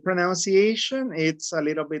 Well, with pronunciation, it's a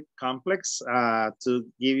little bit complex to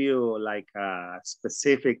give you like a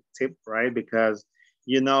specific tip, right? Because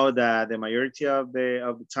you know that the majority of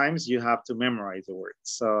the times you have to memorize the words.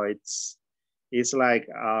 So it's like,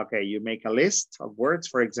 okay, you make a list of words,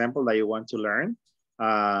 for example, that you want to learn,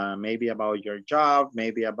 maybe about your job,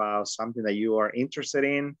 maybe about something that you are interested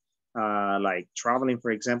in, like traveling,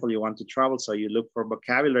 for example, you want to travel. So you look for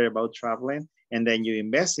vocabulary about traveling, and then you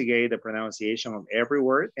investigate the pronunciation of every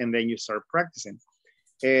word, and then you start practicing.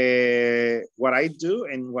 What I do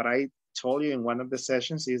and what I told you in one of the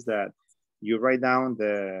sessions is that you write down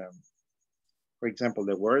for example,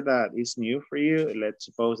 the word that is new for you. Let's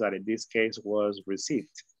suppose that in this case was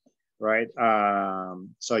received, right?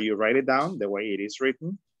 So you write it down the way it is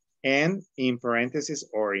written, and in parentheses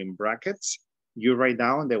or in brackets, you write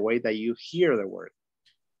down the way that you hear the word.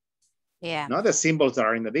 Yeah. Not the symbols that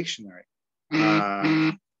are in the dictionary.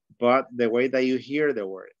 But the way that you hear the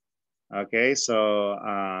word. Okay, so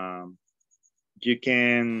you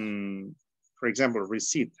can, for example,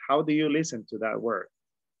 receipt. How do you listen to that word?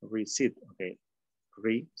 Receipt. Okay,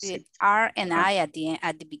 receipt. R and I at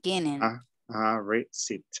the beginning.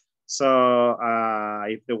 Receipt. So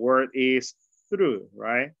if the word is through,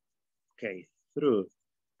 right? Okay, through.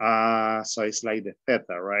 So it's like the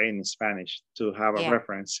theta, right, in Spanish, to have a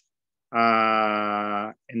reference.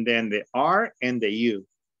 And then the R and the U,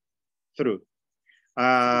 through.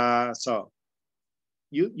 So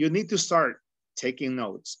you need to start taking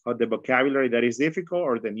notes of the vocabulary that is difficult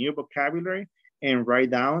or the new vocabulary, and write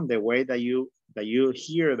down the way that you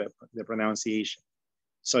hear the pronunciation.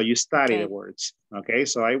 So you study the words. Okay,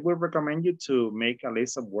 so I would recommend you to make a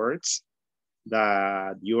list of words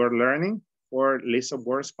that you are learning, or list of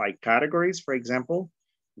words by categories. For example,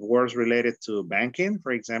 words related to banking,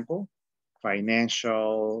 for example,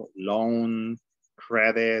 financial, loan,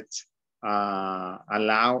 credit,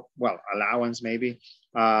 allowance maybe,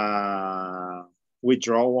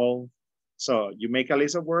 withdrawal. So you make a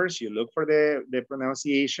list of words, you look for the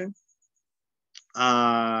pronunciation.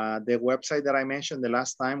 The website that I mentioned the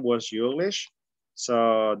last time was English.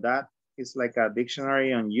 So that is like a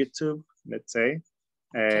dictionary on YouTube, let's say.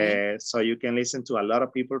 So you can listen to a lot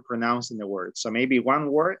of people pronouncing the word. So maybe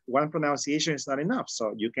one word, one pronunciation is not enough.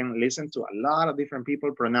 So you can listen to a lot of different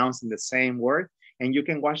people pronouncing the same word, and you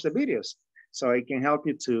can watch the videos. So it can help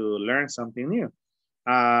you to learn something new.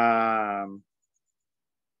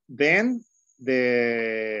 Then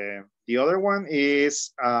the other one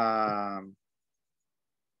is,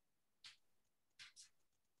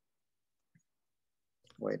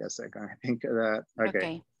 wait a second, I think that,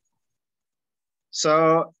 okay.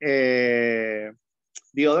 So the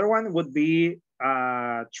other one would be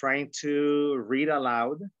trying to read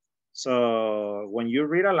aloud. So when you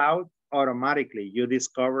read aloud, automatically you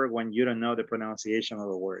discover when you don't know the pronunciation of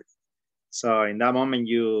the word. So in that moment,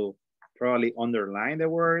 you probably underline the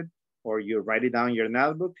word, or you write it down in your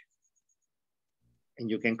notebook, and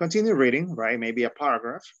you can continue reading, right? Maybe a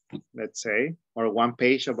paragraph, let's say, or one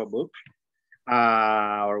page of a book,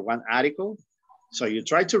 or one article. So you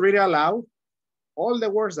try to read it aloud, all the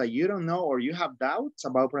words that you don't know or you have doubts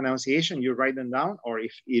about pronunciation, you write them down, or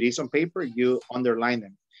if it is on paper, you underline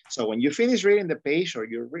them. So when you finish reading the page or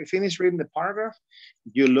you finish reading the paragraph,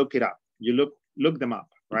 you look it up. You look them up,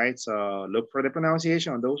 right? So look for the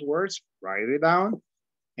pronunciation of those words, write it down,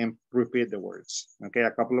 and repeat the words, okay,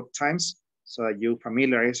 a couple of times so that you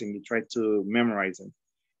familiarize and you try to memorize them.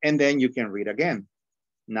 And then you can read again,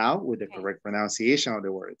 now with the correct pronunciation of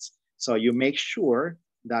the words. So you make sure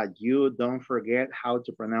that you don't forget how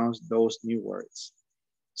to pronounce those new words.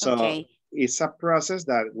 So it's a process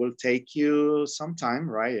that will take you some time,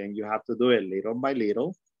 right? And you have to do it little by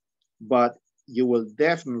little, but you will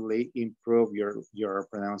definitely improve your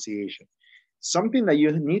pronunciation. Something that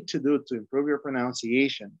you need to do to improve your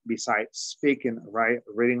pronunciation, besides speaking, right,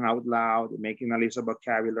 reading out loud, making a list of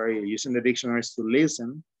vocabulary, using the dictionaries to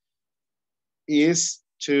listen, is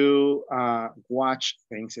to watch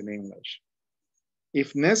things in English.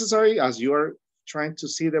 If necessary, as you are trying to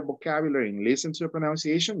see the vocabulary and listen to the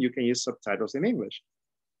pronunciation, you can use subtitles in English.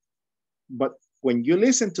 But when you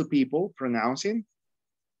listen to people pronouncing,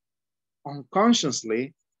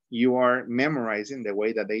 unconsciously, you are memorizing the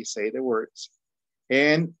way that they say the words.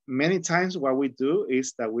 And many times what we do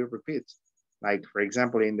is that we repeat. Like, for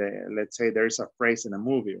example, let's say there's a phrase in a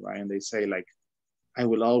movie, right? And they say like, I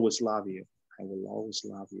will always love you. I will always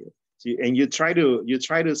love you. And you try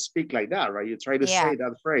to speak like that, right? You try to say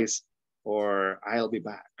that phrase, or I'll be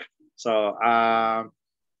back. So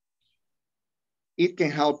it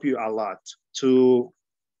can help you a lot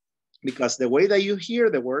because the way that you hear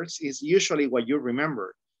the words is usually what you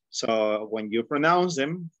remember. So when you pronounce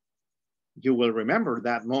them, you will remember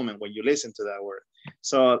that moment when you listen to that word.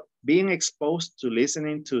 So being exposed to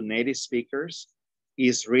listening to native speakers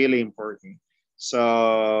is really important.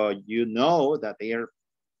 So you know that they are,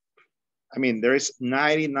 I mean, there is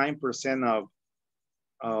 99%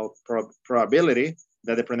 of probability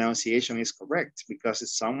that the pronunciation is correct because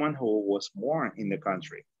it's someone who was born in the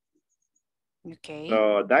country. Okay.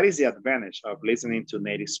 So that is the advantage of listening to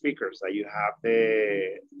native speakers, that you have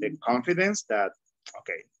the confidence that,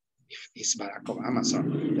 okay, if it's Barack Obama, so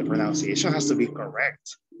the pronunciation has to be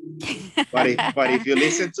correct. But if you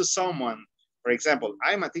listen to someone, for example,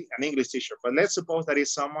 I'm an English teacher, but let's suppose that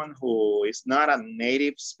is someone who is not a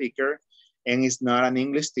native speaker and is not an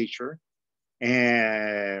English teacher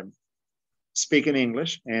and speaking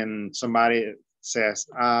English, and somebody says,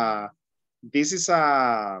 this is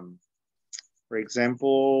for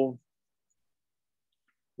example,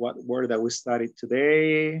 what word that we studied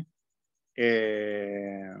today?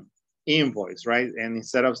 Invoice, right? And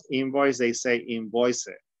instead of invoice, they say invoice.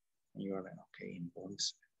 And you're like, okay,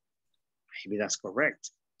 invoice. Maybe that's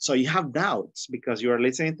correct. So you have doubts because you are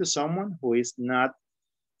listening to someone who is not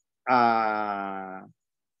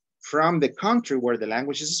from the country where the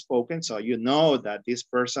language is spoken. So you know that this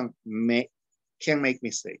person can make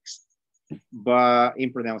mistakes. But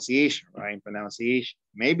in pronunciation, right? In pronunciation,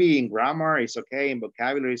 maybe in grammar it's okay, in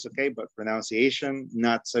vocabulary it's okay, but pronunciation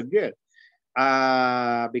not so good.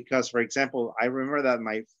 Because, for example, I remember that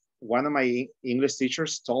one of my English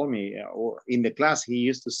teachers told me, or in the class, he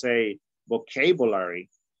used to say vocabulary,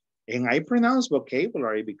 and I pronounced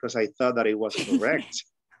vocabulary because I thought that it was correct.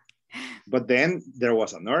 But then there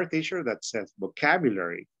was another teacher that says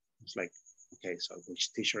vocabulary. It's like, okay, so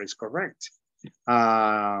which teacher is correct?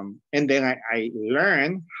 And then I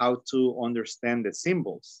learned how to understand the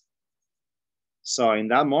symbols. So in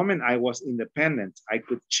that moment, I was independent. I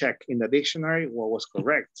could check in the dictionary what was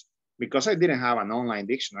correct because I didn't have an online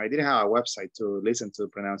dictionary. I didn't have a website to listen to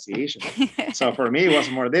pronunciation. So for me, it was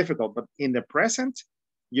more difficult. But in the present,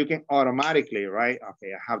 you can automatically, right?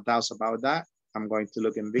 Okay, I have doubts about that. I'm going to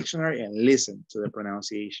look in the dictionary and listen to the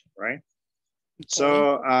pronunciation, right? Okay.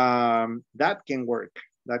 So that can work.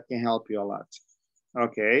 That can help you a lot.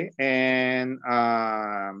 Okay, and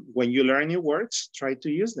when you learn new words, try to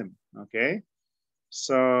use them, okay?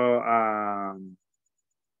 So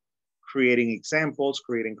creating examples,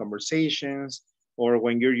 creating conversations, or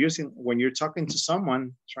when you're talking to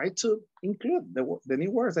someone, try to include the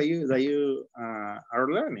new words that you are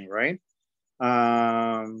learning, right?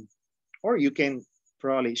 Or you can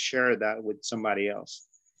probably share that with somebody else.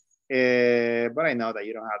 But I know that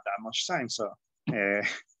you don't have that much time, so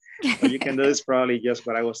what you can do is probably just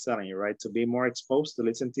what I was telling you, right? To be more exposed to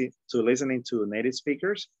listening to native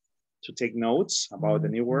speakers, to take notes about the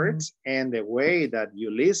new words and the way that you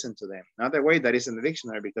listen to them, not the way that is in the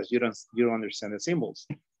dictionary because you don't understand the symbols.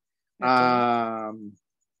 Okay.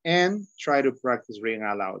 And try to practice reading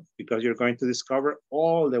out loud because you're going to discover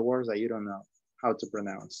all the words that you don't know how to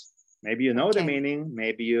pronounce. Maybe you know the meaning,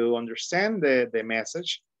 maybe you understand the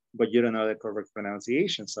message, but you don't know the correct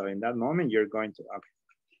pronunciation. So in that moment, you're going to, okay,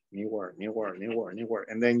 new word, new word, new word, new word.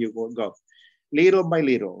 And then you will go little by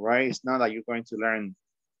little, right? It's not that you're going to learn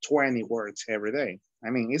 20 words every day. I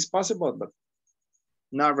mean, it's possible, but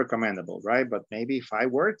not recommendable, right? But maybe 5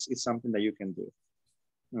 words is something that you can do.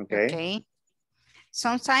 Okay. Okay.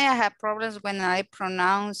 Sometimes I have problems when I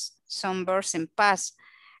pronounce some verbs in past.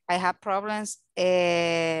 I have problems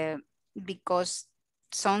because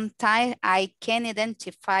sometimes I can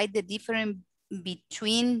identify the difference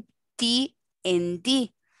between T and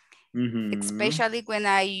D, especially when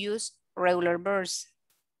I use regular verbs.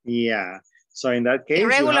 Yeah. So in that case,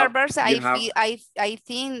 Irregular verbs, I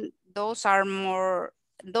think those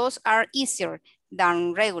are easier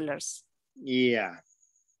than regulars. Yeah.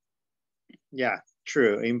 Yeah,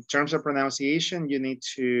 true. In terms of pronunciation, you need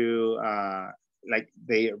to, like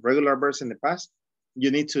the regular verbs in the past,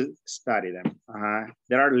 you need to study them.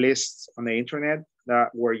 There are lists on the internet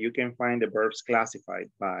where you can find the verbs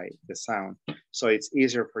classified by the sound. So it's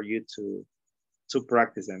easier for you to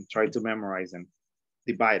practice them, try to memorize them,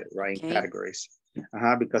 divided, right, in categories.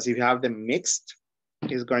 Because if you have them mixed,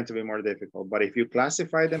 it's going to be more difficult. But if you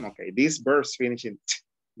classify them, okay, these verbs finish in t,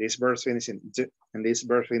 these verbs finish in d, and these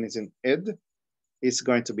verbs finish in id, it's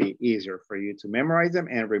going to be easier for you to memorize them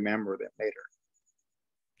and remember them later.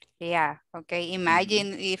 Yeah, okay.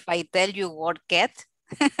 Imagine if I tell you word get.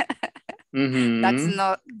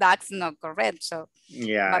 That's not correct. So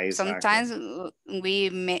yeah, but exactly. sometimes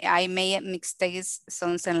I may mistakes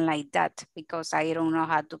something like that because I don't know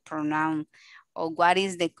how to pronounce or what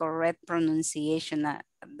is the correct pronunciation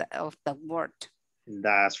of the word.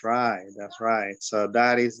 That's right. That's right. So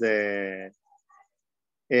that is the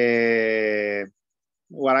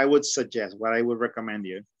what I would suggest, what I would recommend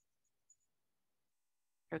you.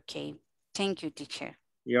 Okay. Thank you, teacher.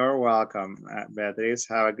 You're welcome, Beatrice.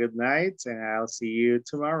 Have a good night and I'll see you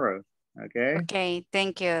tomorrow. Okay. Okay.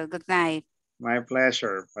 Thank you. Good night. My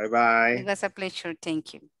pleasure. Bye-bye. It was a pleasure.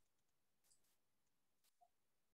 Thank you.